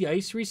played Beneath the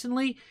Ice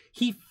recently?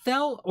 He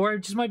felt, or I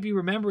just might be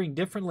remembering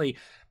differently,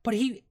 but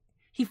he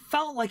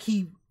felt like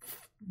he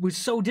was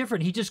so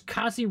different. He just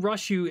constantly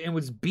rushed you and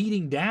was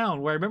beating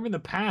down. Where I remember in the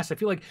past, I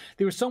feel like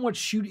there was so much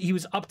he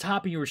was up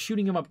top and you were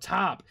shooting him up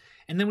top.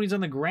 And then when he's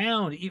on the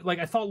ground,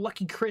 I thought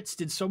Lucky Crits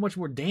did so much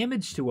more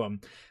damage to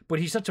him, but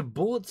he's such a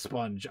bullet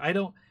sponge.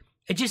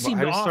 It just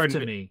seemed off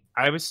to me.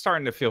 I was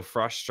starting to feel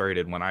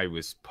frustrated when I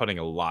was putting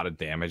a lot of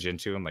damage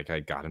into him. Like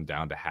I got him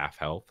down to half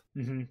health.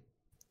 And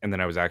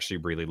then I was actually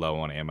really low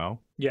on ammo.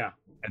 Yeah.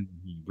 And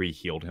he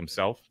re-healed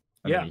himself.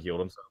 And then he healed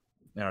himself.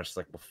 And I was just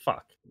like, well,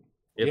 fuck.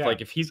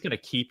 If he's going to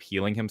keep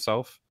healing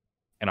himself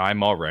and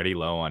I'm already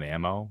low on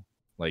ammo,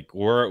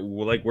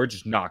 we're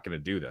just not going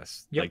to do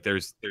this. Yep. Like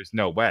there's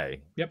no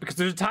way. Yep, because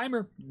there's a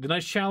timer. The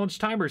nice challenge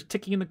timer is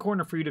ticking in the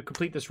corner for you to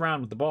complete this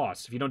round with the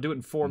boss. If you don't do it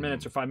in 4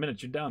 minutes or 5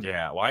 minutes, you're done.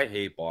 Yeah, well, I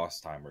hate boss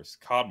timers.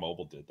 COD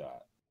Mobile did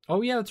that.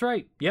 Oh yeah, that's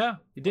right. Yeah,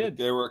 you did.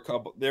 There were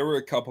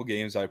a couple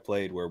games I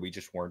played where we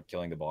just weren't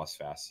killing the boss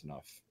fast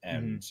enough,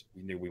 and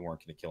we knew we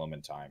weren't going to kill him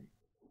in time.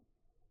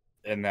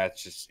 And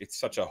it's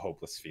such a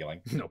hopeless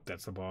feeling. Nope,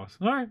 that's the boss.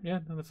 All right, yeah,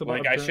 that's the boss.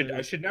 Like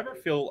I should never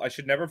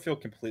feel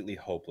completely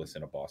hopeless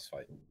in a boss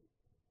fight.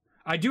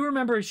 I do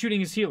remember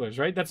shooting his healers,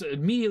 right? That's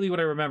immediately what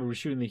I remember was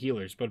shooting the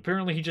healers. But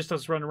apparently he just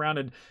does run around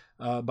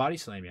and body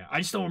slam you.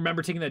 I just don't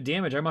remember taking that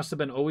damage. I must have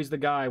been always the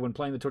guy when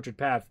playing the Tortured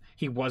Path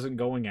he wasn't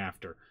going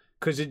after.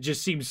 Because it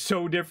just seems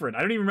so different.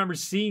 I don't even remember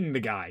seeing the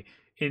guy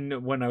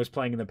when I was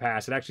playing in the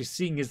past. And actually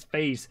seeing his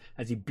face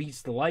as he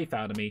beats the life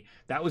out of me.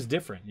 That was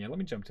different. Yeah, let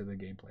me jump to the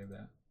gameplay of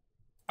that.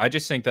 I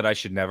just think that I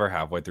should never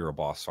halfway through a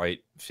boss fight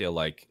feel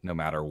like no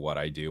matter what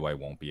I do, I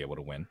won't be able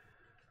to win.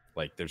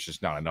 Like there's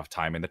just not enough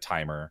time in the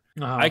timer.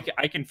 I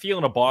can feel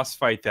in a boss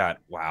fight that,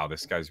 wow,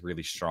 this guy's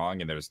really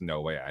strong and there's no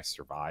way I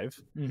survive.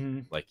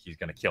 Like he's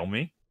going to kill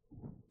me.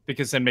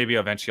 Because then maybe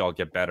eventually I'll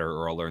get better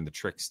or I'll learn the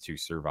tricks to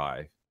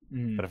survive.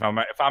 But if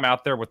I'm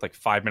out there with like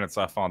 5 minutes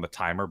left on the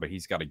timer, but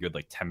he's got a good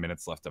like 10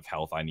 minutes left of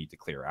health I need to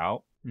clear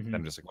out, then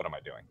I'm just like, what am I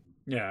doing?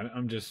 Yeah,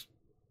 I'm just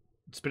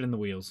spinning the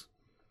wheels.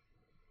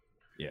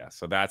 Yeah,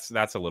 so that's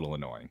a little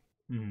annoying.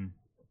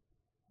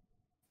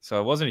 So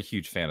I wasn't a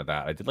huge fan of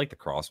that. I did like the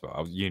crossbow.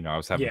 I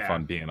was having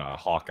fun being a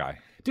Hawkeye.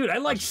 Dude, I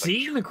liked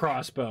seeing the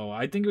crossbow.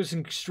 I think it was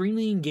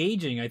extremely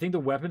engaging. I think the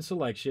weapon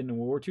selection in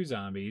World War II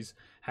Zombies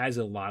has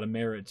a lot of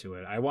merit to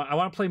it. I want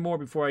to play more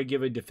before I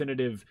give a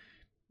definitive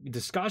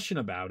discussion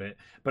about it.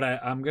 But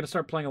I'm going to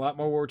start playing a lot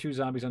more World War II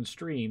Zombies on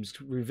streams,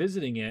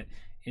 revisiting it,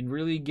 and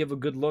really give a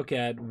good look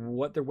at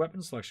what their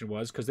weapon selection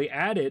was. Because they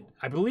added,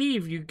 I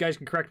believe, you guys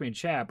can correct me in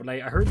chat, but I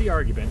heard the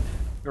argument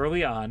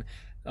early on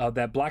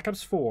that Black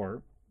Ops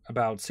 4...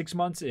 about 6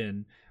 months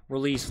in,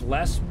 released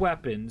less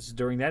weapons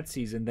during that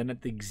season than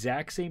at the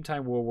exact same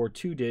time World War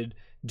II did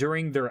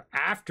during their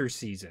after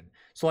season.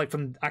 So like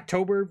from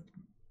October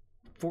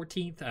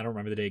 14th, I don't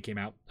remember the day it came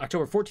out,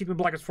 October 14th when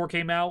Black Ops 4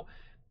 came out,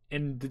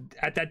 and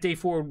at that day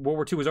World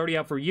War II was already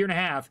out for a year and a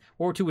half,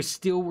 World War II was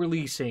still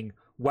releasing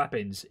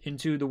weapons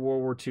into the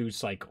World War II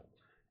cycle.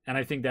 And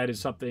I think that is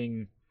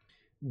something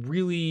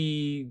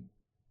really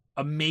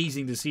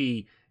amazing to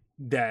see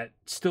that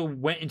still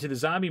went into the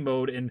zombie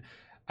mode. And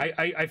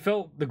I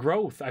felt the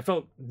growth. I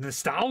felt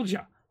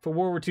nostalgia for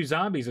World War II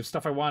Zombies of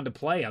stuff I wanted to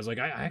play. I was like,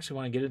 I actually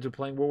want to get into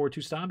playing World War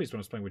II Zombies when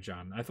I was playing with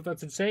John. I thought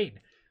that's insane.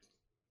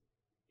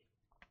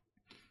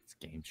 It's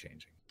game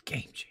changing.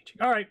 Game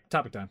changing. All right,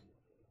 topic time.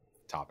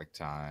 Topic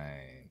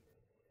time.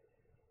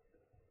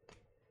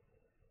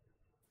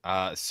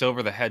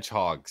 Silver the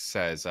Hedgehog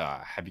says,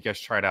 have you guys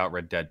tried out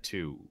Red Dead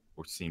 2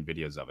 or seen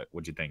videos of it?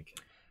 What'd you think?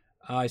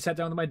 I sat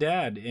down with my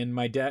dad, and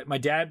my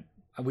dad,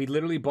 we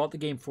literally bought the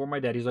game for my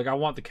dad. He's like, I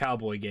want the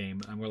cowboy game.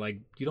 And we're like,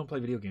 you don't play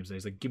video games today.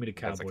 He's like, give me the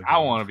cowboy game. I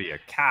want to be a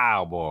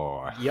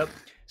cowboy. Yep.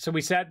 So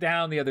we sat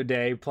down the other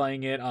day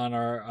playing it on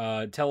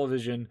our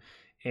television,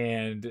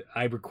 and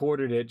I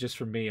recorded it just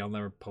for me. I'll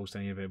never post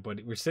any of it. But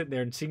we're sitting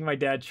there and seeing my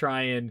dad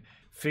try and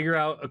figure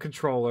out a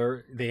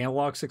controller. The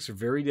analog sticks are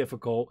very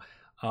difficult.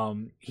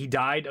 He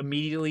died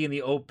immediately in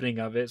the opening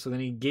of it. So then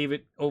he gave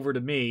it over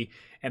to me,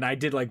 and I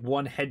did like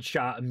one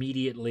headshot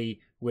immediately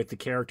with the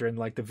character in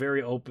like the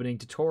very opening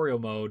tutorial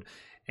mode,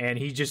 and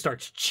he just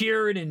starts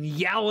cheering and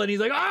yelling. He's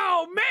like,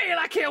 "Oh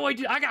man, I can't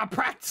wait. I got to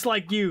practice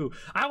like you.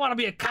 I want to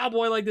be a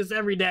cowboy like this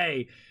every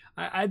day.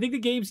 I think the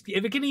game's,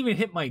 if it can even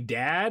hit my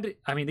dad,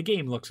 I mean, the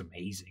game looks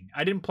amazing.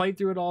 I didn't play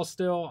through it all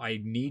still.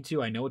 I need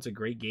to. I know it's a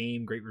great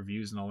game, great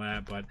reviews and all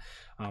that, but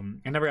I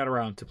never got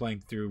around to playing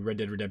through Red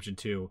Dead Redemption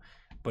 2.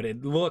 But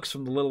it looks,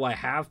 from the little I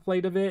have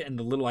played of it and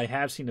the little I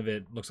have seen of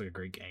it, looks like a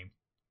great game.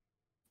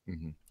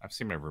 Mm-hmm. I've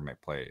seen my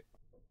roommate play it.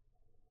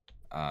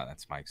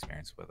 That's my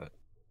experience with it.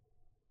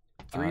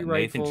 3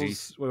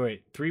 rifles.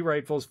 Wait. 3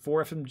 rifles,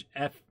 4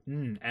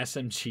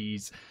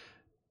 SMGs,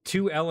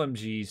 2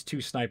 LMGs,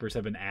 2 snipers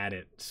have been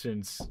added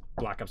since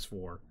Black Ops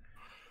 4.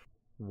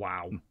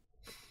 Wow,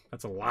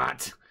 that's a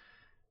lot.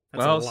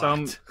 That's a lot.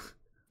 Some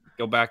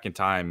go back in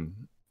time.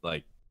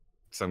 Like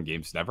some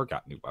games never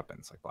got new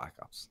weapons, like Black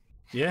Ops.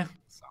 Yeah.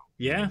 So,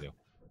 yeah.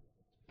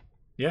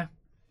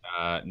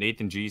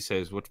 Nathan G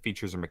says, "What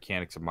features or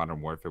mechanics of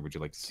Modern Warfare would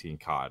you like to see in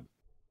COD?"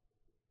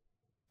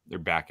 They're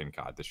back in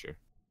COD this year.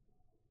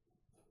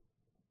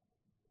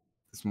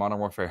 Does Modern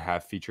Warfare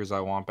have features I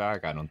want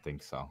back? I don't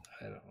think so.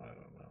 I don't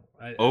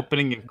know.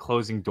 Opening and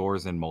closing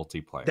doors in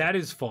multiplayer. That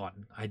is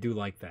fun. I do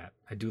like that.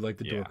 I do like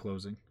the door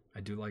closing.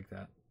 I do like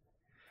that.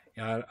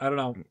 Yeah, I don't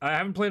know. I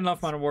haven't played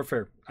enough Modern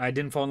Warfare. I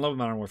didn't fall in love with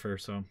Modern Warfare,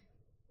 so.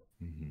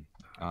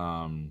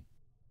 Mm-hmm.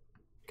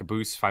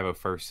 Caboose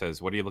 501st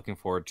says, "What are you looking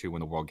forward to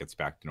when the world gets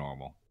back to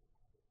normal?"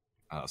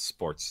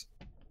 Sports.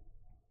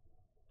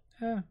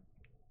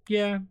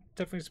 Yeah,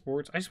 definitely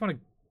sports. I just want to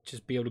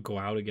just be able to go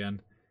out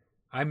again.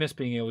 I miss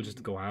being able just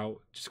to go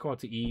out, just go out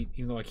to eat,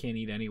 even though I can't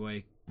eat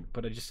anyway.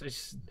 But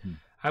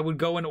I would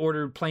go and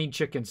order plain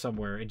chicken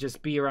somewhere and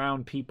just be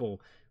around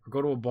people, or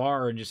go to a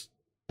bar and just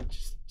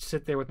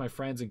sit there with my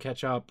friends and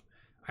catch up.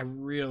 I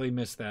really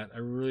miss that. I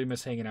really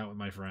miss hanging out with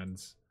my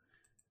friends.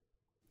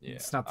 Yeah,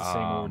 it's not the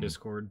same over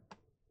Discord.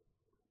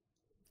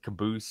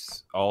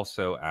 Caboose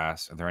also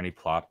asks, "Are there any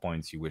plot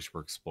points you wish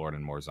were explored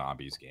in more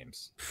zombies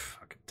games?"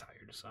 Fucking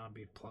tired of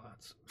zombie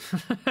plots.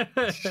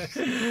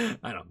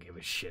 I don't give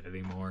a shit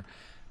anymore.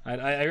 I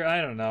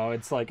don't know.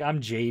 It's like I'm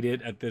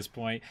jaded at this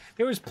point.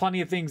 There was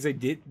plenty of things they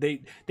did.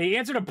 They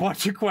answered a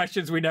bunch of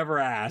questions we never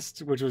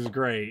asked, which was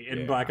great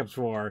in Black Ops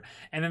 4.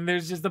 And then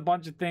there's just a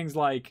bunch of things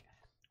like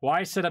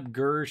why set up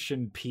Gersh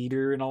and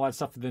Peter and all that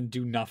stuff and then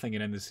do nothing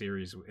and end the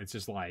series. It's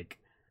just like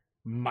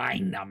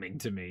mind numbing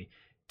to me.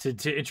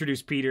 To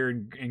introduce Peter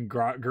and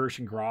Gersh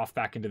and Groff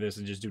back into this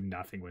and just do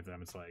nothing with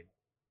them. It's like...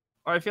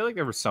 I feel like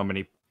there were so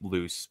many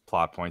loose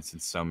plot points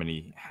and so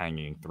many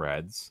hanging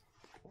threads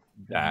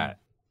that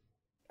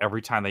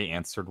every time they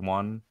answered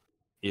one,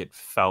 it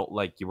felt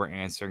like you were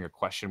answering a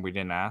question we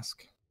didn't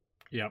ask.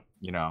 Yep.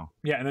 You know?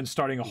 Yeah, and then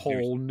starting a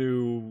whole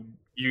new...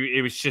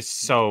 It was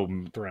just so...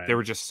 thread. There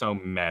were just so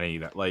many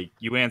that, like,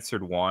 you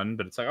answered one,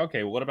 but it's like,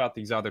 okay, what about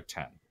these other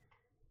 10?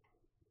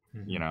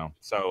 Mm-hmm. You know?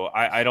 So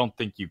I don't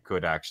think you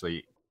could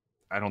actually...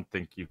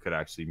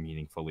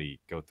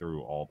 meaningfully go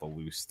through all the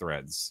loose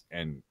threads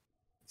and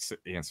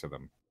answer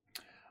them.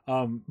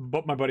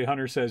 But my buddy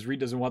Hunter says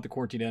Reed doesn't want the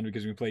quarantine to end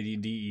because we can play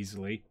D&D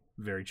easily.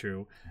 Very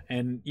true.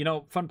 And, you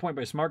know, fun point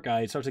by Smart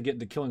Guy, it starts to get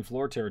into killing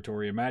floor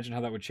territory. Imagine how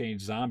that would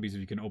change zombies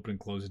if you can open and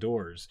close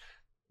doors.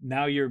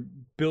 Now you're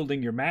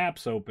building your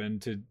maps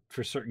open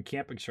for certain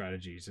camping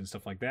strategies and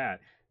stuff like that.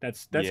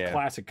 That's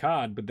classic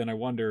COD, but then I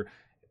wonder,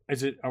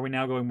 are we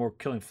now going more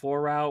killing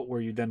floor route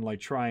where you then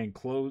like try and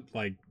close,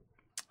 like,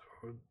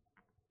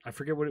 I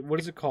forget what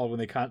is it called when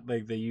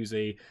they use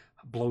a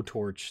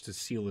blowtorch to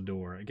seal the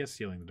door. I guess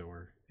sealing the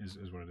door is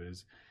what it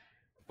is.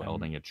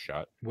 Welding it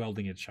shut.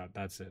 Welding it shut.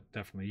 That's it.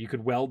 Definitely. You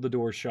could weld the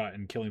door shut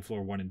in Killing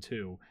Floor 1 and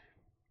 2.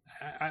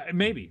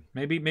 Maybe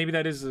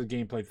that is a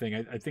gameplay thing.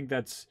 I think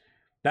that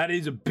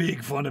is a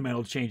big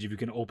fundamental change if you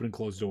can open and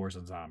close doors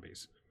on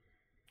zombies.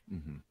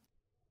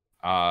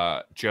 Mm-hmm.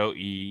 Joe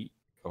E.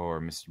 or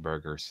Mr.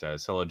 Berger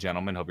says, "Hello,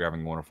 gentlemen. Hope you're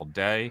having a wonderful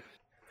day.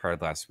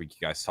 Heard last week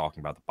you guys talking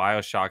about the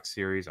BioShock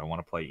series. I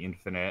want to play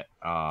Infinite.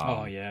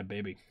 Oh yeah,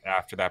 baby.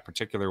 After that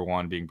particular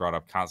one being brought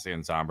up constantly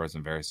in Zombres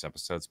in various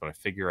episodes, but I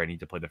figure I need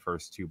to play the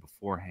first 2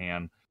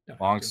 beforehand.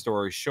 Long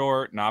story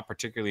short, not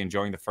particularly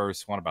enjoying the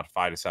first one. About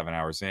 5 to 7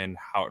 hours in.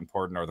 How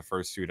important are the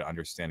first 2 to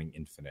understanding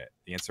Infinite?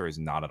 The answer is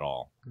not at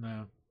all.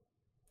 No,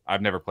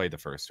 I've never played the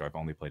first 2. I've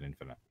only played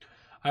Infinite.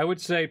 I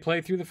would say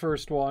play through the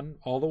first one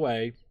all the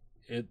way.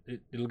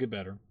 It'll get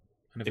better.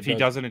 And if he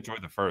doesn't enjoy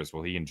the first,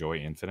 will he enjoy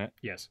Infinite?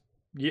 Yes.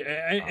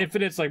 Yeah,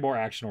 Infinite's like more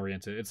action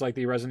oriented. It's like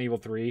the Resident Evil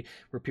 3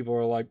 where people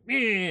are like,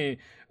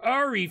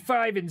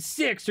 RE5 and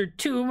 6 are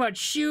too much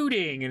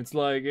shooting, and it's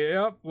like,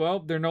 yep, well,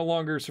 they're no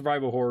longer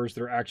survival horrors,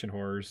 they're action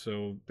horrors.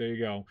 So there you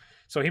go.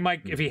 So he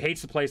might, if he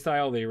hates the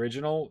playstyle of the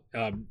original,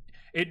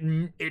 it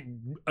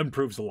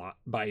improves a lot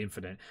by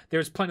Infinite.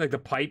 There's plenty, like the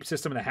pipe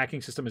system and the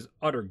hacking system is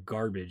utter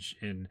garbage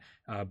in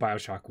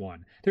BioShock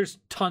 1. There's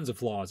tons of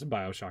flaws in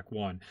BioShock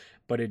 1,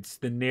 but it's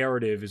the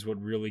narrative is what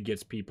really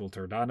gets people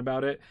turned on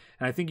about it.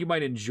 And I think you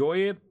might enjoy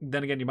it.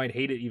 Then again, you might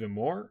hate it even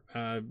more.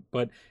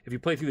 But if you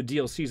play through the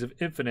DLCs of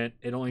Infinite,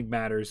 it only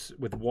matters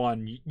with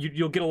 1.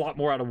 You'll get a lot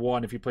more out of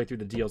 1 if you play through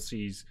the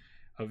DLCs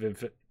of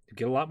Infinite. You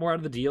get a lot more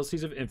out of the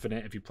DLCs of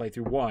Infinite if you play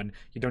through 1.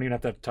 You don't even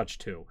have to touch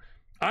 2.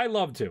 I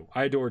love 2.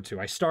 I adore 2.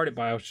 I started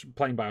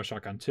playing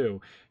Bioshock on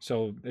 2,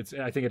 so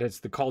I think it has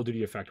the Call of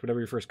Duty effect. Whatever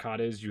your first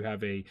COD is, you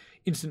have a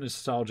instant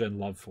nostalgia and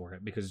love for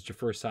it because it's your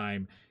first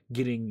time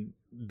getting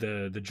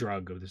the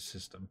drug of the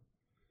system.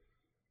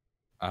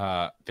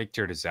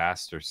 Victor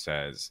Disaster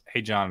says,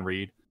 "Hey John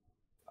Reed,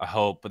 I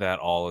hope that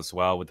all is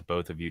well with the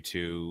both of you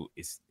two.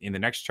 Is in the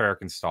next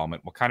Treyarch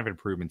installment, what kind of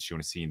improvements do you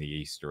want to see in the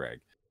Easter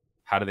egg?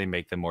 How do they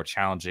make them more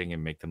challenging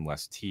and make them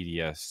less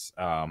tedious?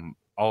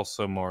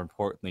 Also, more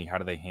importantly, how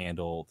do they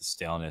handle the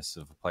staleness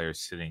of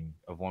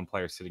one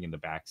player sitting in the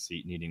back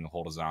seat needing to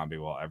hold a zombie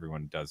while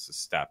everyone does the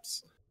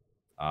steps?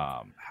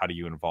 How do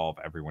you involve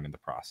everyone in the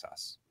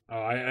process?"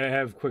 Oh, I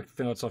have quick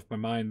thoughts off my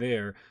mind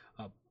there.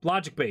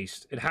 Logic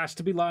based. It has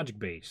to be logic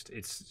based.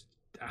 It's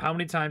how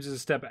many times does a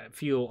step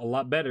feel a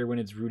lot better when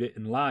it's rooted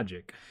in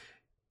logic?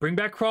 Bring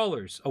back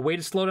crawlers, a way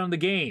to slow down the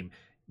game.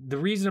 The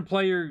reason a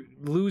player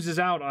loses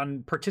out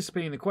on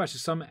participating in the quest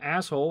is some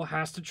asshole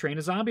has to train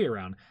a zombie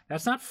around.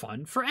 That's not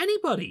fun for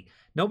anybody.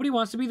 Nobody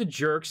wants to be the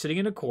jerk sitting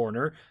in a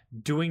corner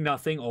doing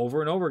nothing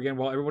over and over again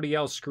while everybody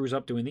else screws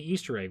up doing the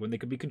Easter egg when they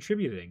could be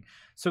contributing.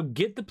 So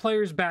get the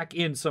players back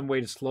in some way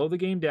to slow the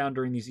game down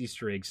during these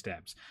Easter egg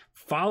steps.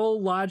 Follow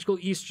logical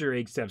Easter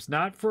egg steps.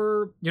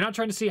 You're not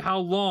trying to see how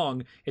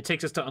long it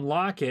takes us to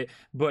unlock it,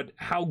 but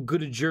how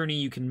good a journey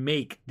you can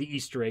make the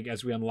Easter egg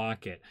as we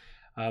unlock it.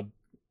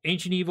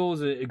 Ancient Evil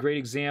is a great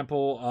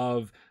example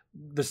of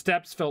the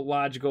steps felt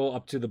logical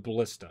up to the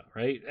ballista,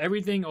 right?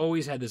 Everything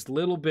always had this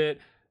little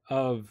bit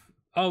of,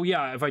 oh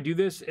yeah, if I do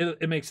this,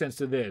 it makes sense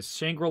to this.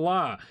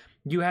 Shangri-La,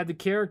 you had the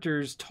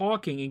characters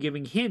talking and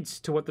giving hints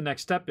to what the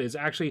next step is,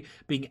 actually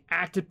being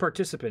active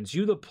participants.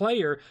 You, the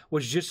player,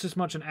 was just as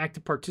much an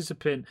active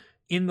participant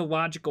in the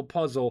logical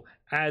puzzle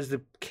as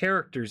the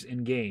characters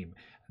in game.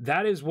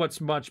 That is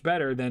what's much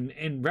better than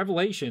in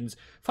Revelations.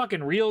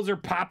 Fucking reels are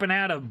popping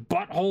out of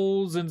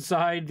buttholes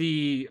inside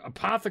the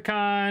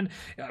Apothecon.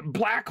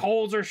 Black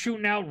holes are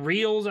shooting out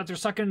reels after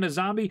sucking in a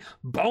zombie.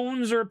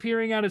 Bones are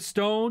appearing out of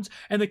stones.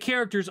 And the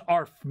characters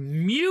are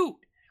mute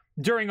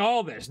during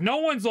all this. No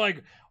one's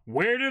like,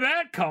 where did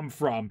that come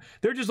from?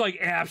 They're just like,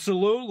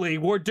 absolutely,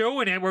 we're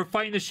doing it. We're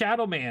fighting the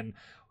Shadow Man.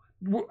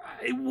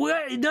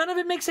 None of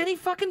it makes any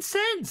fucking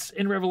sense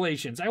in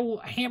Revelations. I will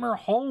hammer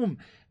home.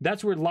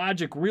 That's where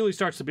logic really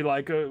starts to be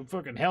like a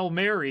fucking Hail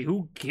Mary.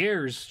 Who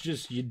cares?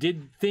 Just you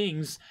did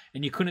things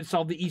and you couldn't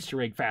solve the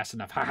Easter egg fast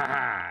enough. Ha ha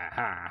ha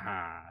ha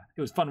ha.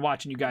 It was fun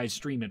watching you guys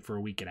stream it for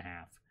a week and a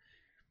half.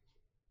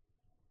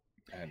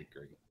 I'd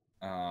agree.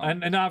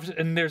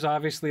 And there's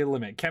obviously a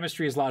limit.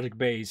 Chemistry is logic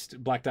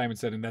based. Black Diamond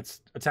said, and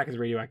that's Attack of the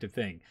Radioactive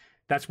Thing.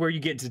 That's where you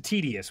get into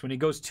tedious. When it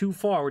goes too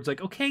far, it's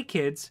like, okay,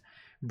 kids,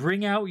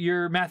 bring out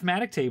your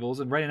mathematic tables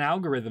and write an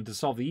algorithm to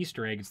solve the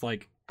Easter egg. It's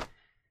like,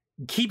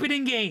 keep it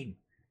in game.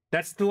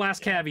 That's the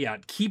last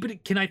caveat. Keep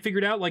it. Can I figure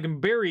it out? Like in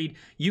Buried,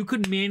 you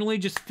could manually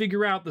just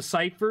figure out the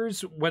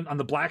ciphers when on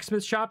the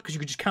blacksmith shop because you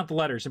could just count the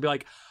letters and be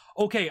like,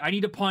 okay, I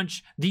need to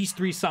punch these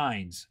 3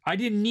 signs. I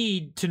didn't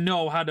need to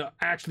know how to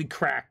actually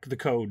crack the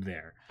code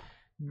there.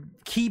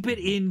 Keep it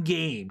in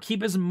game.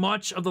 Keep as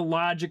much of the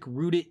logic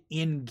rooted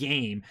in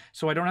game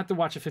so I don't have to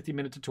watch a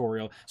 50-minute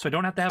tutorial, so I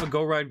don't have to have a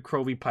Go Ride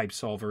Crovy pipe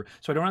solver,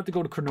 so I don't have to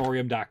go to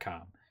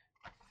chronorium.com.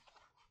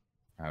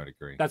 I would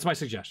agree. That's my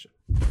suggestion.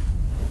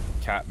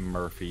 Captain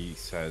Murphy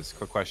says,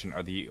 quick question,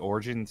 are the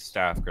Origin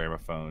staff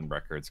gramophone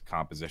records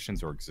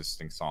compositions or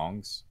existing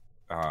songs?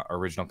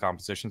 Original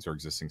compositions or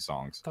existing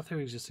songs? I thought they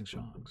were existing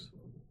songs.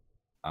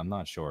 I'm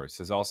not sure. It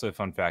says also,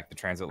 fun fact, the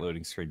transit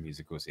loading screen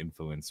music was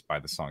influenced by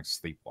the song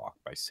Sleepwalk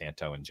by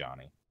Santo and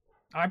Johnny.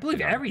 I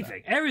believe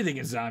everything. Everything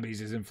in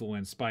Zombies is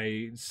influenced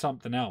by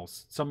something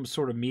else, some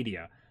sort of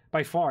media.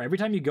 By far, every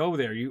time you go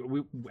there,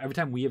 every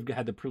time we have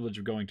had the privilege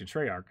of going to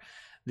Treyarch,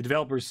 the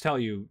developers tell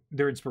you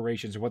their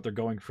inspirations and what they're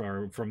going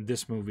for from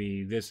this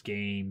movie, this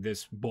game,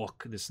 this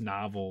book, this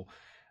novel,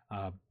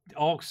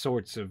 all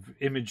sorts of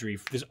imagery.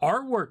 This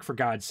artwork, for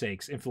God's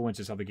sakes,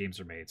 influences how the games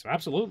are made. So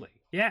absolutely.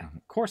 Yeah,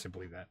 of course I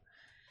believe that.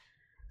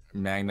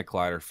 Magna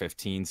Collider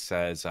 15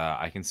 says,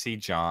 I can see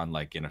John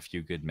like in A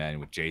Few Good Men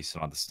with Jason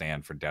on the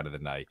stand for Dead of the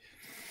Night.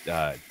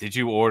 Did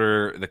you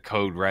order the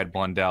code red,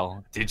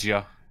 Blundell? Did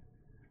you?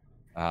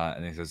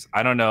 And he says,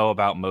 I don't know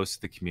about most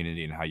of the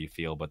community and how you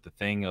feel, but the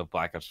thing of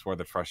Black Ops 4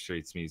 that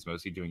frustrates me is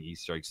mostly doing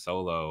Easter eggs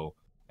solo,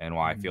 and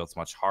why I feel it's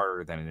much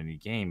harder than in any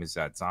game is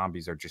that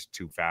zombies are just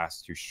too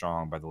fast, too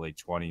strong by the late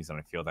 20s, and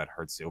I feel that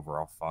hurts the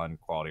overall fun,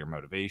 quality, or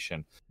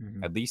motivation.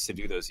 At least to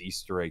do those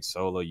Easter eggs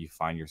solo, you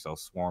find yourself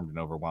swarmed and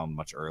overwhelmed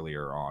much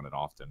earlier on and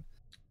often.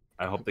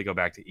 I hope they go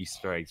back to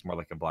Easter eggs more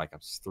like in Black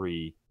Ops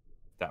 3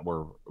 that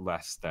were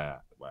less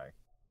that way.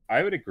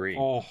 I would agree.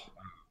 Oh,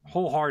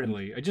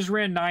 wholeheartedly. I just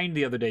ran 9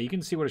 the other day. You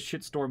can see what a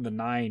shitstorm the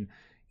 9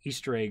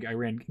 Easter egg I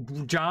ran.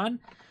 John,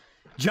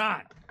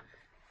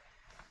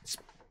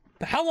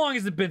 how long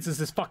has it been since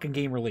this fucking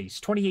game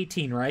released?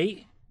 2018,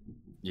 right?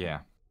 Yeah.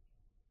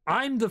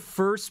 I'm the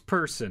first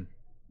person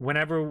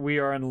whenever we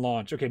are on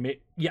launch. Okay,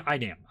 yeah, I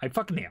am. I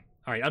fucking am.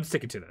 All right, I'm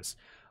sticking to this.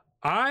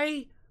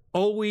 I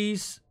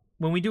always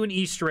when we do an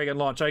Easter egg at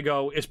launch, I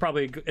go, it's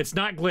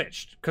not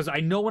glitched. Because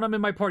I know when I'm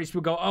in my parties,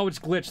 people go, oh, it's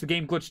glitched. The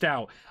game glitched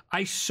out.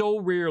 I so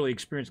rarely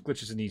experience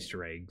glitches in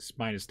Easter eggs,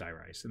 minus Die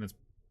Rice. And that's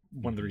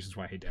one of the reasons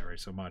why I hate Die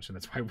Rice so much. And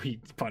that's why we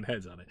butt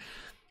heads on it.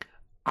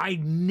 I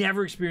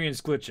never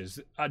experience glitches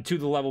to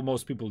the level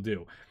most people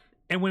do.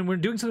 And when we're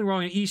doing something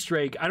wrong in Easter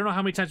egg, I don't know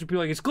how many times people are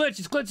like, it's glitch,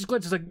 it's glitch, it's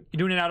glitch. It's like, you're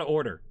doing it out of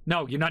order.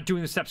 No, you're not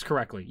doing the steps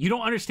correctly. You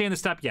don't understand the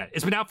step yet.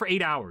 It's been out for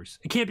 8 hours.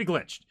 It can't be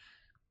glitched.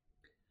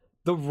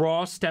 The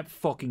raw step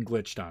fucking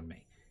glitched on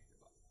me.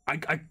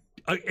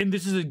 And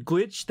this is a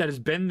glitch that has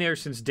been there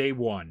since day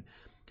one.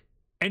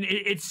 And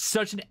it's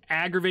such an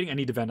aggravating... I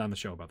need to vent on the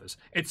show about this.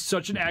 It's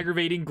such an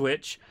aggravating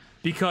glitch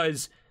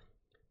because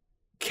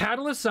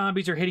Catalyst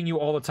zombies are hitting you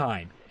all the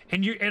time.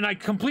 And I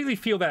completely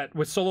feel that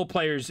with solo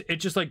players,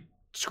 it's just like,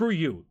 screw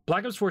you.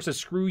 Black Ops 4 says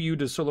screw you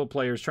to solo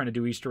players trying to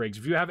do Easter eggs.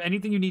 If you have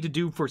anything you need to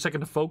do for a second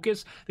to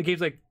focus, the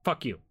game's like,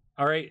 fuck you.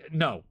 All right?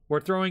 No.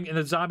 We're throwing... And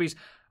the zombies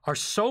are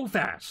so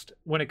fast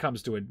when it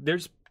comes to it.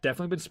 There's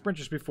definitely been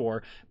sprinters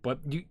before, but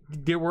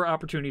there were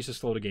opportunities to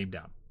slow the game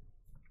down.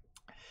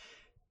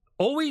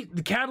 Always,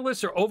 the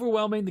catalysts are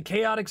overwhelming. The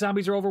chaotic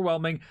zombies are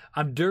overwhelming.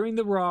 I'm during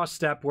the raw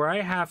step where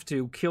I have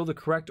to kill the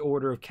correct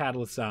order of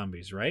catalyst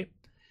zombies, right?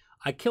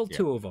 I kill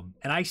 2 of them,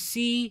 and I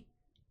see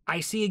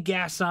a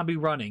gas zombie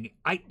running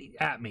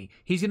at me.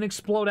 He's going to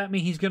explode at me.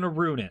 He's going to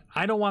ruin it.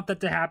 I don't want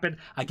that to happen.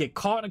 I get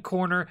caught in a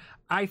corner.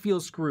 I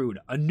feel screwed.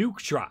 A nuke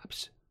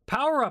drops.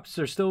 Power-ups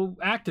are still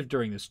active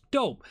during this.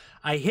 Dope.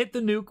 I hit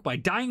the nuke. My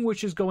dying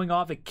wish is going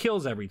off. It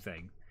kills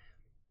everything.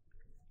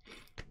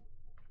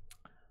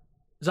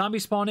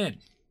 Zombies spawn in.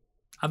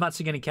 I'm not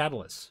seeing any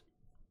catalysts.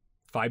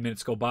 5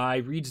 minutes go by.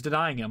 Reed's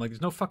denying it. I'm like,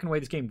 there's no fucking way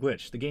this game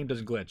glitched. The game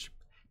doesn't glitch.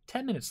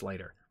 10 minutes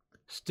later.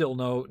 Still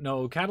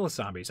no catalyst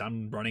zombies.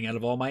 I'm running out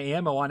of all my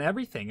ammo on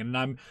everything. And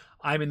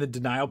I'm in the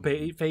denial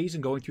phase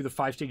and going through the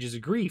 5 stages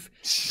of grief.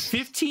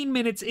 15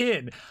 minutes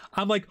in.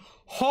 I'm like,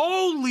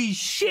 holy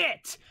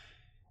shit!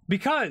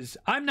 Because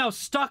I'm now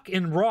stuck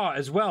in raw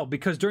as well,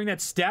 because during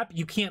that step,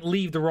 you can't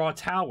leave the raw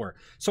tower.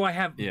 So I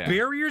have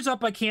barriers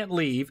up I can't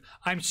leave.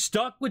 I'm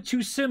stuck with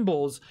 2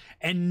 symbols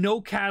and no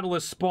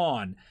catalyst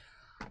spawn.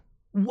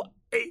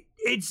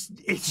 It's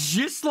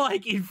just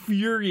like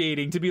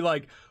infuriating to be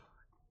like,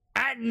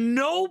 at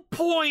no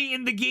point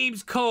in the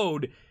game's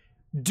code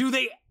do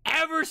they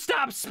ever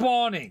stop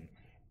spawning.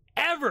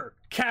 Ever.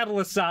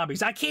 Catalyst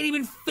zombies. I can't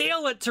even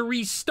fail it to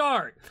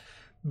restart.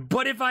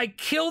 But if I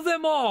kill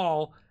them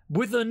all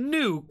with a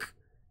nuke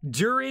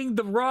during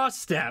the raw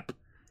step,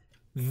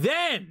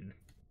 then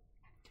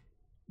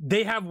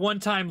they have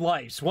one-time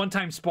lives,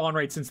 one-time spawn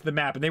rates into the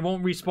map, and they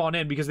won't respawn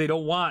in because they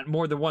don't want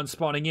more than one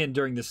spawning in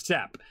during the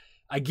step.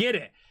 I get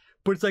it.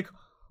 But it's like,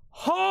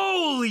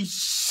 holy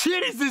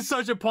shit, is this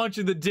such a punch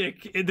in the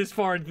dick this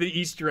far into the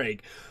Easter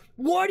egg?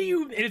 What do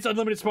you... And it's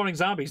unlimited spawning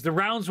zombies. The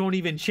rounds won't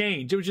even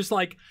change. It was just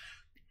like,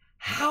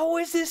 how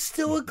is this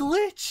still a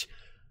glitch?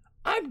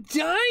 I'm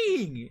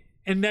dying.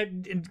 And that,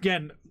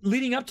 again,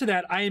 leading up to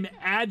that, I am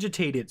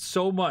agitated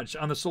so much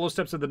on the solo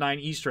steps of the 9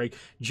 Easter egg,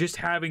 just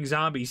having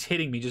zombies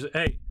hitting me, just,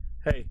 hey.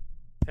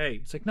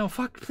 It's like, no,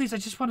 fuck, please, I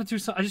just want to do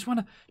something. I just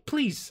want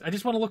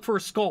to look for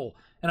a skull.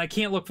 And I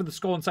can't look for the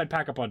skull inside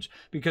Pack-a-Punch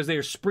because they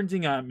are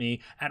sprinting on me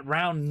at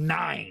round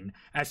 9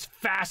 as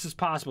fast as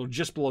possible,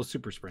 just below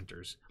super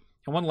sprinters.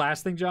 And one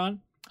last thing, John,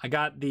 I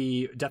got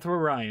the Death of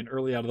Orion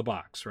early out of the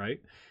box, right?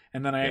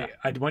 And then I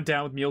went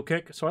down with Mule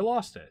Kick, so I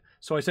lost it.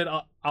 So I said,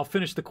 I'll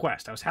finish the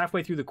quest. I was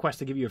halfway through the quest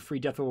to give you a free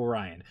Death of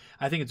Orion.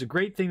 I think it's a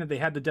great thing that they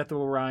had the Death of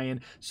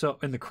Orion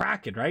and the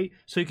Kraken, right?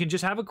 So you can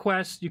just have a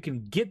quest, you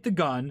can get the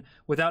gun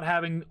without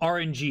having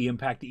RNG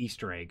impact the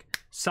Easter egg.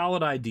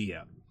 Solid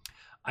idea.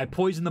 I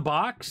poison the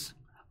box.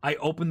 I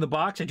open the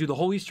box. I do the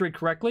whole Easter egg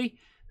correctly.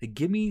 They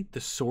give me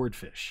the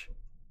swordfish.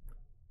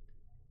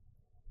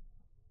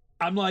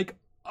 I'm like,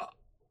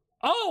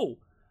 oh,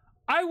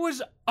 I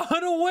was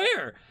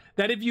unaware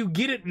that if you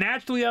get it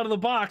naturally out of the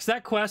box,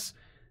 that quest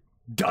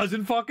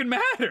doesn't fucking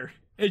matter.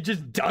 It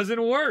just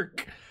doesn't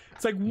work.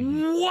 It's like,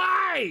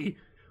 why?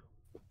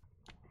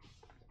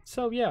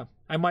 So yeah,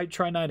 I might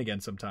try 9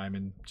 again sometime,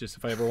 and just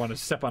if I ever want to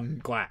step on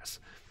glass.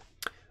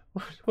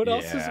 What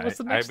else is? What's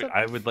the next step?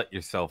 I would let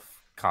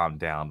yourself calm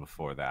down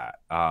before that.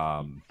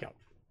 To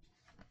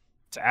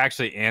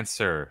actually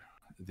answer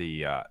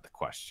the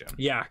question.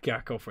 Yeah,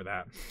 go for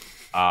that.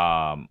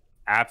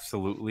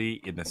 Absolutely,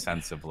 in the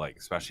sense of, like,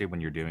 especially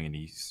when you're doing an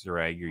Easter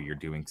egg or you're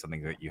doing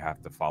something that you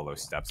have to follow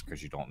steps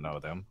because you don't know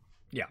them.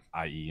 Yeah.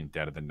 I.e. in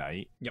Dead of the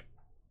Night. Yep.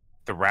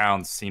 The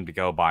rounds seem to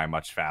go by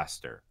much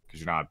faster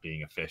because you're not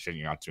being efficient.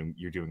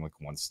 You're doing like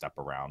one step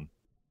around.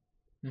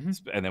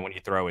 Mm-hmm. And then when you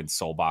throw in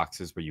soul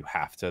boxes where you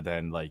have to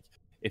then, like,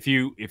 if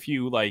you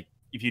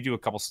do a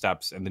couple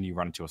steps and then you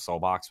run into a soul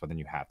box, but then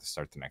you have to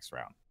start the next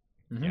round.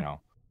 Mm-hmm. You know,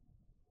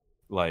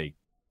 like,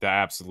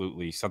 that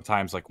absolutely.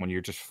 Sometimes, like, when you're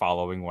just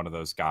following one of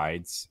those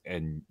guides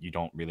and you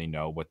don't really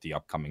know what the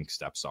upcoming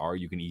steps are,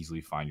 you can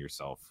easily find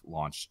yourself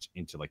launched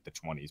into like the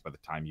 20s by the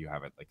time you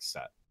have it like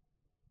set.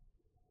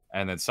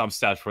 And then some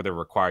steps where they're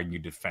requiring you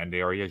to defend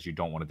areas you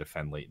don't want to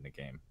defend late in the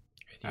game.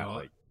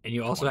 And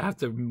you also have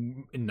to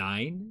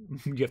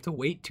you have to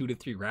wait 2 to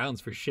 3 rounds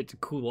for shit to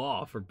cool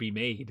off or be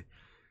made.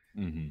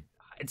 Mm-hmm.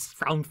 It's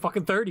round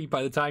fucking 30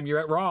 by the time you're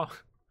at Raw.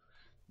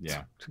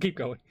 Yeah. So keep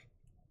going.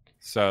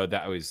 So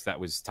that was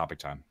topic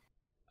time.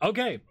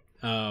 Okay.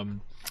 Streamlabs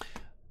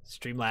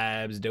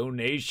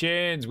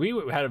donations. We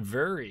had a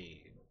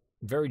very,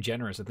 very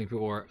generous. I think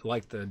people were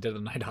like the Dead of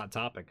the Night hot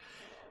topic.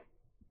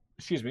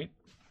 Excuse me.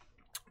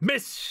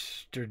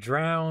 Mr.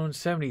 Drown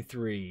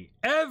 73.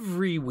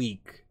 Every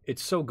week.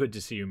 It's so good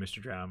to see you,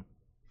 Mr. Drown.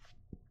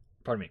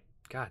 Pardon me.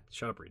 God,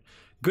 shut up, Reed.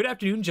 Good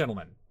afternoon,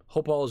 gentlemen.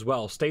 Hope all is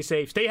well. Stay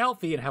safe, stay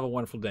healthy, and have a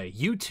wonderful day.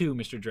 You too,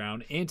 Mr.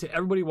 Drown, and to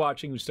everybody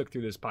watching who stuck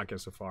through this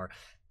podcast so far,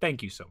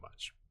 thank you so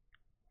much.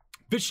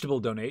 Vegetable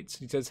donates.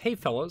 He says, hey,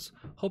 fellas,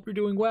 hope you're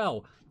doing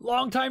well.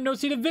 Long time no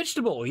see to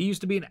Vegetable. He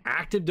used to be an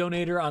active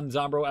donator on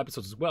Zombro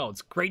episodes as well.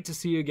 It's great to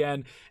see you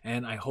again,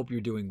 and I hope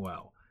you're doing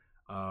well.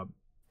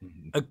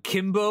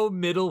 Akimbo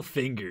Middle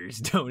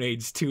Fingers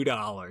donates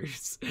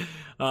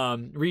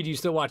 $2. Reed, you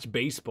still watch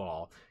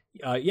baseball?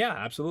 Yeah,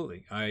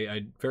 absolutely.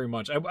 I very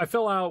much. I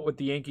fell out with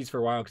the Yankees for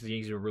a while because the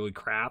Yankees were really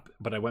crap,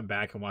 but I went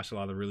back and watched a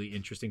lot of the really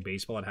interesting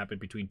baseball that happened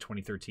between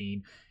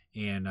 2013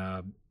 and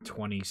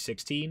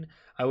 2016.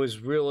 I was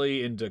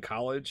really into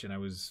college, and I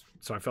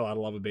fell out of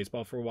love with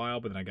baseball for a while,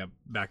 but then I got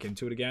back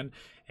into it again.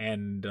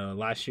 And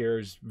last year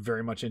was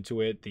very much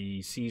into it.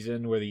 The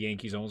season where the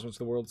Yankees almost went to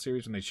the World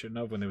Series when they shouldn't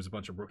have, when there was a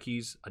bunch of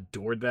rookies,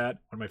 adored that.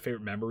 One of my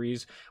favorite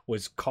memories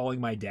was calling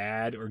my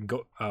dad or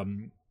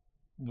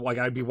like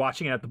I'd be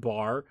watching it at the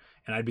bar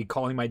and I'd be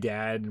calling my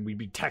dad and we'd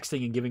be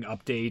texting and giving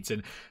updates,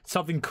 and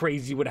something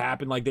crazy would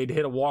happen. Like they'd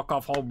hit a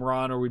walk-off home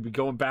run or we'd be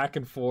going back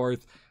and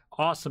forth.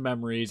 Awesome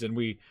memories.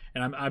 And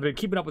I've been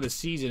keeping up with the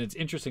season. It's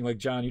interesting. Like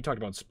John, you talked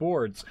about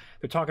sports.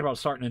 They're talking about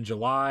starting in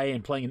July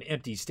and playing in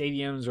empty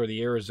stadiums or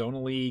the Arizona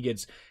League.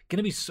 It's going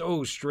to be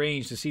so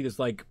strange to see this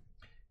like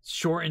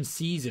shortened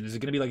season. Is it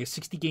going to be like a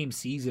 60-game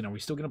season? Are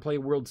we still going to play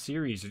a World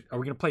Series? Are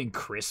we going to play in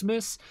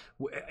Christmas?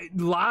 A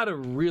lot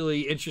of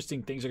really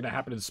interesting things are going to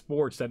happen in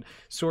sports that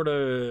sort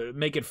of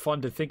make it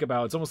fun to think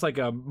about. It's almost like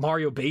a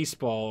Mario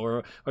baseball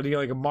or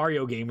like a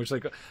Mario game, which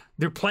like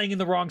they're playing in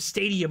the wrong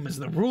stadiums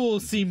and the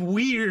rules seem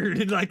weird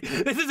and like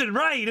this isn't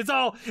right. It's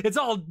all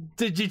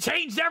you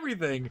changed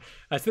everything.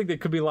 I think there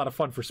could be a lot of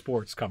fun for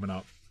sports coming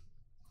up.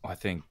 I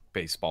think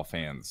baseball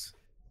fans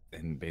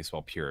and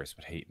baseball purists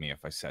would hate me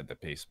if I said that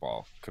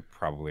baseball could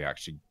probably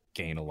actually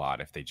gain a lot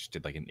if they just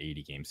did like an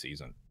 80-game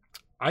season.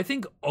 I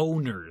think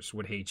owners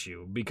would hate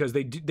you because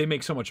they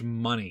make so much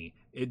money.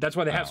 That's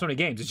why they have so many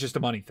games. It's just a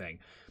money thing.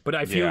 But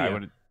I feel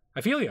you. I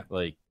feel you.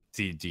 Like,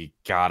 do you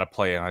gotta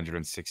play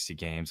 160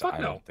 games? Fuck I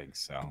no. don't think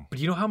so. But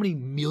you know how many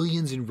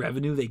millions in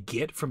revenue they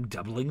get from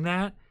doubling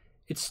that?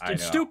 It's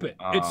stupid.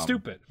 It's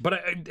stupid.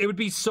 But it would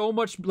be so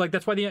much like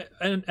that's why the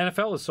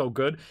NFL is so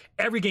good.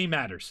 Every game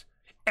matters.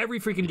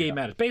 Every freaking game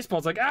matters.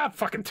 Baseball's like,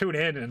 fucking tune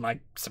in like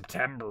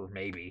September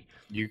maybe.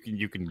 You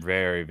can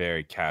very,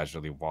 very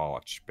casually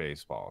watch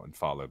baseball and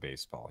follow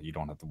baseball. You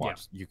don't have to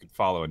watch. Yeah. You can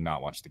follow and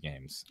not watch the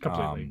games.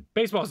 Completely.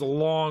 Baseball has a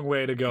long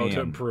way to go to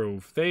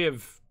improve.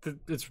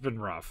 It's been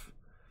rough.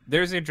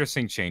 There's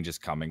interesting changes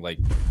coming, like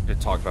to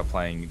talk about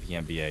playing the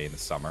NBA in the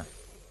summer,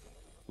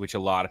 which a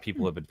lot of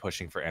people have been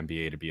pushing for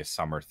NBA to be a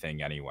summer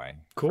thing anyway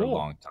for a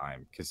long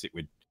time because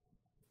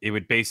it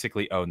would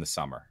basically own the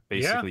summer.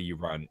 Basically, you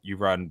run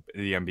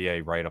the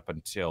NBA right up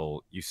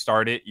until you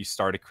start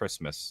at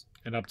Christmas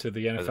and up to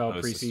the NFL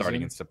preseason.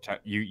 Starting in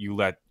September, you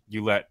let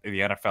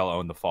the NFL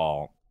own the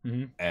fall,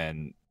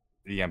 and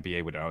the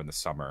NBA would own the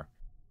summer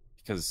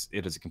because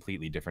it is a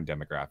completely different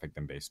demographic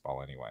than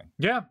baseball anyway.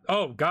 Yeah.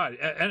 Oh God,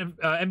 and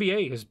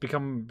NBA has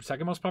become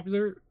second most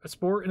popular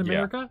sport in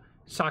America. Yeah.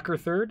 Soccer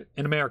third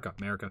in America,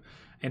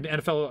 and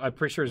NFL I'm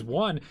pretty sure is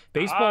one.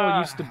 Baseball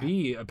used to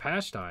be a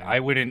pastime. I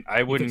wouldn't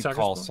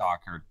call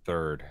soccer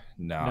third.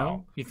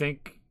 No, you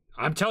think?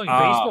 I'm telling you,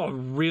 baseball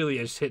really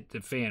has hit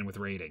the fan with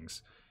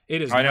ratings.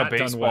 It is not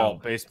done well.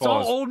 Baseball,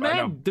 it's all old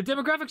men. The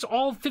demographics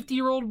all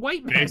 50-year-old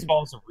white men.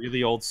 Baseball is a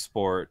really old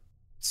sport.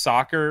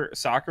 Soccer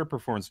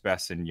performs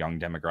best in young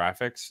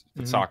demographics,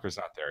 but soccer's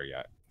not there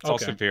yet.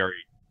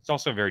 It's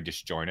also very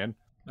disjointed.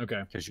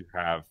 Okay, because you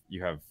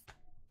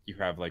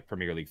have like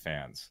Premier League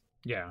fans,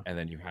 and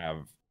then you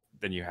have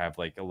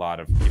like a lot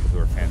of people who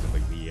are fans of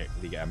like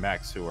Liga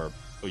MX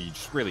you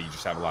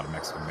just have a lot of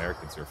Mexican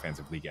Americans who are fans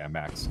of Liga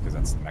MX because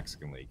that's the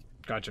Mexican league.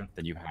 Gotcha.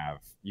 Then you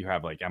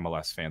have like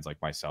MLS fans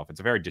like myself. It's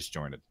a very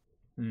disjointed.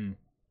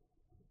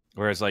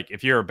 Whereas like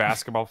if you're a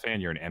basketball fan,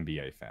 you're an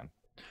NBA fan.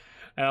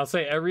 And I'll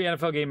say every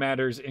NFL game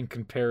matters in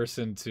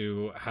comparison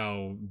to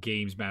how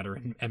games matter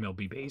in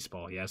MLB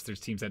baseball. Yes,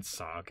 there's teams that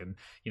suck, and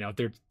if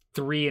they're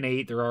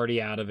 3-8, they're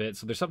already out of it.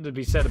 So there's something to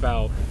be said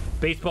about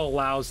baseball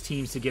allows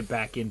teams to get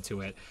back into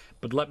it.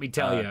 But let me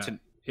tell you,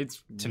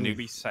 it's to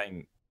newbies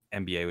saying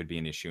NBA would be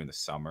an issue in the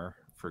summer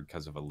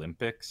because of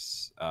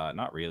Olympics.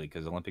 Not really,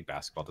 because Olympic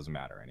basketball doesn't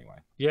matter anyway.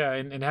 Yeah,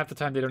 and half the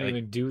time they don't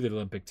even do the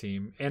Olympic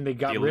team, and they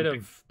got rid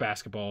of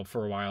basketball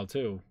for a while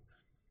too.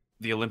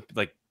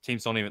 The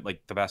teams don't even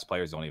the best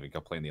players don't even go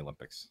play in the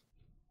Olympics.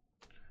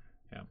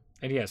 Yeah,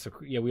 And yes,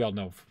 yeah, we all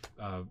know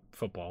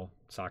football,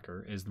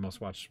 soccer is the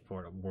most watched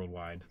sport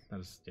worldwide. That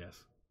is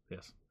yes.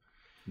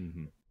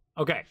 Mm-hmm.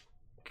 Okay,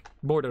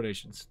 more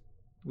donations.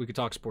 We could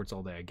talk sports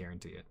all day, I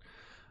guarantee it.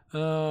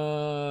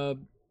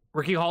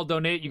 Ricky Hall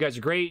donate. You guys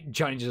are great.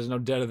 Johnny just no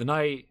Dead of the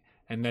Night,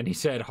 and then he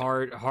said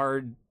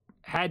hard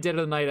had Dead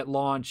of the Night at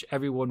launch,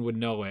 everyone would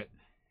know it.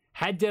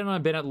 Had Dead of the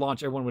Night been at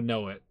launch, everyone would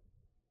know it.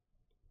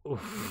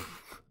 Oof.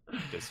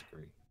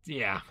 Disagree.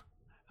 Yeah.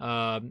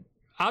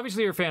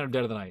 Obviously, you're a fan of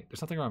Dead of the Night.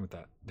 There's nothing wrong with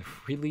that. There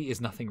really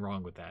is nothing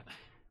wrong with that.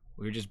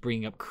 We were just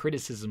bringing up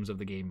criticisms of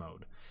the game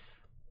mode.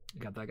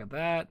 Got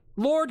that.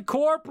 Lord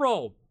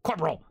Corporal!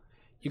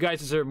 You guys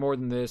deserve more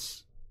than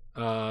this.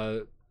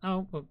 Well,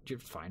 you're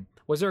fine.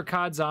 Was there a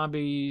COD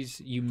Zombies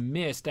you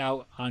missed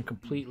out on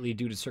completely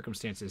due to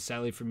circumstances?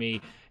 Sadly for me,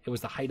 it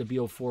was the height of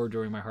BO4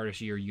 during my hardest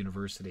year at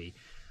university.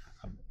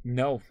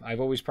 No, I've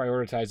always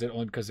prioritized it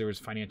only because there was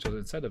financial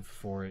incentive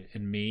for it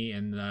in me,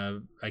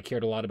 and I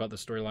cared a lot about the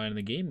storyline and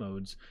the game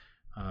modes.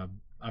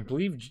 I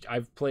believe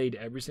I've played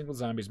every single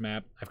Zombies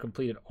map. I've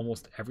completed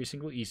almost every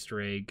single Easter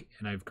egg,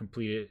 and I've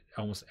completed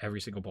almost every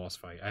single boss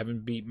fight. I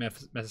haven't beat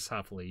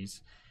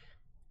Mephistopheles,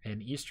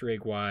 and Easter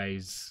egg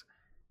wise,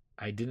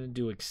 I didn't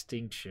do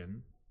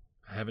Extinction.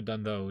 I haven't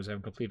done those. I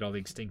haven't completed all the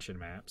Extinction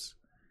maps.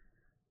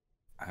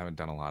 I haven't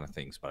done a lot of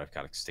things, but I've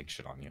got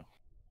Extinction on you.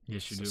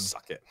 Yes, you do.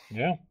 Suck it.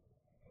 Yeah.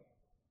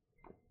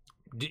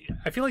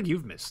 I feel like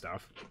you've missed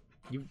stuff.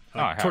 You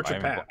I Tortured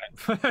Path.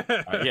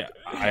 Yeah,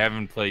 I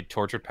haven't played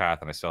Tortured Path,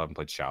 and I still haven't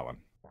played Shaolin.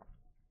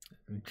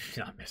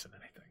 You're not missing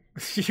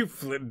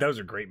anything. Those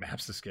are great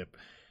maps to skip.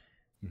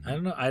 Mm-hmm. I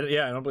don't know. I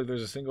don't believe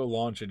there's a single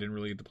launch I didn't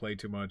really get to play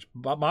too much.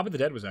 Mob of the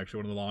Dead was actually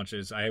one of the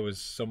launches. I was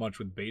so much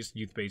with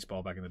youth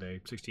baseball back in the day,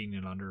 16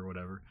 and under or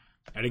whatever.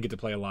 I didn't get to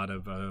play a lot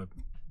of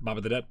Mob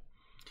of the Dead.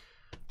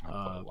 I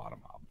played a lot of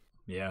Mob.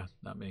 Yeah,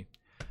 not me.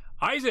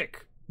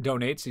 Isaac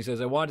donates. He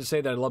says, I wanted to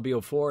say that I love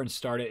BO4 and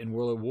start it in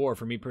World at War.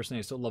 For me personally,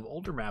 I still love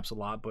older maps a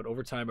lot, but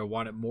over time I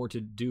wanted more to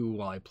do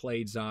while I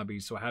played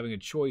Zombies, so having a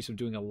choice of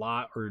doing a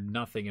lot or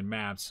nothing in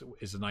maps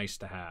is nice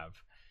to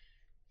have.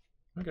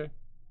 Okay.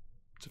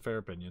 It's a fair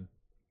opinion.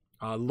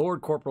 Lord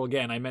Corporal,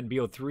 again, I meant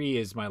BO3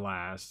 is my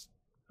last.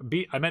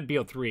 I meant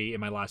BO3 in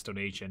my last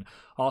donation.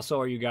 Also,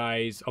 are you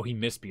guys... Oh, he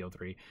missed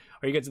BO3.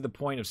 Are you guys at the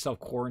point of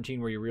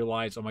self-quarantine where you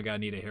realize, oh my god, I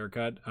need a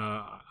haircut?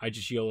 I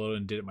just YOLO'd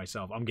and did it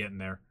myself. I'm getting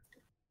there.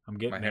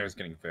 My hair is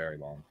getting very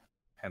long,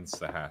 hence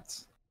the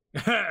hats.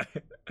 I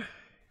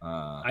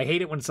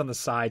hate it when it's on the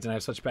sides and I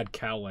have such bad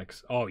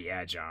cowlicks. Oh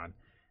yeah, John.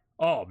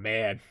 Oh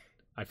man,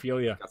 I feel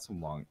you. Got some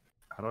long.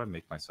 How do I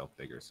make myself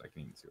bigger so I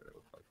can even see what it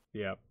looks like?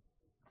 Yeah.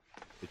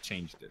 They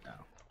changed it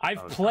now.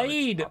 I've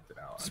played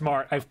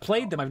smart. I've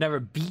played them. I've never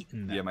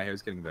beaten them. Yeah, my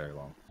hair's getting very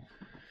long.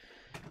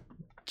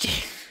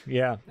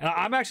 Yeah,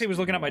 I'm actually was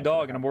looking at my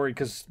dog and I'm worried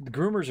because the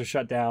groomers are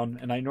shut down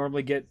and I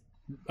normally get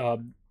I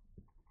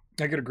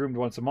get her groomed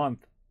once a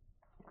month.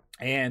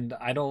 And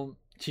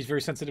she's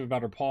very sensitive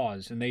about her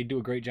paws, and they do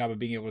a great job of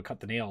being able to cut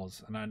the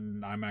nails.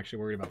 And I'm actually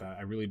worried about that.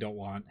 I really don't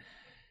want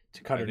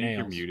to cut her nails.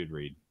 You're muted,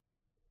 Reed.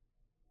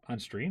 On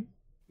stream?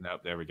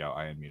 Nope, there we go.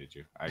 I unmuted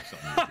you. I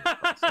accidentally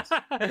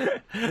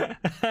muted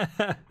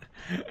you.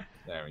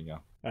 There we go.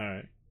 All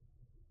right.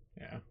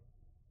 Yeah.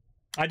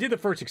 I did the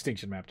first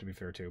Extinction map, to be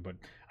fair, too, but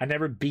I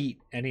never beat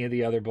any of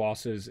the other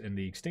bosses in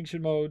the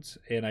Extinction modes,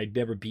 and I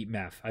never beat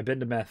Meth. I've been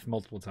to Meth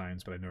multiple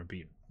times, but I never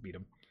beat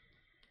him.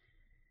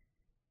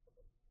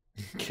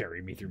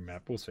 Carry me through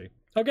map. We'll see.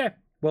 Okay.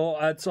 Well,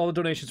 that's all the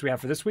donations we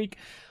have for this week.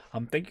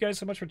 Thank you guys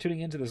so much for tuning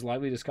into this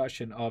lively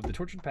discussion of the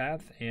Tortured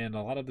Path and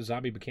a lot of the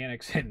zombie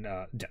mechanics in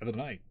Dead of the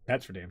Night.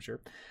 That's for damn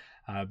sure.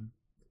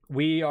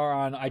 We are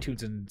on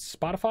iTunes and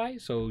Spotify,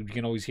 so you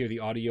can always hear the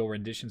audio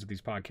renditions of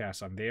these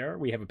podcasts on there.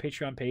 We have a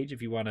Patreon page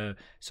if you want to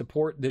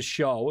support this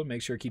show and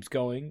make sure it keeps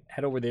going.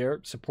 Head over there,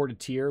 support a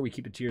tier. We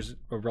keep the tiers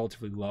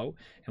relatively low,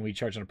 and we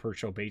charge on a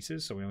per-show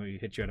basis, so we only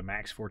hit you at a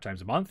max 4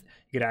 times a month.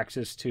 You get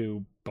access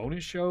to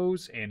bonus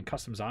shows and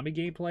custom zombie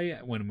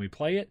gameplay when we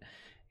play it,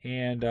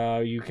 and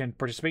you can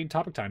participate in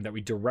Topic Time that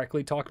we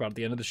directly talk about at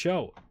the end of the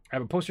show. I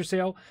have a poster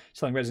sale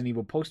selling Resident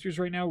Evil posters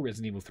right now,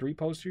 Resident Evil 3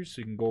 posters, so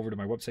you can go over to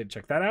my website and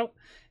check that out.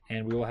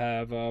 And we will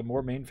have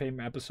more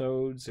mainframe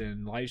episodes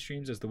and live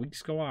streams as the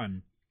weeks go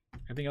on.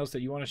 Anything else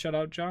that you want to shout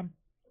out, John?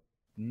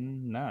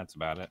 No, that's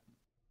about it.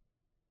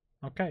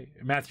 Okay.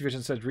 Matthew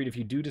Vision says, Reed, if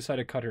you do decide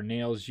to cut her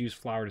nails, use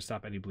flour to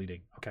stop any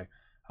bleeding. Okay.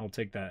 I'll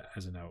take that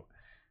as a note.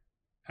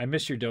 I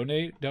missed your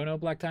dono,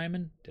 Black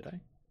Diamond. Did I?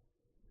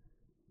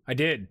 I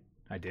did.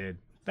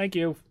 Thank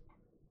you.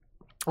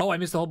 Oh, I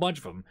missed a whole bunch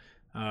of them.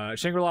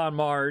 Shangri-La on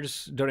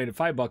Mars donated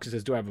 $5 and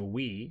says, do I have a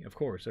Wii? Of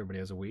course, everybody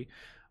has a Wii.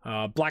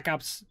 Black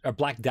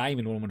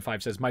Diamond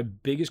 115 says, my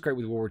biggest gripe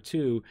with World War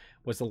II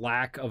was the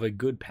lack of a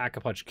good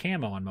pack-a-punch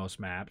camo on most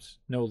maps.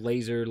 No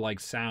laser-like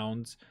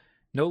sounds.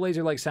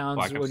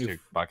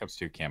 Black Ops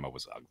 2 camo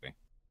was ugly.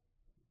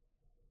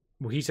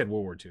 Well, he said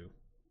World War II.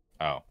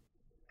 Oh.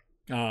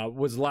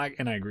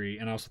 And I agree.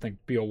 And I also think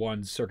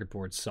BO1's circuit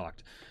board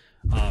sucked.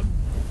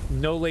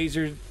 No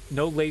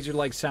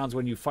laser-like sounds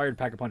when you fired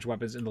Pack-a-Punch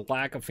weapons, and the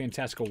lack of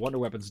fantastical wonder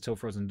weapons until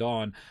Frozen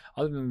Dawn.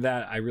 Other than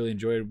that, I really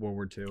enjoyed World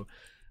War II.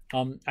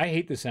 I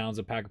hate the sounds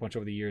of Pack-a-Punch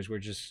over the years, where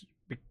just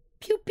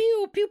pew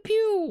pew pew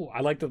pew.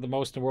 I liked it the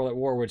most in World at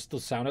War, where it still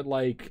sounded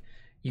like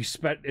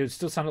it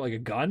still sounded like a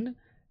gun,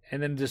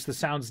 and then just the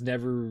sounds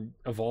never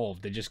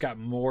evolved. They just got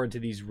more into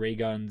these ray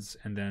guns,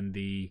 and then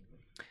the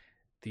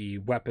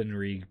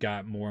weaponry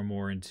got more and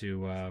more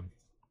into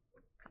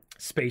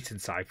space and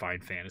sci-fi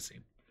and fantasy.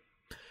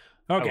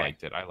 Okay. I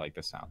liked it. I like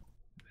the sound.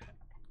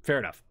 Fair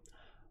enough.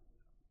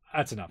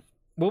 That's enough.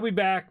 We'll be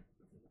back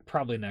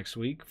probably next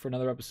week for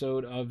another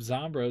episode of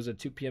Zombros at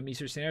 2 p.m.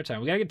 Eastern Standard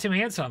Time. We got to get Tim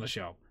Hansen on the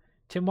show.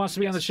 Tim wants to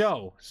be on the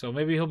show, so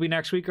maybe he'll be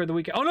next week or the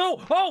weekend. Oh,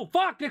 no! Oh,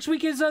 fuck! Next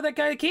week is that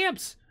guy that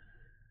camps.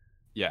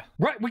 Yeah.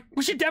 Right.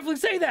 We should definitely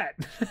say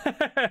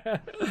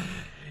that.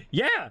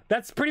 Yeah,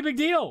 that's a pretty big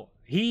deal.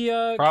 He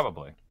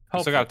probably.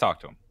 I still got to talk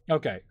to him.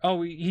 Okay. Oh,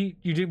 we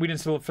didn't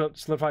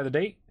solidify the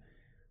date?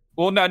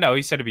 Well, no,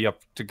 he said to be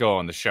up to go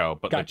on the show,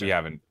 but Gotcha. we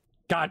haven't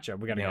Gotcha.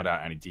 We got to nailed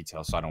out any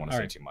details, so I don't want to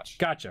say too much.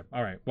 Gotcha.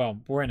 All right. Well,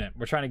 we're in it.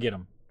 We're trying to get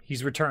him.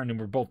 He's returned, and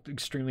we're both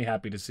extremely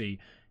happy to see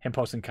him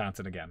posting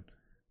content again.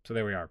 So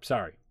there we are.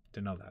 Sorry,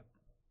 didn't know that.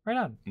 Right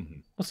on.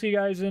 Mm-hmm. We'll see you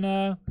guys in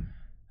a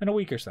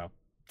week or so.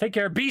 Take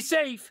care. Be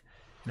safe,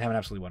 and have an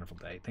absolutely wonderful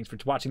day. Thanks for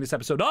watching this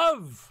episode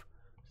of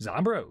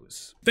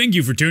Zombros. Thank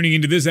you for tuning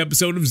into this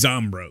episode of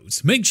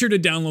Zombros. Make sure to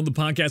download the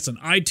podcast on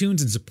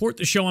iTunes and support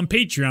the show on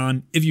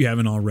Patreon if you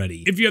haven't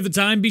already. If you have the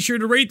time, be sure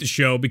to rate the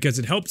show because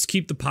it helps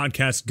keep the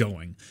podcast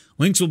going.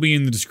 Links will be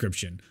in the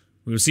description.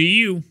 We will see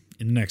you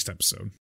in the next episode.